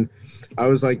 And then I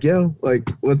was like, yo, like,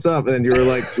 what's up? And then you were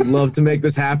like, we'd love to make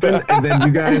this happen. And then you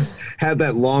guys had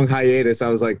that long hiatus. I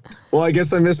was like, well, I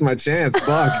guess I missed my chance.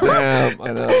 Fuck. Damn,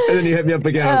 I know. And then you hit me up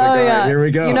again. I was like, all right, here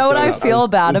we go. You know what I feel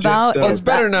bad about? It's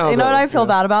better now. You know what I feel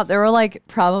bad about? There were like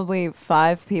probably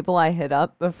 5 people I hit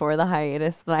up before the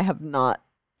hiatus that I have not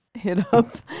hit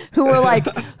up who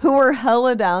were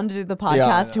hella down to do the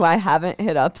podcast who I haven't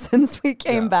hit up since we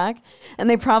came back, and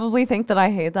they probably think that I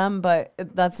hate them, but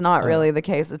that's not really the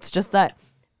case. It's just that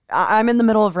I'm in the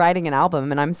middle of writing an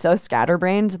album and I'm so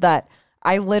scatterbrained that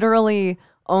I literally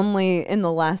only in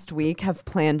the last week have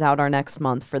planned out our next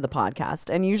month for the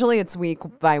podcast, and usually it's week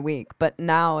by week, but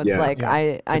now it's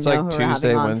I it's know like who Tuesday, we're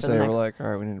having on Wednesday, for the we're next. like,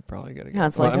 all right, we need to probably get Yeah,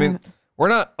 it's well, like, I mean, we're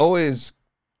not always.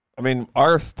 I mean,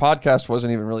 our podcast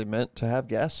wasn't even really meant to have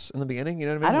guests in the beginning. You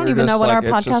know what I mean? I don't even know what our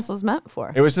podcast was meant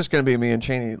for. It was just going to be me and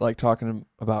Chaney like talking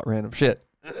about random shit,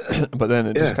 but then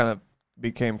it just kind of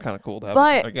became kind of cool to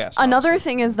have a guest. Another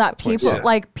thing is that people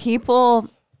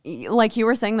like you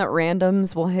were saying that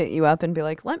randoms will hit you up and be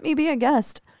like, let me be a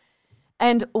guest.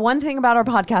 And one thing about our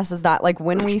podcast is that, like,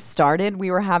 when we started,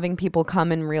 we were having people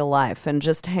come in real life and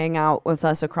just hang out with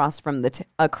us across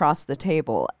the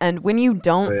table. And when you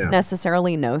don't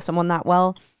necessarily know someone that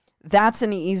well, that's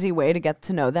an easy way to get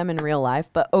to know them in real life.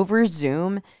 But over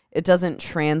Zoom, it doesn't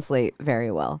translate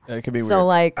very well. Yeah, it can be so weird.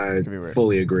 Like, I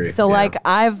fully agree. So like,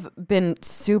 I've been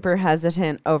super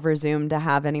hesitant over Zoom to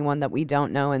have anyone that we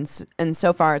don't know, and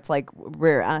so far it's like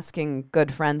we're asking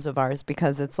good friends of ours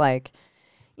because it's like,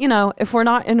 if we're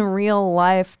not in real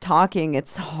life talking,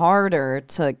 it's harder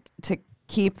to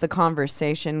keep the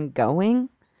conversation going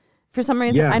for some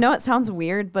reason. I know it sounds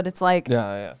weird, but it's like,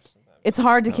 it's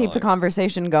hard to keep the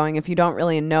conversation going if you don't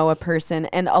really know a person.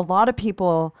 And a lot of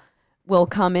people will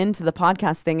come into the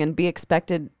podcast thing and be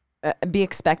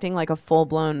expecting like a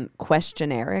full-blown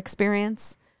questionnaire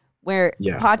experience, where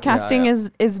podcasting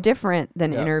is different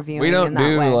than interviewing. We don't in that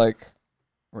do way. like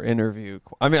we're interview.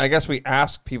 I mean, I guess we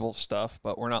ask people stuff,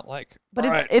 but we're not like.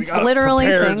 But it's literally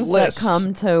things that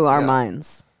come to our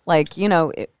minds. Like,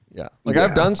 Like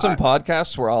I've done some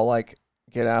podcasts where I'll like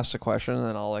get asked a question and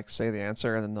then I'll like say the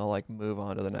answer and then they'll like move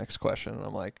on to the next question, and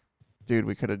I'm like, dude,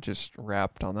 we could have just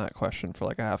rapped on that question for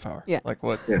like a half hour. Yeah. Like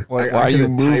what? Yeah. Why are you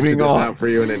moving on? Out for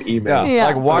you in an email. Yeah.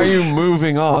 Like, why are you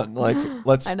moving on? Like,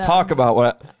 let's talk about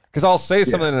what. Because I'll say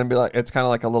something and be like, it's kind of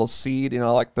like a little seed,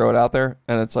 I'll like throw it out there,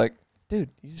 and it's like, dude,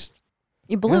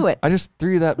 you blew it. I just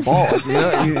threw that ball.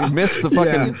 You missed the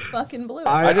fucking. You fucking blew it.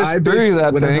 I just threw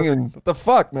that thing, and what the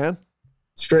fuck, man?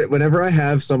 Straight. Whenever I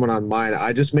have someone on mine,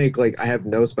 I just make like I have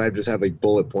notes, but I just have like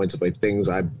bullet points of like things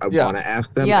I want to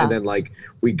ask them, and then like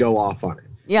we go off on it.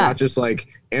 Yeah. Not just like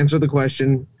answer the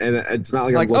question, and it's not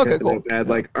like I'm looking at the notepad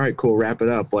like, all right, cool, wrap it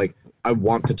up. Like I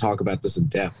want to talk about this in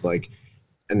depth, like,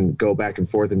 and go back and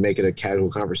forth and make it a casual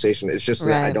conversation. It's just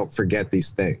that I don't forget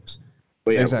these things.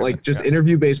 But like just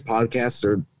interview-based podcasts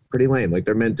are pretty lame. Like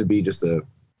they're meant to be just a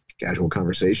casual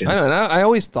conversation. I know. And I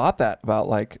always thought that about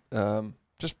like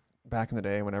just back in the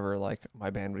day, whenever like my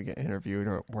band would get interviewed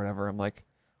or whatever, I'm like,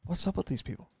 what's up with these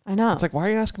people? I know. It's like, why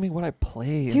are you asking me what I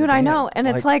play? Dude, I know. And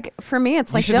it's like, for me,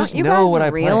 it's like, don't you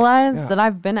guys realize that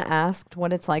I've been asked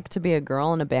what it's like to be a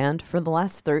girl in a band for the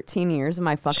last 13 years of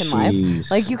my fucking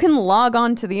life? Like, you can log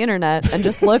on to the internet and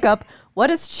just look up, what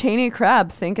does Chaney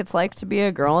Crab think it's like to be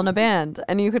a girl in a band?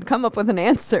 And you could come up with an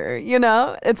answer,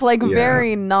 It's like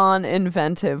very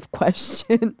non-inventive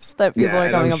questions that people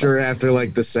are coming up with. I'm sure after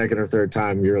like the second or third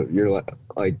time, you're like,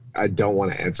 I don't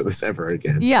want to answer this ever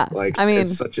again. Yeah. Like, I mean,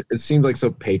 it seems like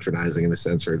so patronizing in a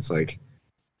sense where it's like,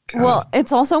 God. Well,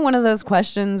 it's also one of those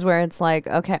questions where it's like,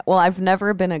 okay, well, I've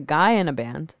never been a guy in a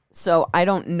band, so I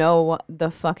don't know the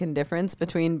fucking difference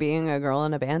between being a girl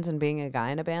in a band and being a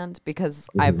guy in a band, because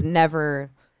I've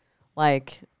never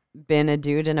like been a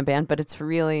dude in a band. But it's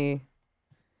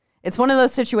it's one of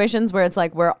those situations where it's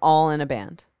like we're all in a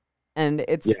band. And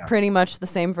it's pretty much the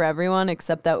same for everyone,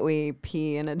 except that we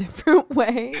pee in a different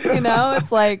way. You know,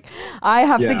 it's like I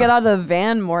have to get out of the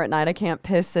van more at night. I can't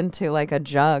piss into like a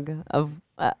jug of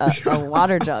a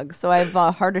water jug. So I have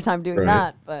a harder time doing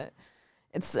that. But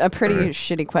it's a pretty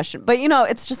shitty question. But, you know,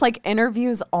 it's just like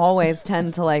interviews always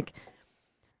tend to like,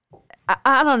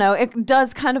 I don't know. It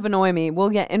does kind of annoy me.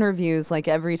 We'll get interviews like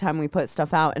every time we put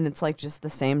stuff out, and it's like just the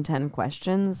same 10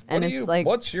 questions. And it's like,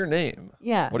 what's your name?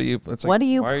 Yeah. What do you? It's like, what do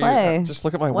you play? Just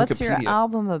look at my What's Wikipedia. your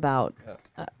album about?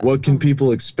 What can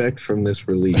people expect from this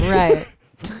release? Right.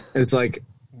 It's like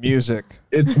music.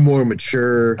 It's more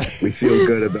mature. We feel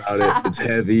good about it. It's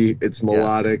heavy. It's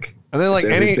melodic. And then like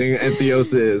everything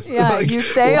Entheos is. Yeah, like, you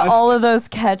say all of those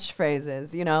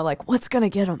catchphrases. You know, like what's gonna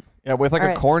get them? Yeah, with like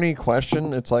a corny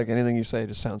question, it's like anything you say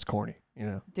just sounds corny, you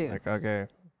know? Dude. Like, okay.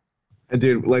 And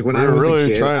dude, like when I was a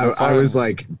kid, I was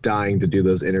like dying to do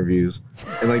those interviews.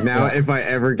 And like now, if I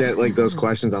ever get like those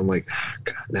questions, I'm like,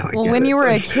 God, now I get it. Well, when you were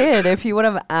a kid, if you would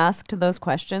have asked those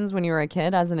questions when you were a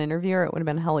kid as an interviewer, it would have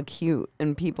been hella cute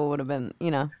and people would have been,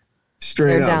 you know.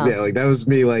 Straight up. Down. Yeah, like that was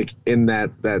me like in that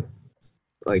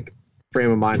like frame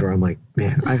of mind where I'm like,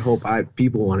 man, I hope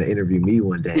people want to interview me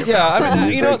one day. Yeah, I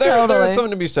mean, you know, there's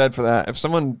something to be said for that. If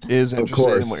someone is interested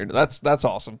in what you're doing, that's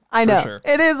awesome. I know. For sure.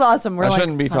 It is awesome. I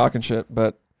shouldn't be talking shit,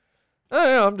 but I don't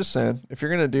know, I'm just saying, if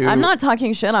you're going to do... I'm not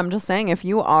talking shit. I'm just saying if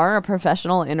you are a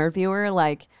professional interviewer,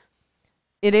 like,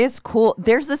 it is cool.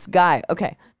 There's this guy.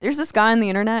 Okay. There's this guy on the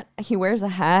internet. He wears a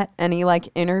hat and he, like,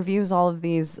 interviews all of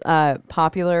these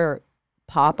popular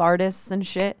pop artists and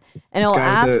shit, and he'll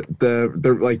ask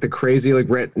the like the crazy like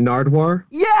Rhett Nardwuar.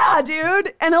 Yeah,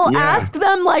 dude, and he'll ask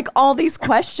them like all these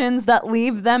questions that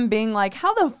leave them being like,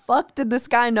 "How the fuck did this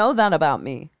guy know that about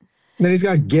me?" And then he's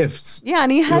got gifts. Yeah,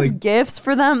 and he has gifts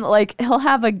for them. Like he'll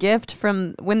have a gift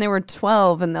from when they were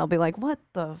 12, and they'll be like, "What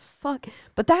the fuck?"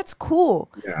 But that's cool.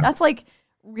 Yeah. That's like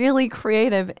really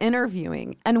creative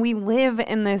interviewing, and we live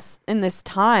in this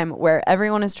time where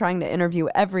everyone is trying to interview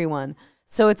everyone.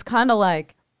 So it's kind of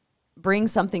like bring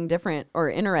something different or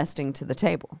interesting to the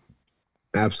table.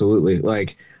 Absolutely.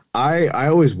 Like I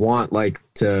always want like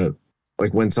to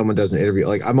like when someone does an interview,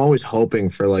 like I'm always hoping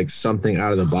for like something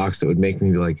out of the box that would make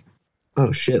me be like,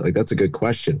 oh shit, like that's a good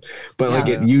question. But like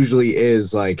it usually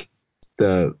is like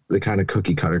the kind of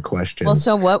cookie cutter question. Well,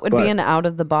 so what would be an out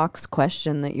of the box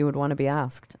question that you would want to be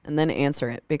asked, and then answer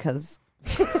it because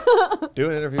do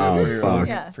an interview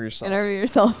for yourself. Interview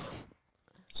yourself.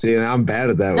 See, and I'm bad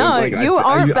at that. No, like, you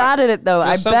aren't bad at it though.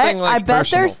 I bet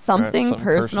there's something right?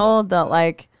 personal that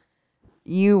like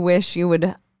you wish you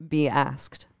would be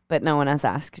asked, but no one has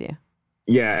asked you.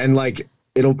 Yeah, and like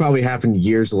it'll probably happen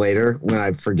years later when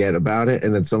I forget about it,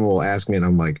 and then someone will ask me, and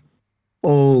I'm like,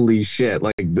 "Holy shit!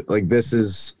 Like this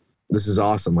is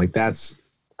awesome! Like that's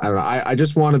I don't know. I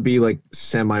just want to be like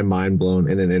semi mind blown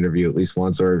in an interview at least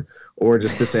once, or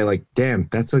just to say like, damn,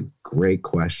 that's a great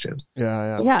question.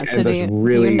 Yeah. So do you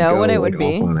know what it would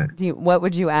be? What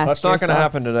would you ask? That's not going to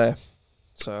happen today.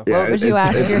 So what would you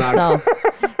ask yourself?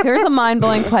 Here's a mind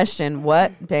blowing question.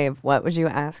 Dave? What would you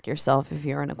ask yourself if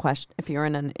you're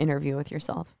in an interview with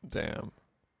yourself? Damn.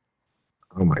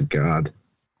 Oh my God.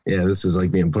 Yeah, this is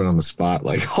like being put on the spot,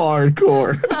 like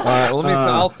hardcore. All right,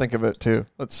 I'll think of it too.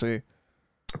 Let's see.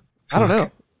 I don't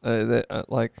know.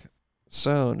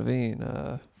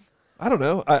 Naveen. I don't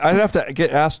know. I'd have to get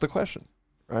asked the question,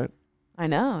 right? I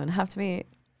know. It'd have to be.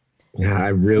 Yeah, I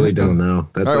really don't know.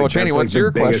 That's all right, well, Chaney, what's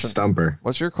your question? Stumper.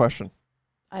 What's your question?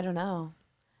 I don't know.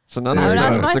 So none of us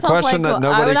know. It's a question that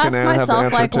nobody can have the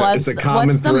answer to. It's a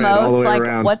common thread all the way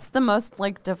around. What's the most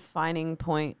like defining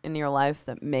point in your life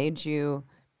that made you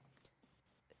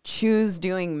choose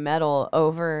doing metal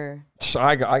over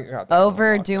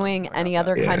doing any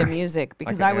other kind of music?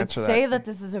 Because I would say that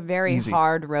this is a very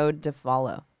hard road to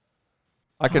follow.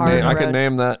 I can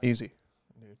name that easy.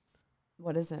 Dude.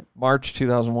 What is it? March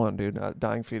 2001, dude.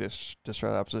 Dying Fetus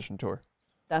Destroy Opposition Tour.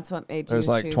 That's what made you There's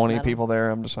like 20 metal. people there.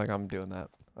 I'm just like, I'm doing that.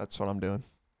 That's what I'm doing.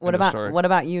 What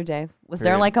about you, Dave? Was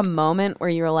there like a moment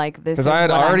where you were like, this is what I had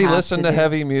already listened to do?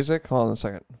 Heavy music. Hold on a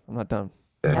second. I'm not done.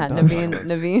 Yeah,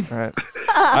 Naveen. All right.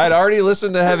 I had already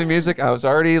listened to heavy music. I was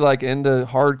already like into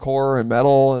hardcore and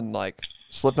metal and like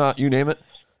Slipknot, you name it.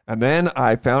 And then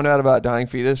I found out about Dying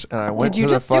Fetus, and I went to the fucking... Did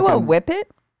you just do a whip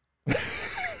it?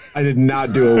 I did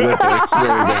not do a whip it, I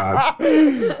swear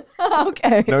to God.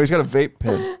 Okay. No, he's got a vape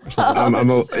pen.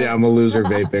 I'm a loser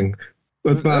vaping.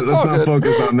 Let's not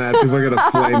focus on that. People are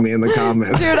gonna flame me in the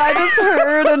comments. Dude, I just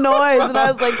heard a noise, and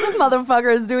I was like, this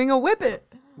motherfucker is doing a whip it.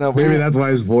 No, maybe that's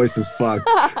why his voice is fucked.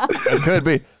 It could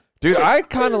be. Dude, I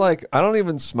kind of like, I don't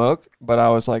even smoke, but I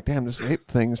was like, damn, this vape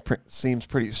thing seems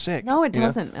pretty sick. No, it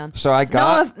doesn't, man. So I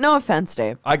got... No offense,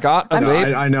 Dave. I got a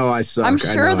vape. I know I suck. I'm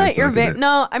sure that your vape... vape.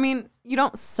 No, I mean, you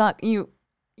don't suck. Your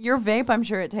vape, I'm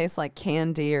sure it tastes like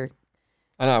candy or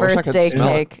I know, I wish I could birthday smell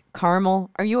cake. it.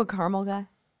 Caramel. Are you a caramel guy?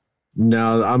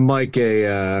 No, I'm like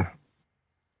a...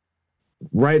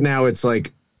 right now, it's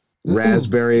like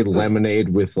raspberry lemonade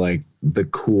with like the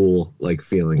cool like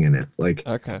feeling in it. Like,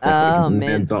 Okay.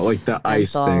 Mint. like the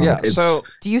ice Menthol. thing. Yeah, It's- so...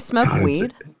 Do you smoke God,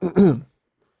 weed?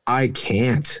 I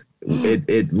can't.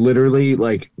 It literally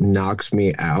like knocks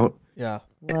me out. Yeah.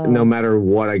 Whoa. No matter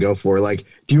what I go for. Like,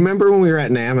 do you remember when we were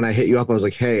at NAM and I hit you up? I was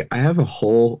like, hey, I have a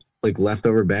whole like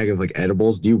leftover bag of like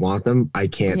edibles. Do you want them? I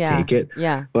can't take it.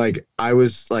 Yeah. Like, I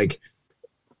was like,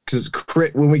 because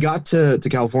when we got to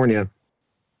California,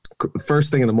 first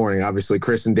thing in the morning, obviously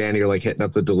Chris and Danny are like hitting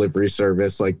up the delivery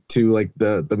service, like to like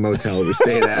the motel we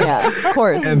stayed at. Yeah, of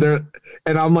course. And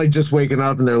I'm like just waking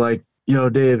up and they're like, yo,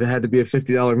 Dave, it had to be a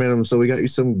 $50 minimum, so we got you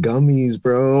some gummies,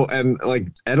 bro. And like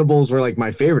edibles were like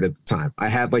my favorite at the time. I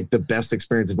had like the best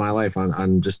experience of my life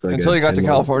on just like Until you got to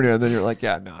California, and then you're like,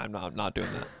 yeah, no, I'm not doing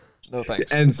that. No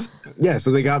thanks. And yeah,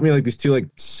 so they got me like these two like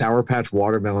Sour Patch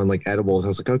watermelon like edibles. I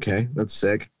was like, okay, that's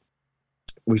sick.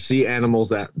 We see animals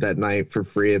that night for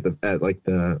free at like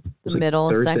the middle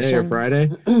Thursday section or Friday.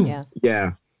 Yeah.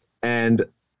 Yeah, and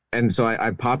so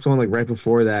I popped one like right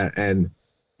before that, and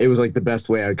it was like the best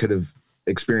way I could have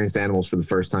experienced animals for the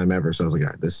first time ever. So I was like, all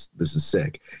right, this is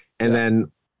sick. And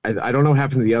then I don't know what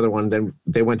happened to the other one. Then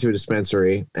they went to a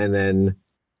dispensary, and then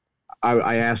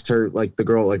I asked her, like the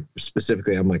girl, like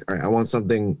specifically, I'm like, all right, I want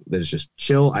something that is just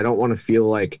chill. I don't want to feel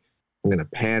like I'm gonna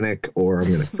panic or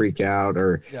I'm gonna freak out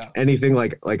or anything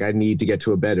like I need to get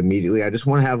to a bed immediately. I just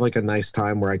want to have like a nice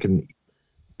time where I can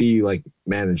be like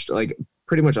managed, like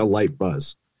pretty much a light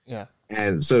buzz. Yeah.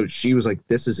 And so she was like,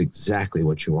 this is exactly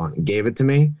what you want, and gave it to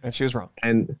me. And she was wrong.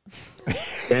 And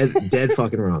dead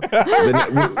fucking wrong.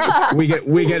 Then we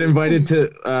get invited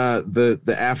to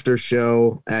the after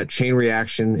show at Chain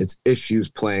Reaction. It's Issues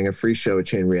playing a free show at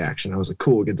Chain Reaction. I was like,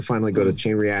 cool, we get to finally go to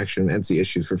Chain Reaction and see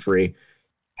Issues for free.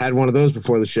 Had one of those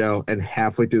before the show, and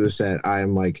halfway through the set, I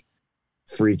am like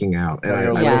freaking out. And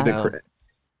I looked at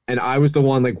and I was the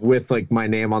one like with like my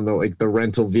name on the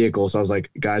rental vehicle. So I was like,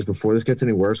 guys, before this gets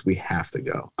any worse, we have to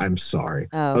go. I'm sorry.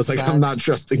 I was like, I'm not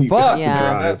trusting you guys to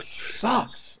drive. That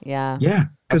sucks. Yeah. Yeah.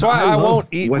 That's why I won't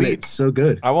eat when weed. it's so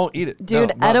good. I won't eat it.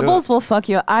 Dude, No, edibles will fuck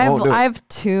you. Won't do it. I've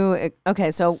two.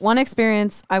 Okay, so one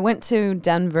experience, I went to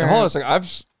Denver. Now, hold on a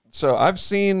second. I've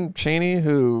seen Cheney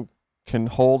who can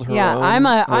hold her own. I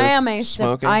am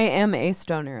a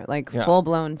stoner, like full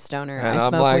blown stoner. And I I'm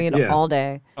smoke like, weed all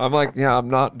day. I'm like, yeah, I'm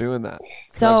not doing that.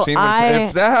 So I've seen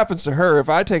if that happens to her, if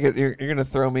I take it, you're gonna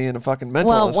throw me in a fucking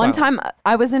mental asylum. One time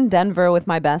I was in Denver with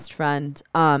my best friend,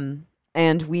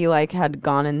 and we like had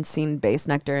gone and seen Base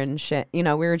Nectar and shit. You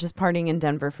know, we were just partying in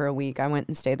Denver for a week. I went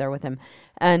and stayed there with him,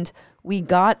 and we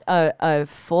got a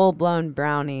full blown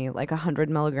brownie, like 100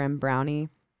 milligram brownie.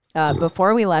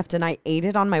 Before we left, and I ate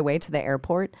it on my way to the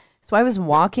airport. So I was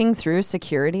walking through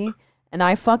security, and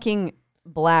I fucking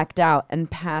blacked out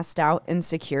and passed out in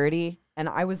security. And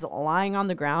I was lying on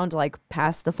the ground, like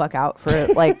passed the fuck out for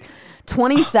like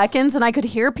 20 seconds, and I could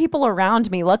hear people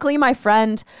around me. Luckily, my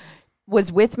friend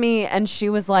was with me, and she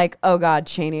was like, oh God,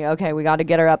 Cheney, okay, we got to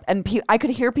get her up. And I could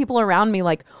hear people around me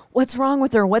like, what's wrong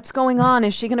with her? What's going on?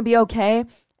 Is she going to be okay?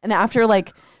 And after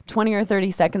like 20 or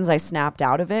 30 seconds, I snapped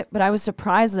out of it. But I was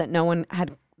surprised that no one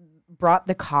had brought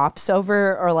the cops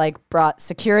over or like brought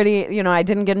security. You know, I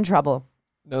didn't get in trouble.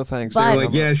 No thanks. But-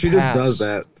 Like, yeah, she just does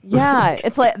that. Yeah,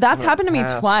 it's like that's happened to me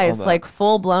pass twice, on that. like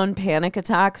full blown panic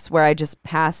attacks where I just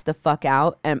pass the fuck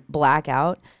out and black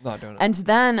out. Not doing it. And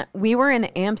then we were in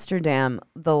Amsterdam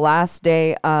the last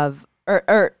day of,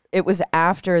 or it was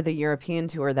after the European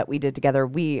tour that we did together.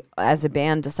 We, as a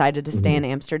band, decided to stay in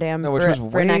Amsterdam No, which was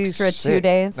for an way extra sick. 2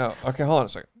 days. No, okay, hold on a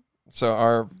second. So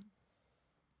I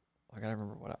gotta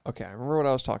remember I remember what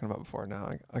I was talking about before.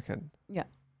 Now I can. Yeah.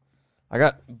 I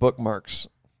got bookmarks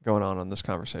going on this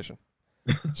conversation.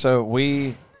 So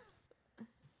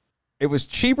it was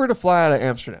cheaper to fly out of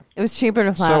Amsterdam. It was cheaper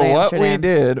to fly So out of what Amsterdam. we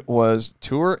did was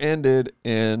tour ended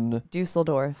in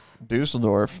Dusseldorf.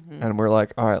 Dusseldorf, and we're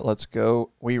like, all right, let's go.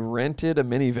 We rented a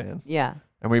minivan. Yeah.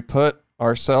 And we put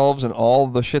ourselves and all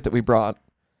the shit that we brought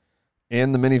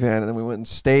in the minivan, and then we went and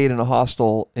stayed in a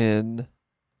hostel in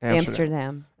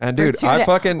Amsterdam. And For dude, 2 I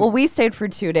fucking Well, we stayed for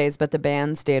 2 days, but the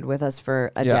band stayed with us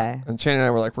for a day. And Shane and I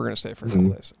were like, we're gonna stay for a couple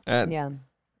days. And Yeah.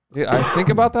 dude, I think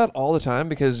about that all the time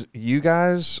because you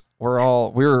guys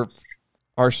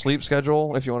our sleep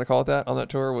schedule, if you want to call it that, on that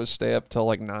tour was stay up till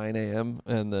like 9 a.m.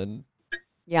 and then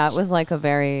Yeah, it was like a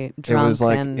very drunk. It was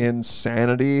like and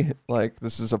insanity. Like,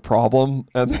 this is a problem.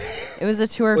 And it was a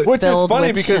tour which filled is funny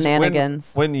with because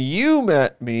shenanigans. when you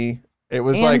met me, it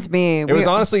was And like me. it was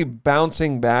honestly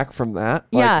bouncing back from that.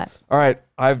 Like, Yeah. all right,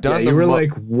 I've done. Yeah, you were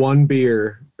like one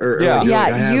beer. Or Yeah. you're Yeah,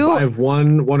 like, I have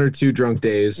one or two drunk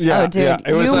days. Yeah, Oh, dude, yeah.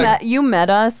 It was you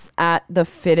met us at the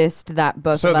fittest that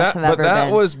both of us have ever that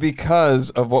been. was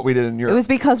because of what we did in Europe. It was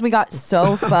because we got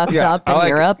so fucked Yeah, up in I, like,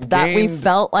 Europe that we gained-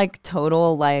 felt like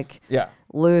total like yeah,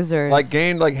 losers. like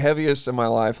gained like heaviest in my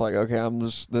life. Like, okay,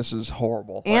 this is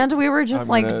horrible. And Like, we were just I'm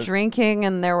like gonna- drinking,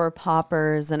 and there were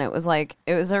poppers, and it was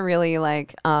a really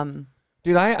like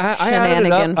dude, I added it up. I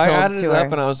shenanigan-filled added it up,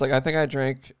 tour. and I was like, I think I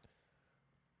drank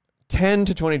 10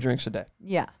 to 20 drinks a day.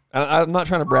 yeah. And I'm not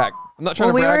trying to brag. I'm not trying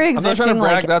to Well, we brag. were I'm not trying to existing,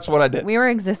 brag. like- That's what I did. We were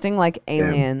existing like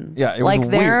aliens. Yeah, it was like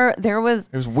weird. there was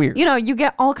It was weird. You know, you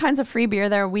get all kinds of free beer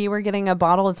there. We were getting a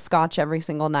bottle of scotch every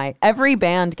single night. Every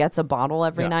band gets a bottle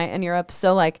every Yeah. night in Europe.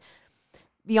 So like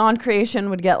Beyond Creation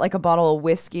would get like a bottle of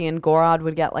whiskey, and Gorod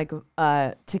would get like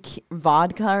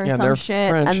vodka or Yeah, some they're shit.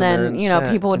 French And and they're then, you know,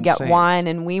 insane- people would get insane. wine,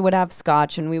 and we would have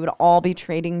scotch, and we would all be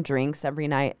trading drinks every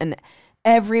night. And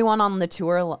everyone on the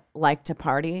tour liked to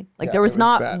party. Like Yeah, there it was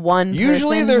not bad. one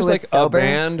Usually person there's who like was sober. a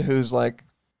band who's like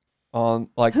on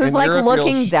like Who's, in like, Europe,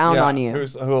 looking you'll- down yeah, on you.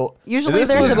 who'll- Usually this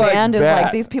there's was, a like, band is bad.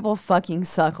 like, these people fucking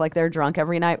suck, like they're drunk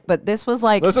every night. But this was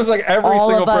like This was like every all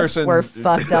single of us person were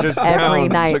fucked up just every down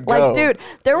to night. go. Like, dude,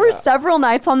 there were several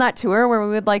nights on that tour where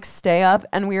we would like stay up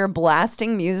and we were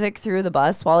blasting music through the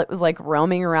bus while it was like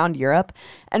roaming around Europe,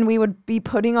 and we would be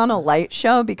putting on a light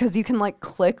show because you can like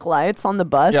click lights on the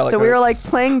bus. Yeah, like so we a- were like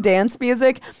playing dance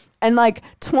music. And like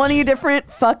 20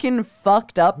 different fucking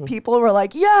fucked up people were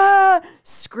like, yeah,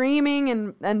 screaming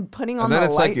and putting on And then the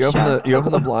it's light like you show.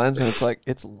 open the blinds and it's like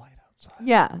it's light outside.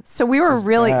 Yeah. So we were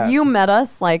really, bad. you met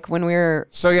us like when we were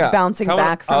So yeah, bouncing coming-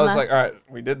 back from I was that. like, all right,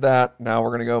 we did that. Now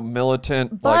we're gonna go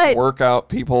militant, But- like workout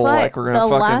people. But Like we're gonna the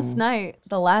fucking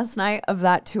last night of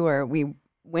that tour, we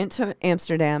went to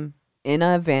Amsterdam in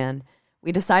a van.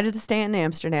 We decided to stay in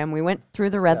Amsterdam. We went through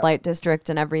the red light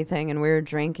district and everything, and we were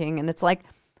drinking. And it's like,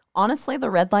 honestly, the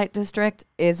red light district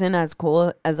isn't as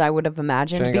cool as I would have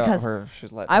imagined She ain't got because her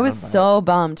shit let I down was by so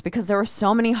bummed because there were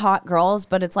so many hot girls,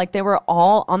 but it's like they were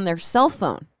all on their cell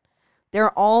phone.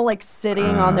 They're all like sitting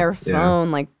on their yeah.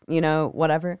 phone, like, you know,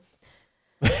 whatever.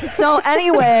 So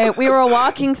anyway, we were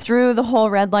walking through the whole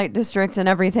red light district and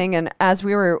everything, and as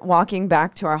we were walking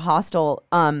back to our hostel,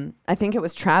 I think it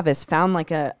was Travis found like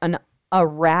a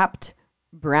wrapped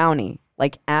brownie,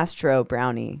 like Astro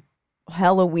brownie,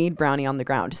 hella weed brownie on the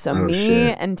ground. So Oh, me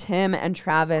shit. and Tim and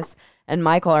Travis and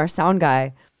Michael, our sound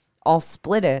guy, all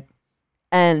split it.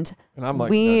 And And I'm like,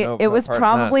 we no, it was part in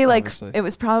probably that, like obviously. it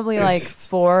was probably like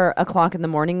 4:00 in the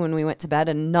morning when we went to bed,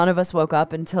 and none of us woke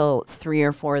up until 3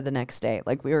 or 4 the next day.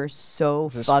 Like we were so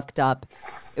Just fucked up.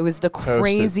 It was the toasted.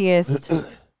 craziest,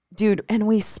 dude. And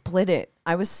we split it.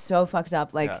 I was so fucked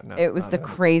up. Like Yeah, no, it was not the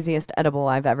edible. craziest edible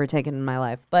I've ever taken in my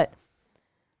life. But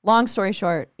long story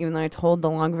short, even though I told the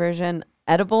long version,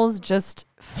 edibles just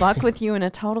fuck with you in a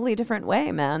totally different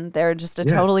way, man. They're just a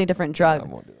Yeah. totally different I drug.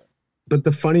 won't do that. But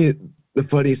the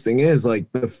funniest thing is, like,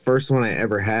 the first one I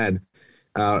ever had,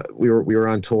 we were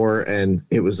on tour, and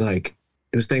it was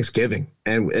Thanksgiving,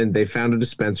 and they found a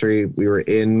dispensary. We were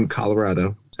in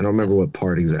Colorado. I don't remember what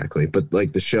part exactly, but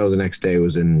like the show the next day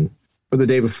was or the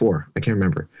day before, I can't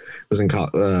remember. It was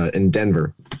in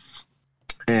Denver,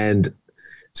 and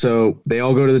so they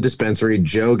all go to the dispensary.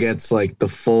 Joe gets like the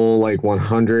full like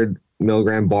 100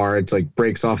 milligram bar. It's like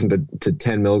breaks off into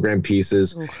 10 milligram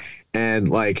pieces, and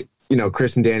like, you know,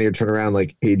 Chris and Danny are turning around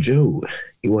like, hey, Joe,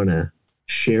 you want to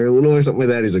share a little or something like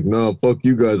that? He's like, no, fuck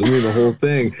you guys. I'm eating the whole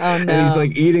thing. Oh, no. And he's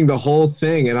like eating the whole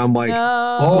thing. And I'm like,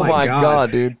 No. Oh my my God.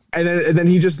 god, dude. and then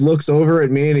he just looks over at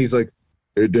me and he's like,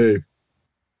 hey, Dave,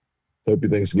 happy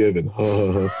Thanksgiving. Ha,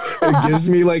 ha, ha. And gives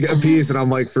me like a piece. And I'm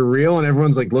like, for real? And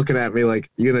everyone's like looking at me like,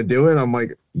 you gonna do it? I'm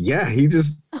like, yeah. He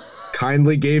just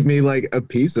kindly gave me like a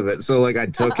piece of it. So like I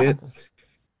took it.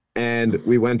 And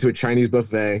we went to a Chinese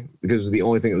buffet because it was the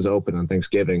only thing that was open on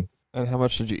Thanksgiving. And how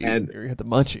much did you eat? And- You had the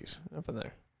munchies up in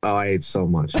there. Oh, I ate so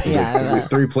much. It was Yeah, I like bet.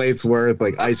 3 plates worth,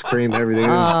 like ice cream, everything. It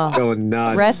was Oh. going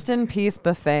nuts. Rest in peace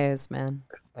buffets, man.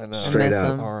 I know. Straight miss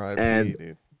up. 'em. R.I.P. And-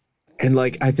 dude. And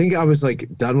like, I think I was like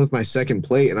done with my second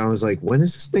plate, and I was like, when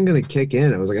is this thing gonna kick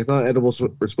in? I was like, I thought edibles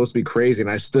were supposed to be crazy, and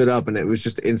I stood up, and it was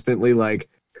just instantly like,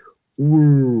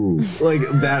 woo, like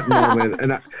that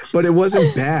moment. But it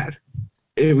wasn't bad.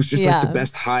 It was just like the Yeah.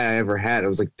 best high I ever had. I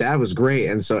was like, that was great.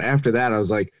 And so after that, I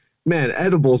was like, man,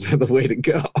 edibles are the way to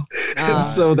go. And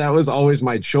so that was always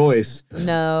my choice.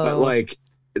 No. But like,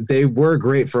 they were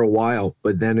great for a while,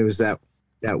 but then it was that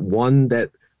one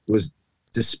that was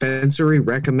dispensary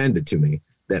recommended to me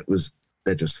that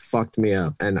just fucked me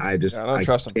up, and I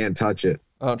can't touch it.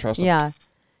 I don't trust him. Yeah.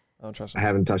 I don't trust him. I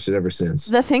haven't touched it ever since.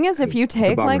 The thing is, if you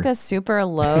take like a super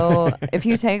low, if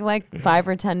you take like 5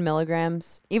 or 10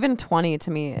 milligrams, even 20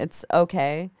 to me, it's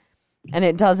okay. And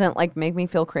it doesn't like make me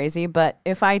feel crazy. But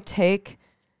if I take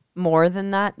more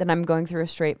than that, then I'm going through a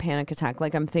straight panic attack.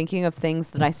 Like I'm thinking of things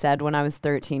that I said when I was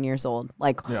 13 years old.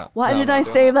 Like, why did I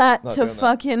say that to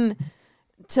fucking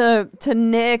to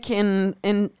Nick in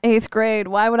 8th grade?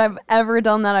 Why would I have ever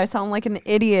done that? I sound like an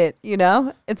idiot, you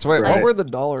know? It's so wait, what were the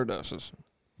dollar doses?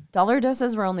 Dollar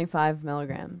doses were only 5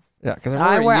 milligrams. Yeah, because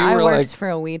I worked like, for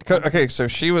a weed company. Okay, so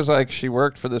she was like, she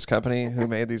worked for this company who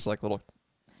made these like little.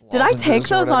 Did I take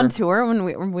those on tour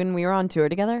when we were on tour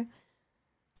together?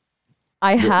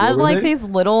 I had like these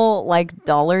little like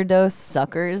dollar dose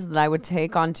suckers that I would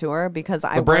take on tour because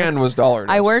the brand was dollar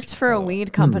dose. I worked for a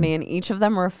weed company and each of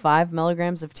them were 5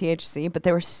 milligrams of THC, but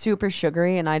they were super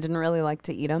sugary and I didn't really like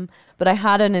to eat them. But I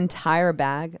had an entire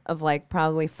bag of like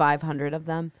probably 500 of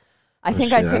them. I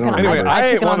think I took it on. Anyway, I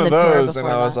took ate it one on of the tour those and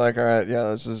I was like, all right, yeah,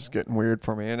 this is getting weird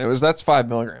for me. And that's 5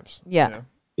 milligrams. Yeah. You know?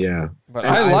 Yeah. But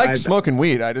I like smoking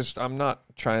weed. I'm not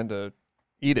trying to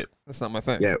eat it. That's not my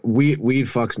thing. Yeah, weed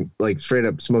fucks me, like straight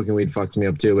up smoking weed fucks me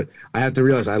up too. But I have to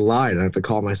realize I lied. I have to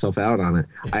call myself out on it.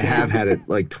 I have had it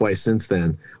like twice since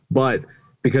then. But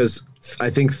because I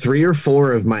think 3 or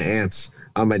 4 of my aunts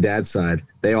on my dad's side,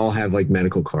 they all have like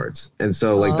medical cards. And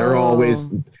so like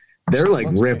they're like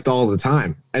ripped all the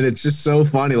time. And it's just so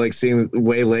funny like seeing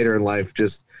way later in life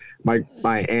just my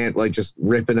aunt like just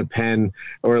ripping a pen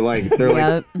or like they're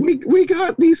like we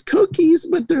got these cookies,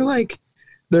 but they're like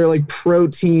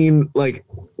protein, like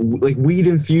weed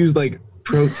infused, like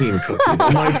protein cookies.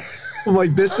 I'm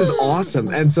like, this is awesome.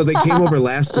 And so they came over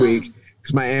last week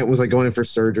because my aunt was like going in for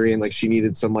surgery and like she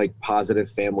needed some like positive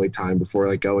family time before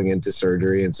like going into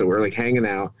surgery. And so we're like hanging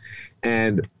out,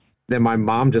 and then my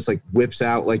mom just like whips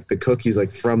out like the cookies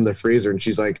like from the freezer, and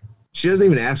she's like, she doesn't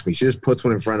even ask me. She just puts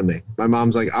one in front of me. My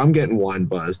mom's like, I'm getting wine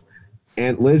buzzed.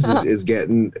 Aunt Liz is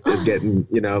getting,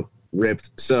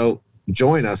 ripped. So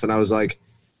join us. And I was like,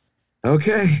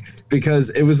 okay, because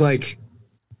it was like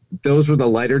those were the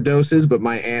lighter doses, but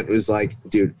my aunt was like,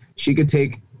 dude, she could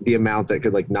take the amount that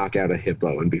could like knock out a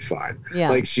hippo and be fine. Yeah.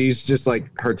 Like she's just like,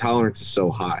 her tolerance is so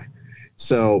high.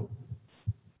 So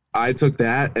I took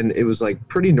that and it was like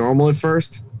pretty normal at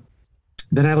first.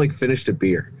 Then I like finished a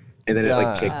beer and then it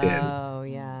like kicked in. Oh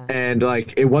yeah. And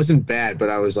like it wasn't bad, but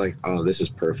I was like, oh, this is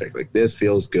perfect. Like this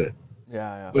feels good.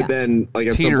 Yeah. But then like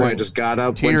at some point I just got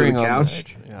up, went to the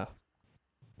couch. Yeah.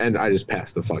 And I just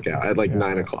passed the fuck out at like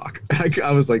 9 o'clock.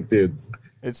 I was like, dude.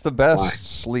 It's the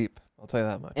best sleep. I'll tell you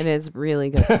that much. It is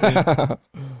really good sleep.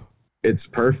 It's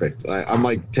perfect. I'm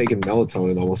like taking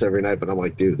melatonin almost every night, but I'm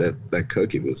like, dude, that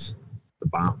cookie was the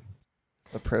bomb.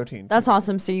 The protein. That's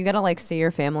awesome. So you got to like see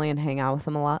your family and hang out with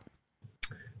them a lot?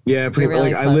 Yeah, pretty much.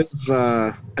 Really like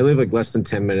I live like less than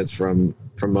 10 minutes from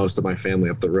most of my family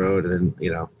up the road. And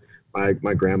then,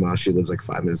 my grandma, she lives like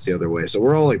 5 minutes the other way. So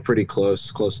we're all like pretty close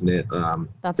knit. That's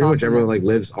pretty much awesome. everyone like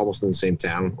lives almost in the same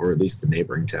town, or at least the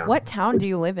neighboring town. What town do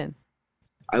you live in?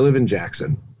 I live in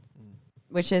Jackson.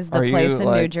 Which is the place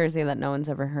in New Jersey that no one's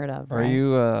ever heard of. Are right?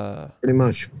 you pretty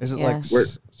much? Is it like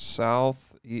south,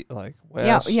 like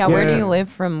west? Yeah. Where do you live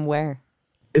from? Where?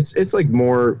 It's like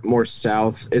more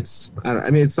south. It's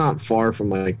it's not far from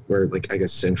like where like I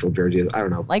guess central Jersey is. I don't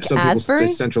know. Like Asbury?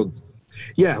 Central.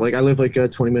 Yeah, like I live like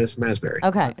 20 minutes from Asbury.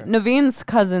 Okay. Naveen's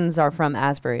cousins are from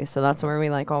Asbury, so that's where we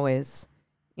like always,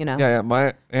 Yeah.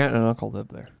 My aunt and uncle live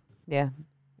there. Yeah.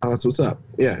 Oh, that's what's up.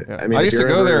 Yeah. I used to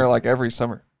go there like every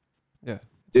summer. Yeah.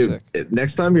 Dude,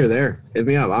 next time you're there, hit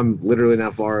me up. I'm literally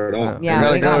not far at all.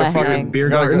 Yeah, we gotta go to fucking beer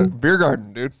garden. Beer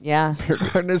garden, dude. Yeah. Beer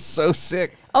garden is so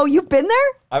sick. Oh, you've been there?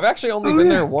 I've actually only been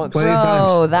there once.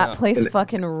 Bro, that place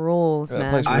fucking rules,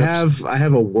 man. I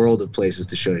have a world of places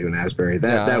to show you in Asbury.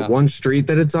 That one street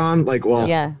that it's on, like,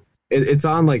 it's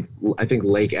on like I think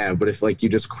Lake Ave, but if like you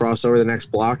just cross over the next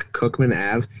block, Cookman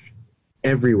Ave,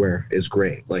 everywhere is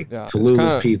great. Like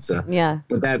Tallulah's Pizza. Yeah.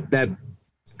 But that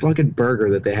fucking burger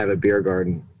that they have at Beer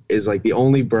Garden is like the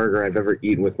only burger I've ever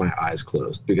eaten with my eyes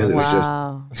closed because it was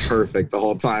just perfect the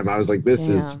whole time. I was like, this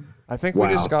is. I think we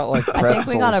just got like pretzels. I think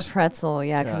we got a pretzel,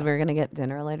 because we were going to get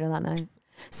dinner later that night.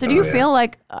 So do you feel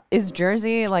like, is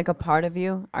Jersey like a part of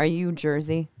you? Are you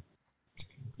Jersey?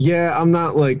 Yeah, I'm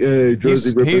not like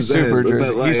Jersey representative. He's super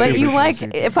Jersey. But you like,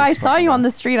 if I saw you on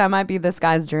the street, I might be this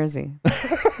guy's Jersey,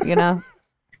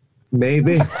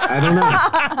 Maybe. I don't know.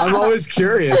 I'm always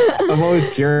curious.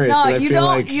 No, you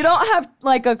don't have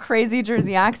like a crazy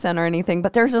Jersey accent or anything,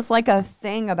 but there's just like a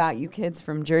thing about you kids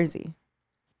from Jersey.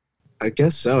 I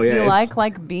guess so. Yeah. You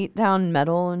like beat down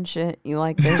metal and shit. You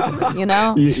like there's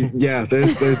Yeah,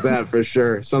 there's that for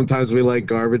sure. Sometimes we like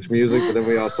garbage music, but then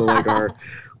we also like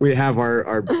we have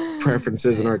our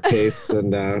preferences and our tastes,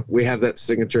 and we have that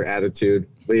signature attitude.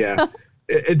 But yeah,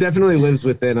 it definitely lives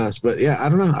within us. But yeah, I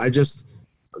don't know. I just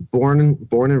born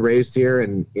and raised here,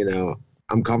 and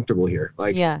I'm comfortable here.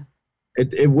 Like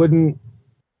it wouldn't.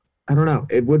 I don't know.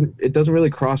 It doesn't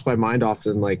really cross my mind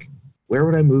often. Like, where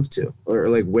would I move to, or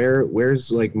like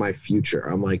where's like my future?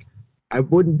 I'm like, I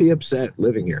wouldn't be upset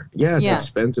living here. Yeah, it's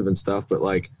expensive and stuff, but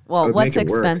like, well, what's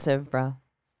expensive, bro?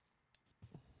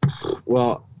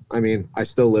 Well, I mean, I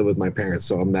still live with my parents,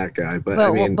 so I'm that guy. But I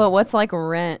mean, but what's like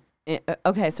rent?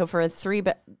 Okay, so for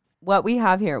what we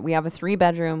have here, we have a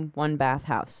 3-bedroom, 1-bath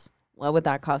house. What would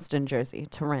that cost in Jersey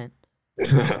to rent?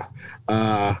 Doesn't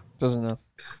know.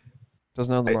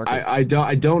 Doesn't know the market.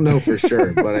 I don't know for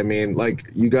sure, but I mean, like,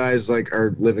 you guys like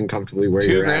are living comfortably where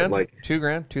you're at. Like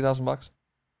 $2,000, $2,000.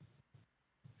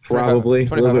 Probably a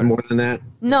little bit more than that.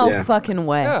 No fucking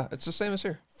way. Yeah, it's the same as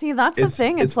here. See, that's the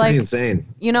thing. It's like insane.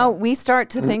 We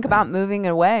start to think about moving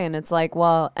away, and it's like,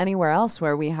 well, anywhere else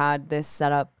where we had this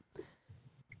set up,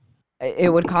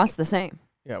 it would cost the same.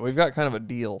 Yeah, we've got kind of a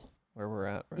deal where we're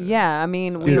at. Right yeah, now. I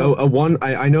mean,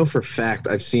 I know for a fact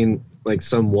I've seen like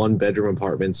some 1-bedroom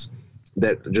apartments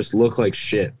that just look like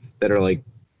shit that are like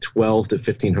 $1,200 to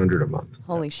 $1,500 a month.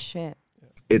 Holy shit!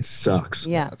 It sucks.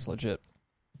 Yeah, that's legit.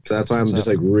 So that's why I'm just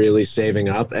like really saving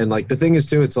up. And like the thing is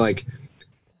too, it's like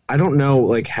I don't know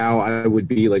like how I would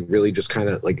be like really just kind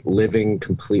of like living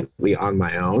completely on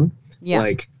my own. Yeah.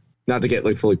 Like, not to get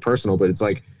like fully personal, but it's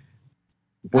like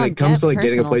when it comes to like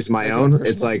getting a place of my own,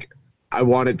 it's like I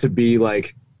want it to be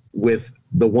like with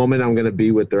the woman I'm gonna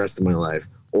be with the rest of my life.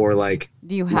 Or like,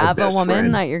 do you have a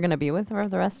woman that you're gonna be with for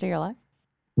the rest of your life?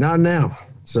 Not now.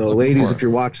 So ladies, if you're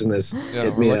watching this,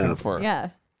 hit me up. Yeah.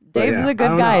 Dave's a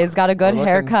good guy. He's got a good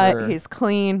haircut. He's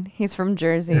clean. He's from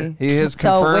Jersey. He is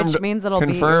confirmed. Which means it'll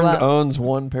confirmed owns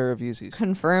 1 pair of Yeezys.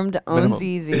 Confirmed owns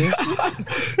Yeezys.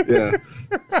 Yeah.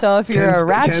 So if you're a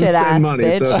ratchet ass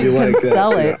bitch, so you can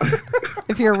sell it. Yeah.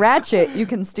 If you're ratchet, you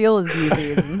can steal his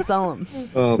Yeezys and sell them.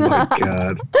 Oh my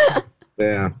god.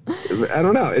 Yeah, I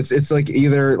don't know. It's like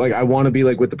either like I want to be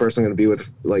like with the person I'm going to be with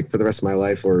like for the rest of my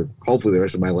life, or hopefully the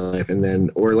rest of my life, and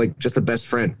then or like just a best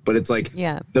friend. But it's like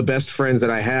the best friends that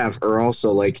I have are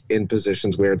also like in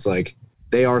positions where it's like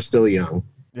they are still young,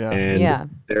 and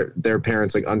their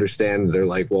parents like understand. They're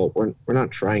like, well, we're not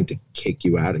trying to kick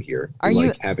you out of here. Are you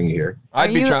like having you here? Are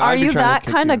you that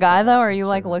kind of guy though? Are you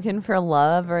like looking for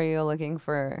love, or are you looking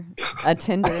for a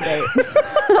Tinder date?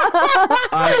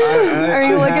 Are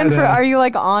you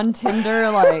like on Tinder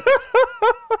like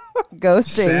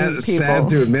ghosting people? Sad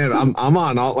to admit, I'm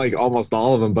on almost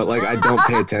all of them, but like I don't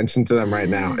pay attention to them right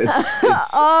now.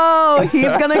 It's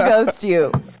he's gonna ghost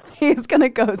you. He's gonna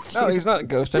ghost you. No, he's not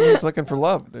ghosting. He's looking for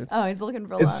love, dude. Oh, he's looking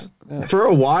for love. For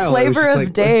a while, Flavor of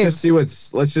like, Dave.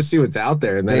 Let's just see what's out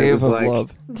there. And then Dave it was of like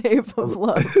love. Dave of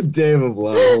Love. Dave of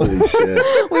Love. Holy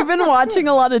shit. We've been watching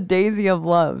a lot of Daisy of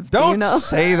Love. Don't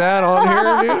say that on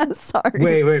here, dude. Sorry.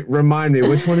 Wait. Remind me.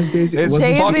 Which one is Daisy? It's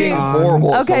fucking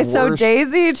horrible. Okay, so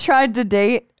Daisy tried to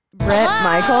date Bret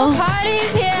Michaels.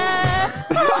 Party's here.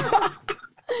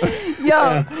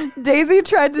 Yo, Daisy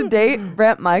tried to date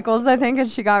Bret Michaels, I think, and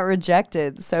she got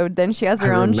rejected. So then she has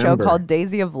her own show called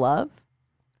Daisy of Love,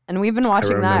 and we've been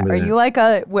watching that. Are you like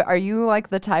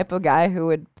the type of guy who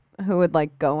would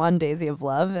like go on Daisy of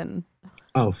Love and?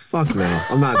 Oh fuck no!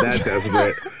 I'm not that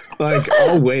desperate. Like,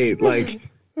 I'll wait. Like,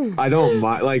 I don't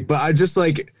mind. Like, but I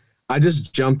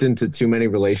just jumped into too many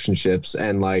relationships,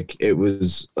 and like it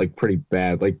was like pretty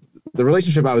bad. Like, the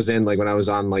relationship I was in, like when I was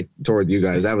on like tour with you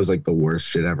guys, that was like the worst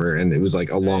shit ever, and it was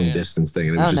like a long distance thing,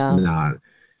 and it was not.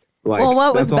 Like, well,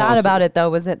 what was bad about it though?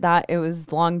 Was it that it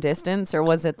was long distance, or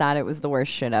was it that it was the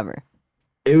worst shit ever?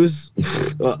 It was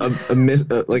a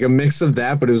mix of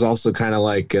that, but it was also kind of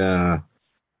like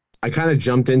I kind of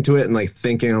jumped into it and like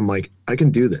thinking I'm like I can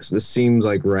do this. This seems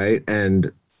like right,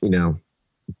 and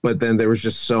but then there was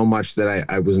just so much that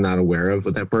I was not aware of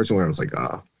with that person where I was like,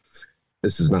 oh,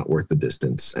 this is not worth the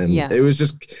distance. And it was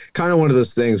just kind of one of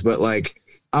those things, but like,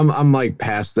 I'm like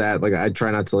past that. Like, I try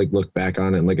not to like look back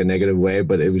on it in like a negative way,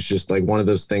 but it was just like one of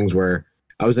those things where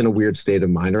I was in a weird state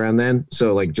of mind around then.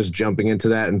 So like just jumping into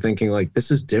that and thinking like, this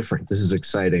is different. This is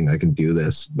exciting. I can do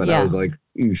this. But I was like,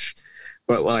 oosh.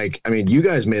 But like, I mean, you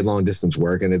guys made long distance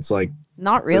work, and it's like,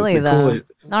 not really though.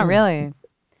 Not really.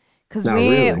 Cause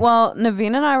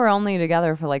Naveen and I were only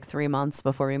together for like 3 months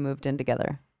before we moved in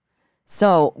together.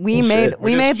 So we made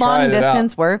long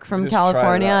distance work from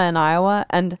California and Iowa,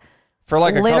 and For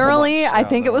like a literally, couple months. I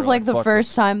think it was like the fuck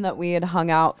first this. time that we had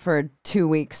hung out for 2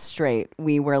 weeks straight.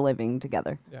 We were living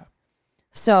together. Yeah.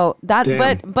 So that,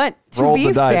 Damn. but to Roll be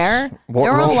the dice. fair,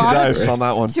 there were Roll a the lot of. dice on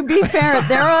that one. To be fair,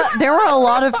 there were a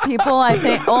lot of people. I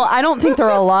think. Well, I don't think there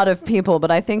were a lot of people, but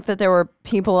I think that there were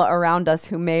people around us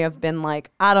who may have been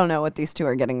like, I don't know what these two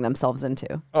are getting themselves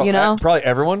into. Oh, you know, probably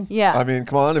everyone. Yeah. I mean,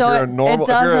 come on. so if you're a normal, it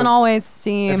doesn't always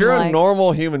seem. if you're like, a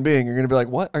normal human being, you're gonna be like,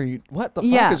 what the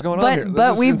fuck is going on here? This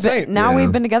but is we've insane. been, now Yeah.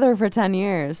 we've been together for 10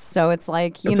 years, so it's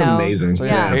like That's know, amazing. So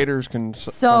yeah. haters can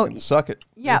So- fucking suck it.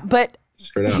 yeah, but.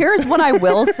 Straight up. Here's what I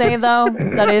will say though,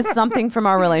 that is something from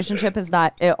our relationship is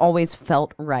that it always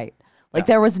felt right. Like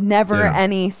there was never Yeah.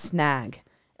 any snag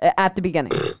at the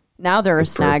beginning. Now there are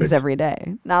snags perfect. every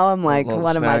day. Now I'm like, Little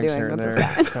what am I snags doing here with and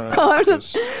this there. guy? Kinda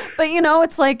just- But you know,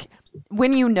 it's like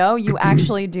when you know, you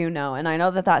actually do know. And I know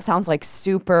that sounds like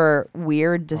super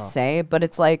weird to say, but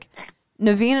it's like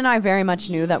Naveen and I very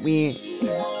much knew that it's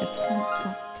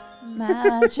like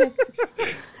magic.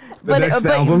 The next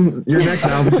album, your next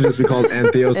album should just be called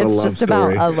Antheos, a It's love just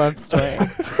story. about a love story.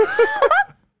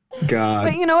 God.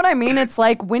 But you know what I mean? It's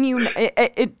like when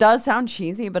it does sound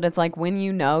cheesy, but it's like when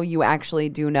you know, you actually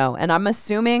do know. And I'm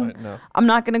assuming, know. I'm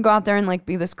not going to go out there and like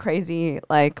be this crazy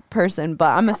like person, but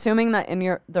I'm assuming that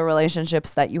in the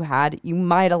relationships that you had, you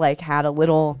might have like had a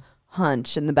little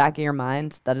hunch in the back of your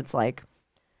mind that it's like,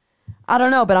 I don't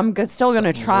know, but I'm still going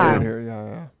to try. Here,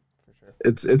 yeah.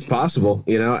 It's possible,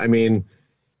 you know. I mean,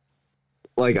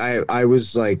 like I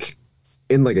was like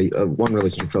in like a one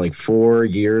relationship for like 4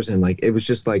 years, and like it was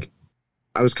just like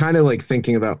I was kind of like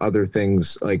thinking about other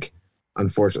things. Like,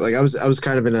 unfortunately, like I was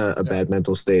kind of in a bad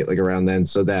mental state like around then,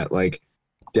 so that like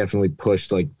definitely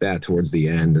pushed like that towards the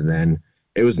end. And then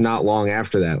it was not long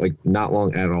after that, like not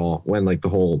long at all, when like the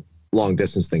whole long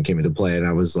distance thing came into play, and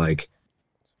I was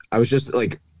just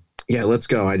like, yeah, let's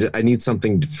go. I need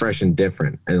something fresh and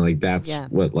different. And like, that's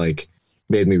what like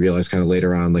made me realize kind of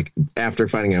later on, like after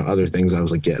finding out other things, I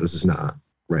was like, yeah, this is not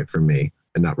right for me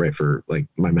and not right for like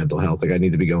my mental health. Like I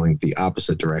need to be going the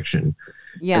opposite direction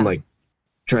and like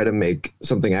try to make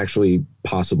something actually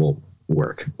possible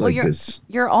work. Well, Like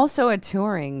you're also a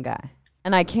touring guy.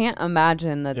 And I can't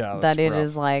imagine that it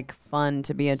is like fun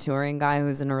to be a touring guy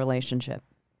who's in a relationship.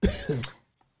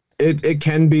 It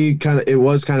can be it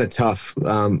was kind of tough.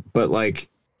 But like,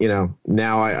 you know,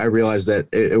 now I realize that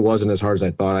it wasn't as hard as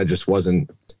I thought.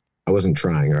 I wasn't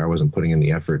trying, or I wasn't putting in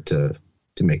the effort to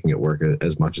making it work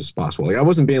as much as possible. Like I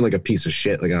wasn't being like a piece of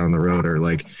shit, like out on the road, or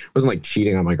like wasn't like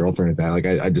cheating on my girlfriend or that. Like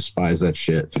I despise that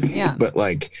shit. Yeah. But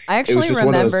like, I actually just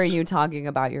remember you talking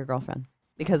about your girlfriend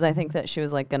because I think that she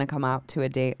was like going to come out to a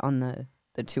date on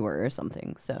the tour or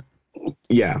something. So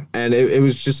yeah. And it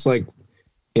was just like,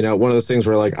 you know, one of those things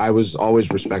where like I was always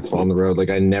respectful on the road. Like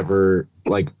I never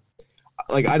like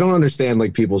I don't understand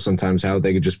like people sometimes how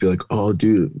they could just be like, oh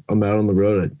dude, I'm out on the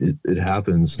road. It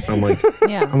happens. I'm like,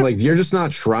 I'm like, you're just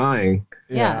not trying.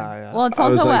 Yeah. Well, it's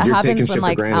also what like, happens when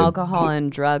like alcohol and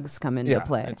drugs come into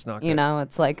play. It's not you know,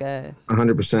 it's like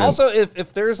 100%. Also,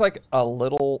 if there's like a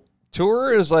little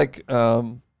tour is like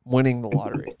winning the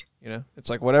lottery, you know, it's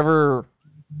like whatever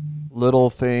little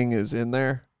thing is in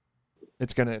there,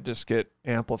 it's going to just get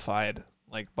amplified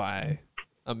like by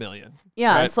a million.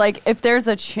 Yeah. right? It's like if there's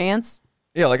a chance.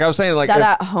 Yeah, like I was saying, like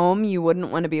that at home you wouldn't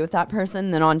want to be with that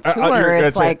person. Then on tour,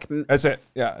 it's like that's it.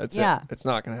 Yeah, it's it. It's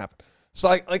not gonna happen. So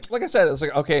like I said, it's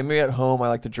like okay, maybe at home I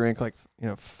like to drink like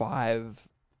five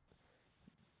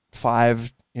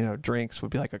drinks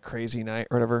would be like a crazy night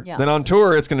or whatever. Yeah. Then on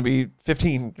tour it's gonna be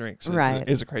 15 drinks. Right,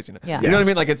 is a crazy night. Yeah. You know what I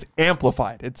mean? Like it's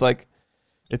amplified. It's like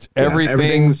it's everything.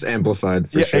 Everything's amplified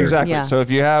for sure. Exactly. Yeah. So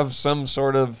if you have some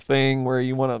sort of thing where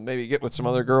you want to maybe get with some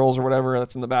other girls or whatever,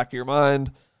 that's in the back of your mind.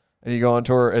 And you go on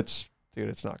tour, it's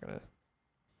not gonna.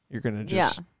 You're gonna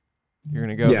just. You're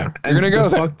gonna go. Yeah, You're gonna go.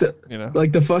 You know,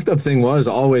 like the fucked up thing was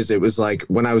always it was like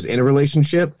when I was in a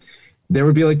relationship, there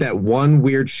would be like that one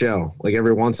weird show like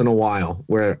every once in a while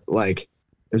where like it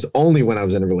was only when I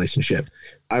was in a relationship.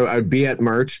 I'd be at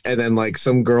merch and then like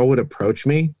some girl would approach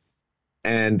me,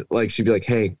 and like she'd be like,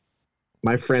 "Hey,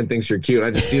 my friend thinks you're cute."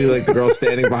 I just see like the girl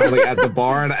standing behind like at the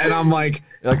bar, and I'm like,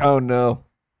 you're like, oh no.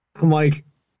 I'm like.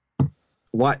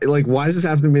 Why does this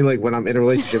happen to me like when I'm in a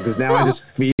relationship? Because now I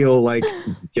just feel like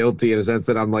guilty in a sense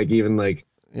that I'm like even like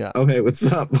okay, what's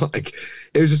up? Like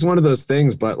it was just one of those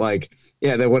things. But like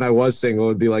that when I was single,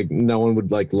 it'd be like no one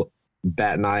would like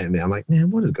bat an eye at me. I'm like,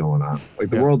 man, what is going on?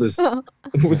 Like the world is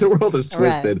the world is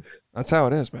twisted. Right. That's how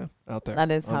it is, man. Out there,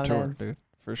 that is on how tour, it is, dude,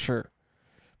 for sure.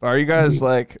 But are you guys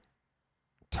like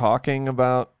talking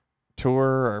about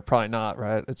tour or probably not?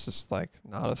 Right? It's just like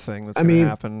not a thing that's gonna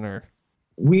happen or.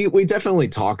 We definitely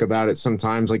talk about it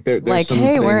sometimes. Like there's like, some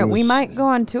hey, things, we might go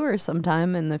on tour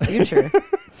sometime in the future.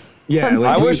 Yeah,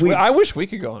 I like, wish we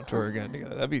could go on tour again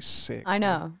together. That'd be sick. I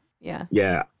know. Yeah.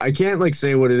 Yeah, I can't like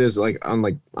say what it is like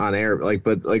on air, like,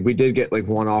 but like we did get like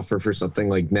one offer for something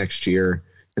like next year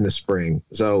in the spring.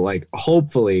 So like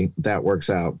hopefully that works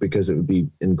out because it would be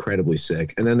incredibly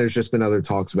sick. And then there's just been other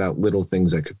talks about little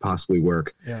things that could possibly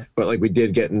work. Yeah. But like we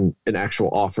did get an actual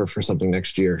offer for something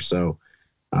next year. So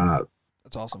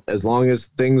that's awesome. As long as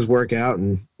things work out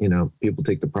and people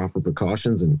take the proper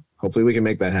precautions, and hopefully we can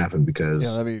make that happen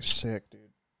because that'd be sick,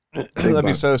 dude. That'd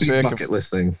be so sick. Bucket list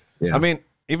thing. Yeah. I mean,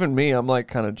 even me, I'm like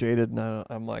kind of jaded, and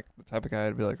I'm like the type of guy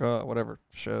to be like, oh, whatever,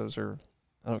 shows, or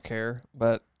I don't care.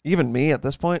 But even me at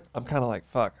this point, I'm kind of like,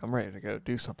 fuck, I'm ready to go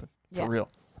do something for real.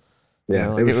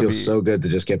 Yeah, it would feel so good to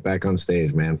just get back on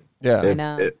stage, man. Yeah. I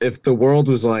know. If the world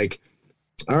was like,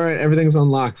 all right, everything's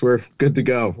unlocked, we're good to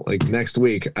go, like next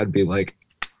week, I'd be like,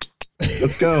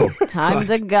 let's go. Time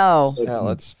to go. Yeah,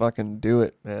 let's fucking do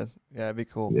it, man. Yeah, it'd be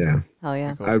cool. Yeah. Hell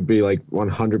yeah. Cool. I'd be like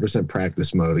 100%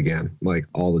 practice mode again, like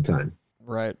all the time.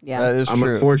 Right. Yeah. That is I'm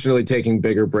true. unfortunately taking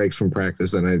bigger breaks from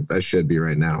practice than I should be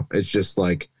right now. It's just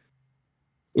like,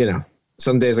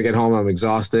 some days I get home, I'm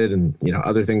exhausted, and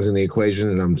other things in the equation,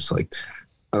 and I'm just like,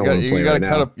 I don't want to play right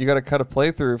now. You got to cut a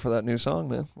playthrough for that new song,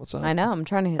 man. What's up? I know. I'm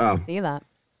trying to see that.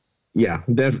 Yeah,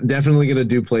 definitely gonna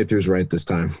do playthroughs right this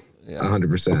time. Yeah.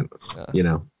 100%.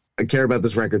 Yeah. I care about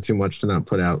this record too much to not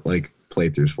put out like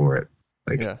playthroughs for it.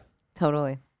 Like, yeah,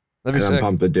 totally. That'd be and sick. I'm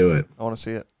pumped to do it. I want to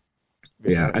see it.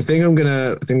 Yeah, I think I'm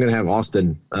gonna have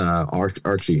Austin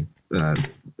Archie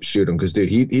shoot him because dude,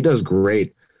 he does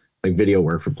great like video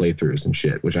work for playthroughs and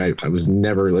shit, which I was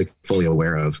never like fully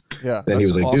aware of. Yeah. Then he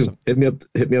was like, awesome. dude,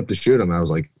 hit me up to shoot him. And I was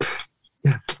like,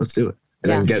 yeah, let's do it.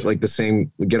 And then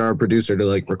get our producer to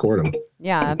like record him.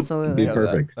 Yeah, absolutely. Be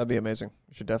perfect. That'd be amazing.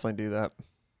 We should definitely do that.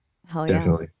 Hell yeah.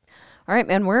 Definitely. All right,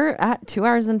 man. We're at 2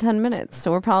 hours and 10 minutes,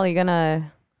 so we're probably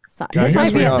gonna. This This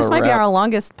might be our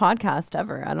longest podcast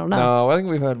ever. I don't know. No, I think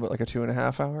we've had like a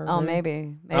 2.5 hour. Oh,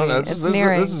 maybe. I don't know. It's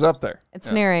nearing. This is up there.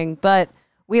 It's nearing, but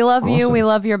we love you. Awesome. We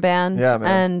love your band. Yeah,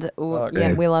 man.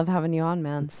 And we love having you on,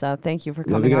 man. So thank you for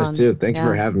coming on. Love you guys too. Thank you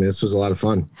for having me. This was a lot of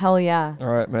fun. Hell yeah. All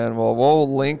right, man. Well,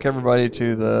 we'll link everybody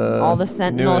to all the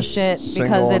Sentinel shit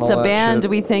because it's a band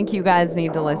we think you guys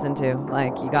need to listen to.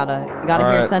 Like you gotta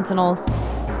hear Sentinels.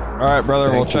 All right, brother.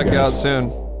 We'll check you out soon.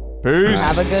 Peace.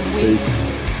 Have a good week.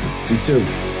 Peace. You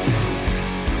too.